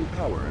 Rerouting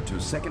power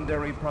to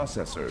secondary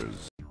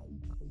processors.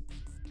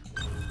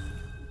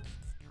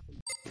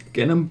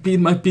 Can I beat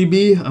my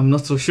PB? I'm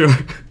not so sure.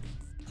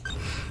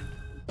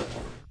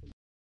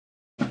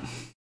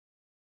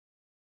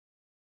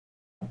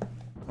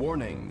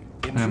 Warning.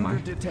 Intruder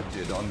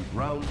detected on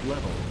ground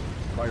level.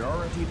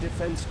 Priority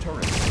defense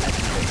turret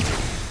activated.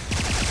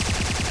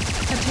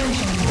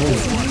 Attention,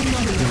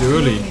 It's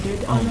early.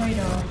 Oh,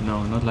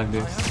 no, not like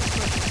this.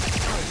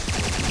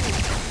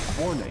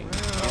 Warning.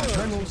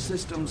 Internal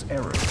systems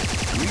error.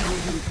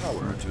 Rerouting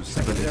power to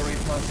secondary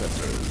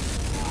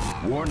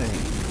processors. Warning.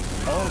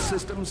 All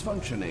systems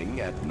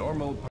functioning at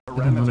normal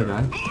parameters.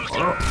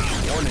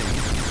 Warning.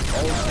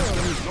 All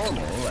systems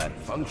normal at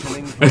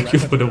functioning parameters. Thank you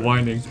for the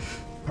warning,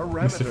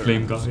 Mr.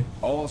 Flame Guy.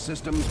 All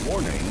systems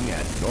warning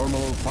at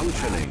normal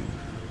functioning.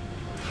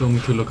 Told me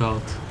to look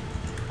out.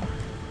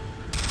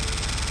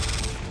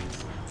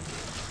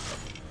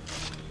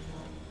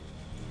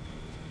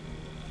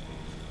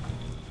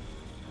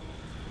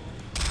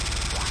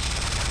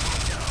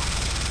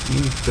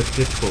 The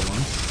hit for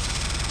once.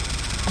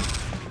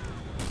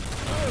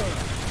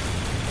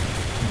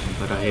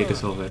 But I hate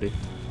this already.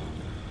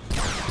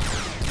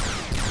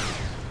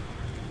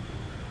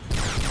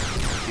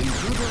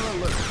 Intruder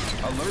alert.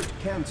 Alert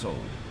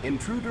cancelled.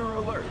 Intruder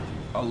alert.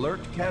 Alert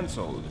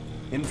cancelled.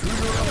 Intruder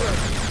alert.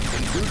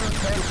 Intruder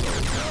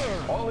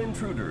cancelled. All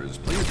intruders,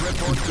 please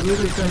report to the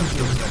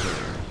detention center.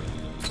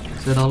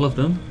 Is that all of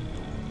them?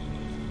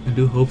 I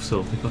do hope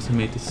so, because I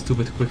made this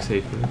stupid quick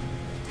save here.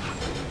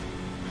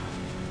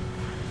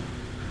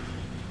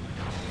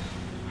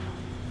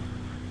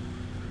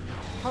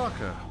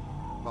 Parker,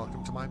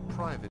 welcome to my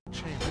private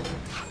chamber.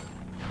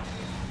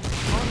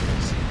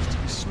 Parker seems to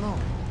be slow.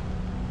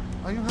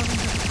 Are you having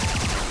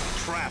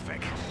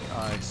traffic?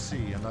 I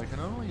see, and I can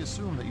only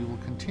assume that you will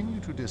continue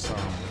to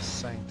disarm the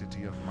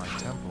sanctity of my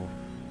temple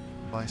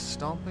by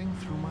stomping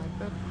through my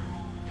bedroom.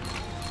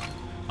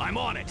 I'm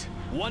on it.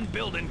 One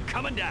building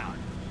coming down.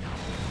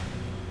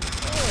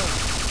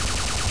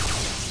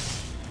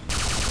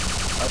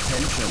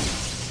 Attention.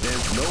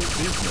 There's no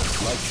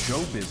business like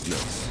show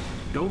business.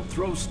 Don't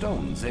throw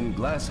stones in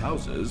glass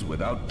houses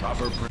without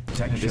proper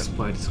protection. This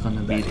part is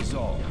gonna be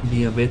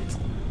a bit...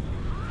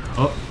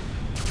 Oh!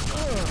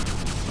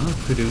 Oh,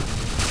 pretty good.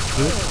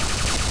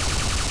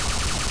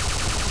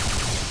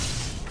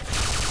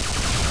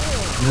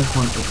 There's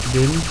one that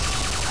didn't.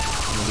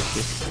 Holy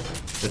shit.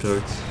 That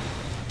hurts.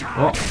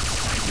 Oh!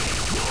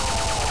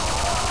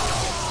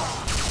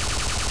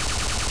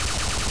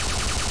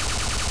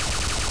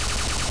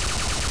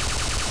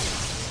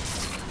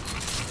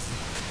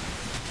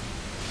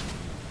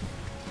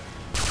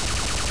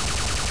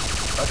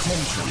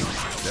 Attention,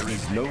 there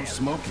is no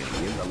smoking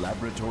in the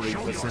laboratory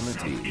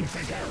facility.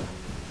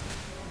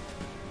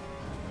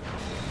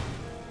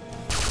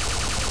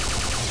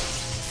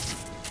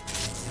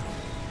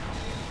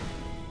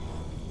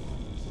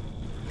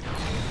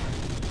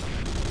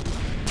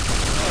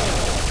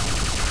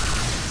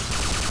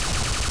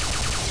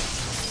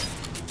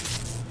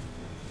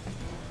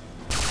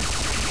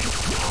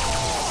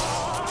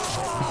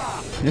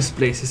 This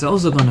place is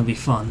also gonna be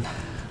fun.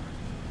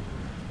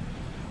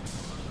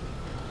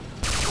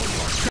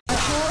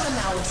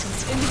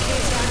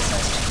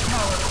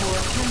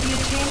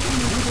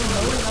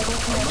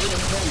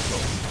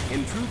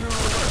 Intruder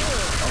alert!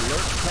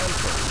 Alert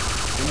cancelled!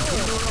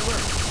 Intruder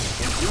alert!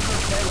 Intruder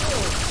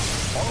cancelled!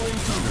 All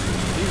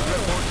intruders, please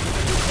report to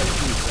the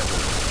detention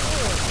center.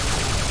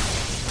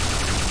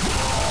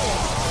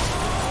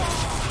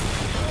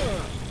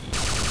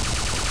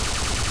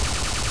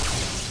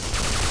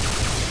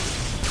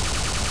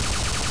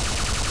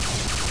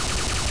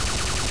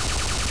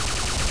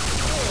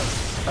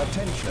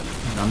 Attention!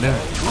 Down there.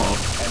 And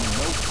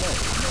no play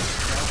makes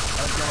that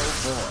a dull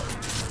bore.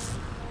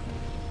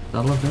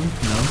 All of them?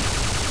 No.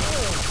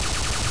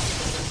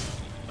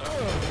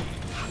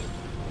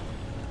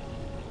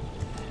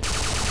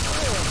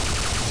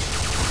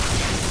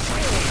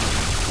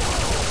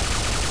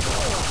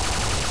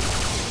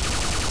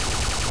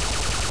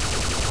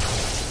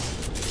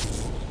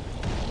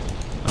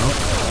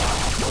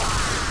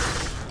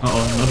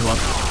 Uh-oh, another one.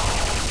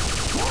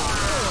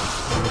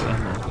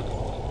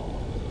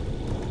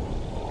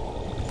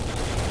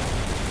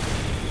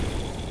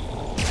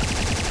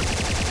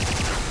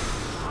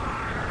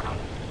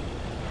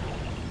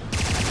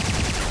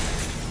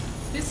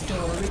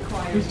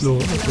 This door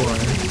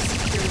requires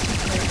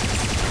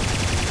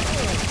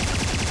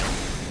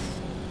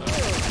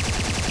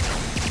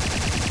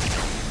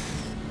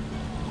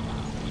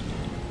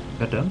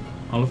that done?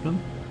 All of them?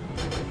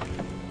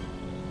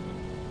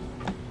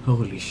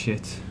 Holy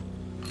shit.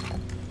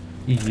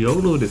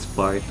 YOLO this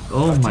part.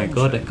 Oh my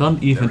god, I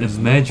can't even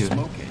imagine.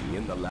 Smoking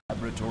in the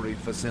laboratory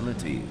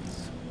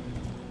facilities.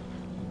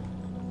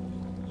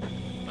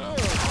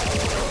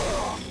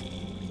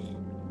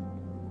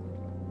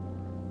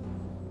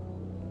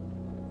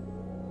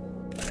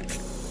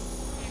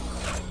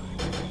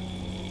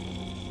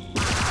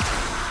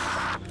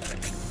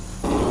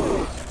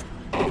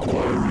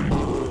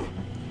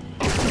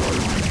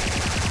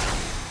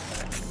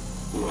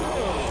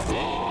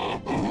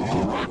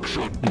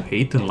 I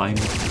hate the line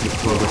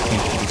before it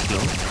seems to be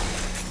slow.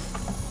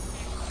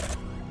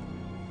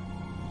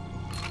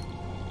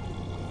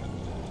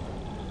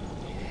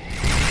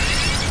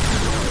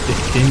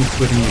 This game is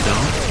putting me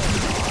down.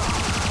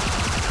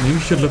 Maybe we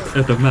should look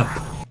at the map.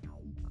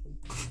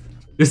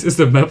 This is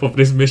the map of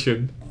this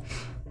mission.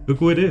 Look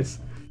who it is.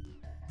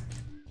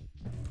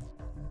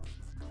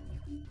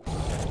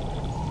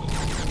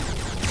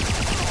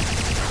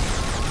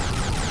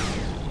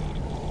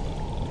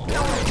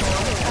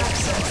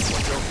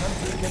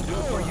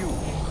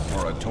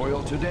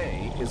 Toil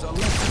today is a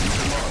lesson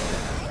tomorrow.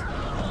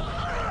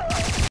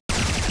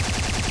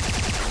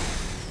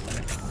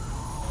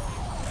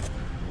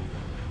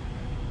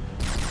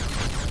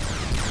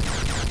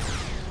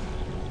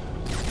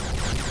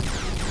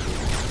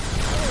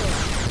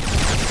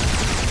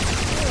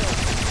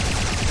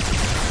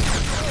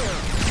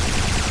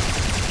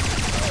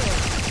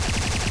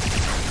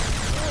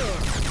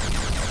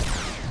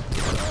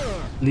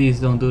 Please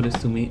don't do this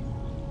to me.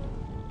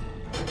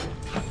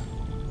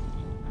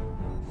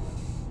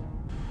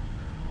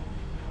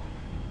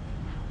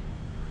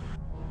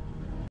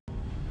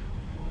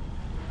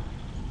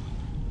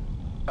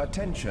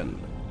 Attention!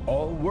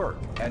 All work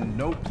and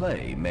no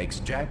play makes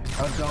Jack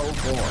a dull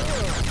boy.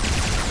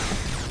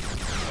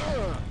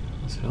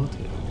 What's health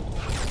here?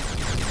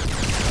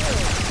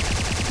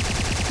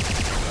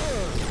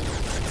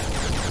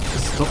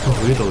 Just stop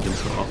reloading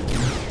so often.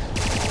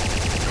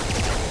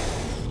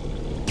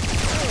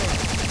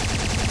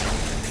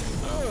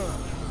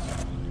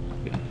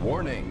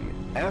 Warning,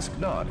 ask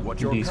not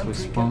what your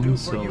country can do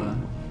for you.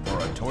 For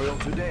a toil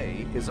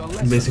today is a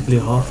lesson. Basically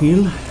half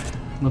heal,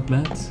 not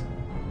bad.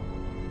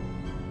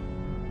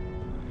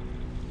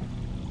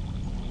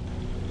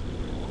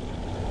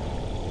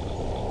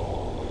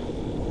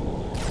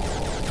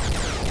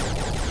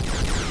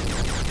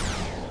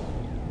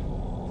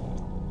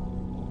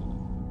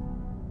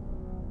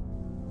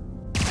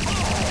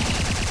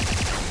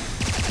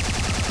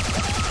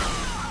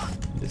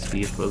 This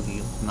vehicle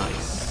heal,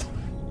 nice.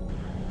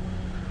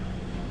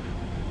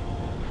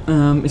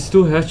 It's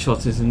 2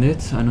 headshots, isn't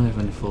it? I don't have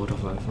any photo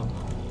rifle.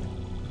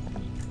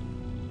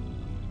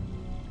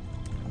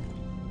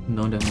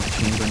 No damage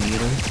chamber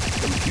either.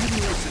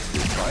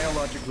 Computer-assisted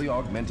biologically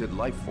augmented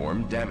life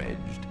form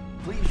damaged.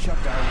 Please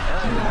shut down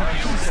all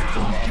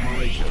non-essential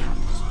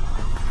operations.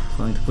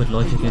 Trying to put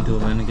logic into a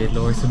Renegade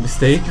lore is a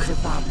mistake.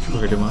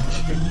 Pretty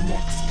much. The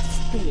next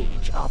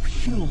stage of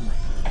human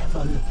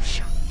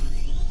evolution.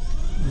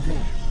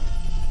 Then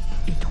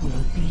it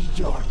will be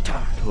your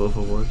turn. To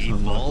overwork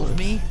Evolve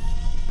me?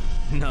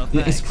 No,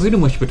 yeah, it's pretty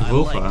much with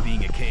Wolfa. Like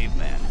being a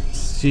caveman.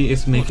 She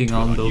is making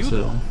all those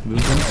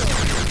movements.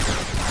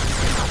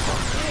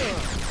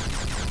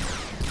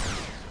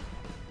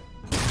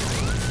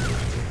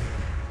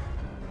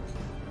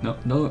 No,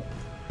 no.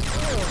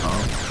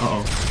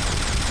 Uh-oh.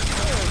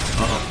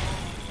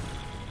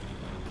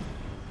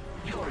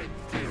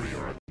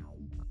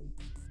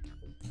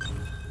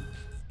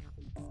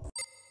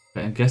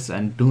 Okay, I guess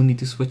I do need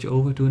to switch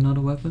over to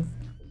another weapon.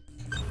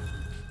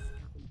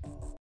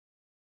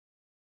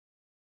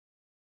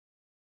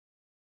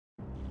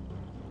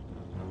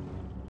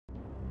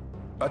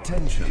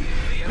 Attention,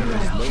 there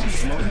is no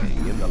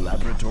smoking in the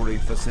laboratory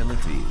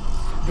facilities.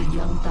 The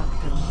young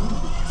Dr.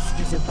 Moonves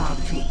is about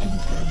to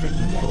enter the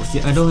next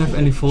yeah, I don't have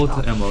any fault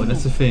ammo,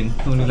 that's the thing.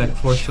 Only like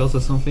 4 shots or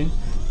something.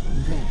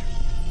 Then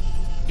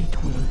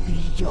it will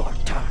be your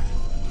turn.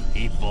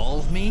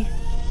 Evolve me?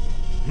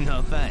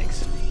 No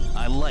thanks.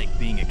 I like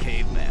being a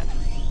caveman.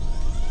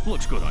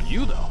 Looks good on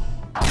you though.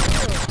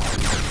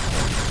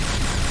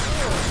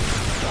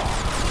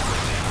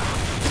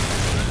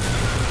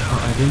 Oh,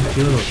 I didn't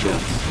kill those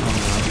yet. Oh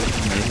no,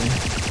 amazing.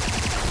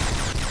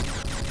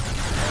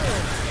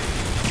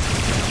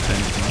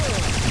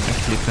 I'm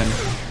actually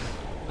finished.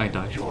 I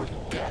died. Your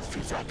death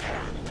is at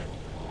hand.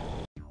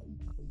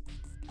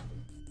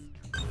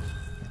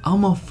 All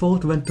my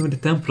fault went to the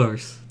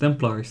Templars,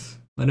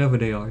 whatever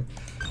they are.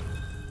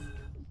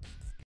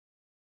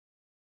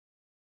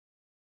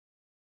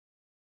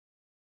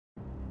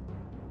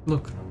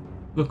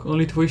 Look,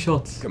 only 3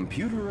 shots.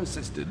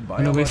 Computer-assisted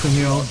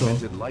biologically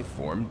augmented life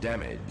form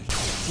damaged.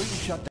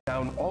 Please shut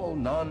down all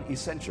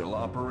non-essential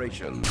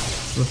operations.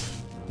 Look,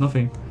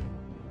 nothing.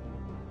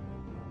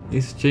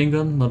 Is chain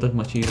gun? Not that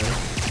much either.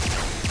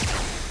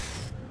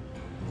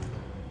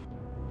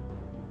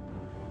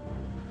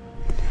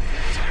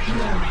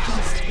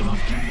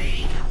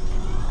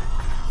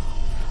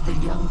 The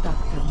young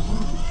Dr.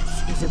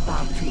 Moonves is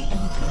about to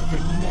enter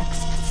the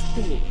next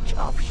stage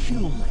of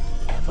human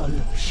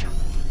evolution.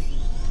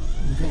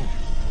 Then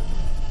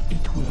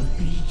it will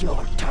be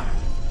your turn.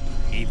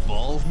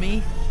 Evolve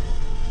me?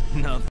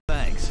 No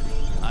thanks.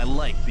 I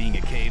like being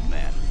a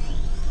caveman.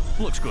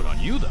 Looks good on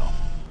you though.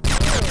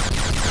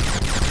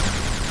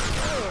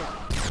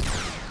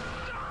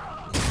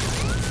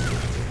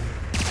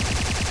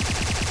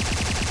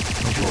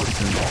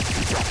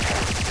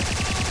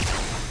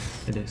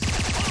 It is.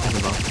 It's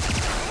about.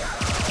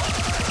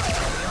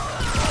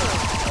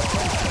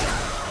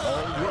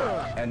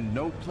 And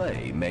no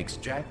play makes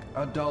Jack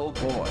a dull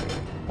boy.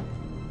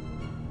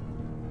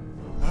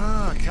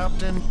 Ah,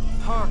 Captain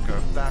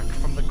Parker back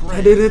from the grave.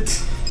 I did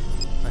it!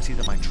 I see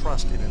that my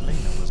trust in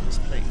Elena was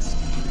misplaced.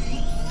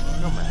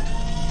 No matter.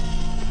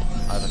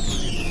 I've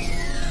concluded.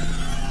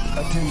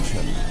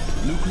 Attention.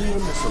 Nuclear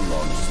missile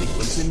launch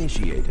sequence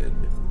initiated.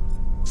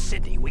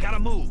 Sydney, we gotta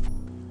move.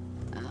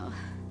 Oh.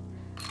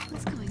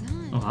 What's going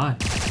on? Oh, hi.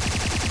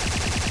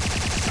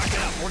 Suck it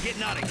up, we're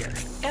getting out of here.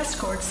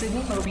 Escort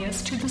Sydney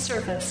Mobius to the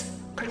surface.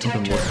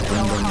 Protect her at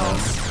all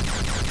costs.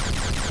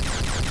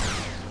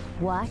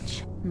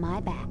 Watch my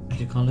back. What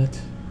do you call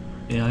it?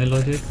 AI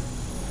logic?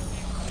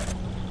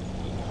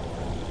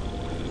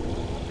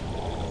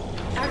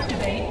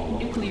 Activate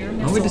nuclear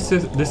missile. Are we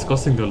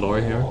discussing the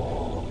lore here?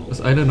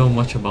 Because I don't know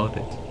much about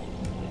it.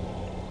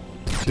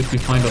 Just we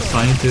find out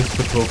scientists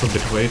but Volker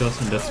betrayed us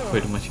and that's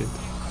pretty much it.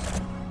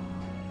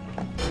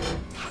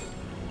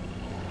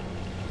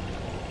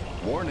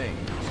 Warning.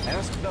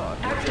 Ask not.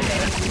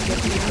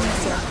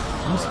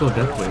 Let's go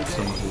that way for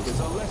some of these. Is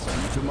a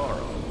lesson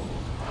tomorrow.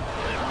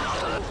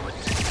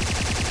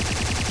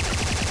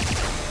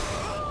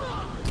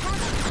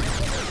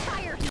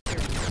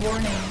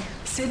 Warning.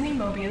 Sydney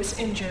Mobius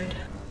injured.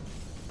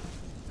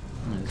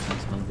 This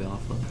one's gonna be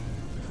awful.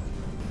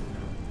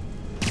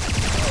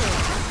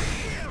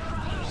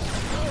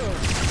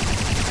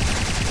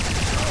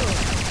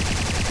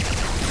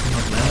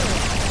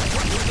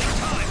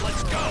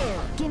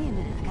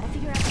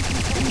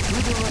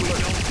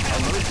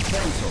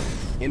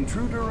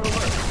 Intruder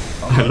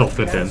alert. I love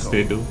the dance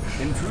they do.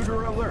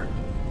 Intruder alert.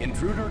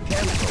 Intruder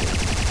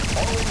cancelled.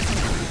 All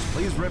intruders,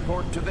 please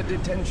report to the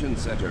detention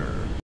center.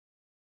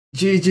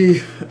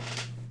 GG.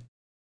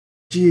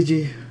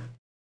 GG.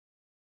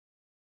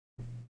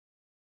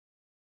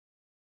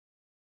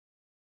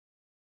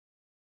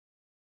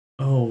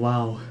 Oh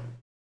wow.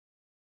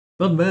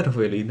 Not bad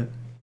really.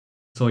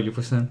 So you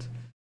 %.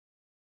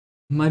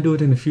 Might do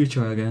it in the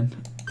future again.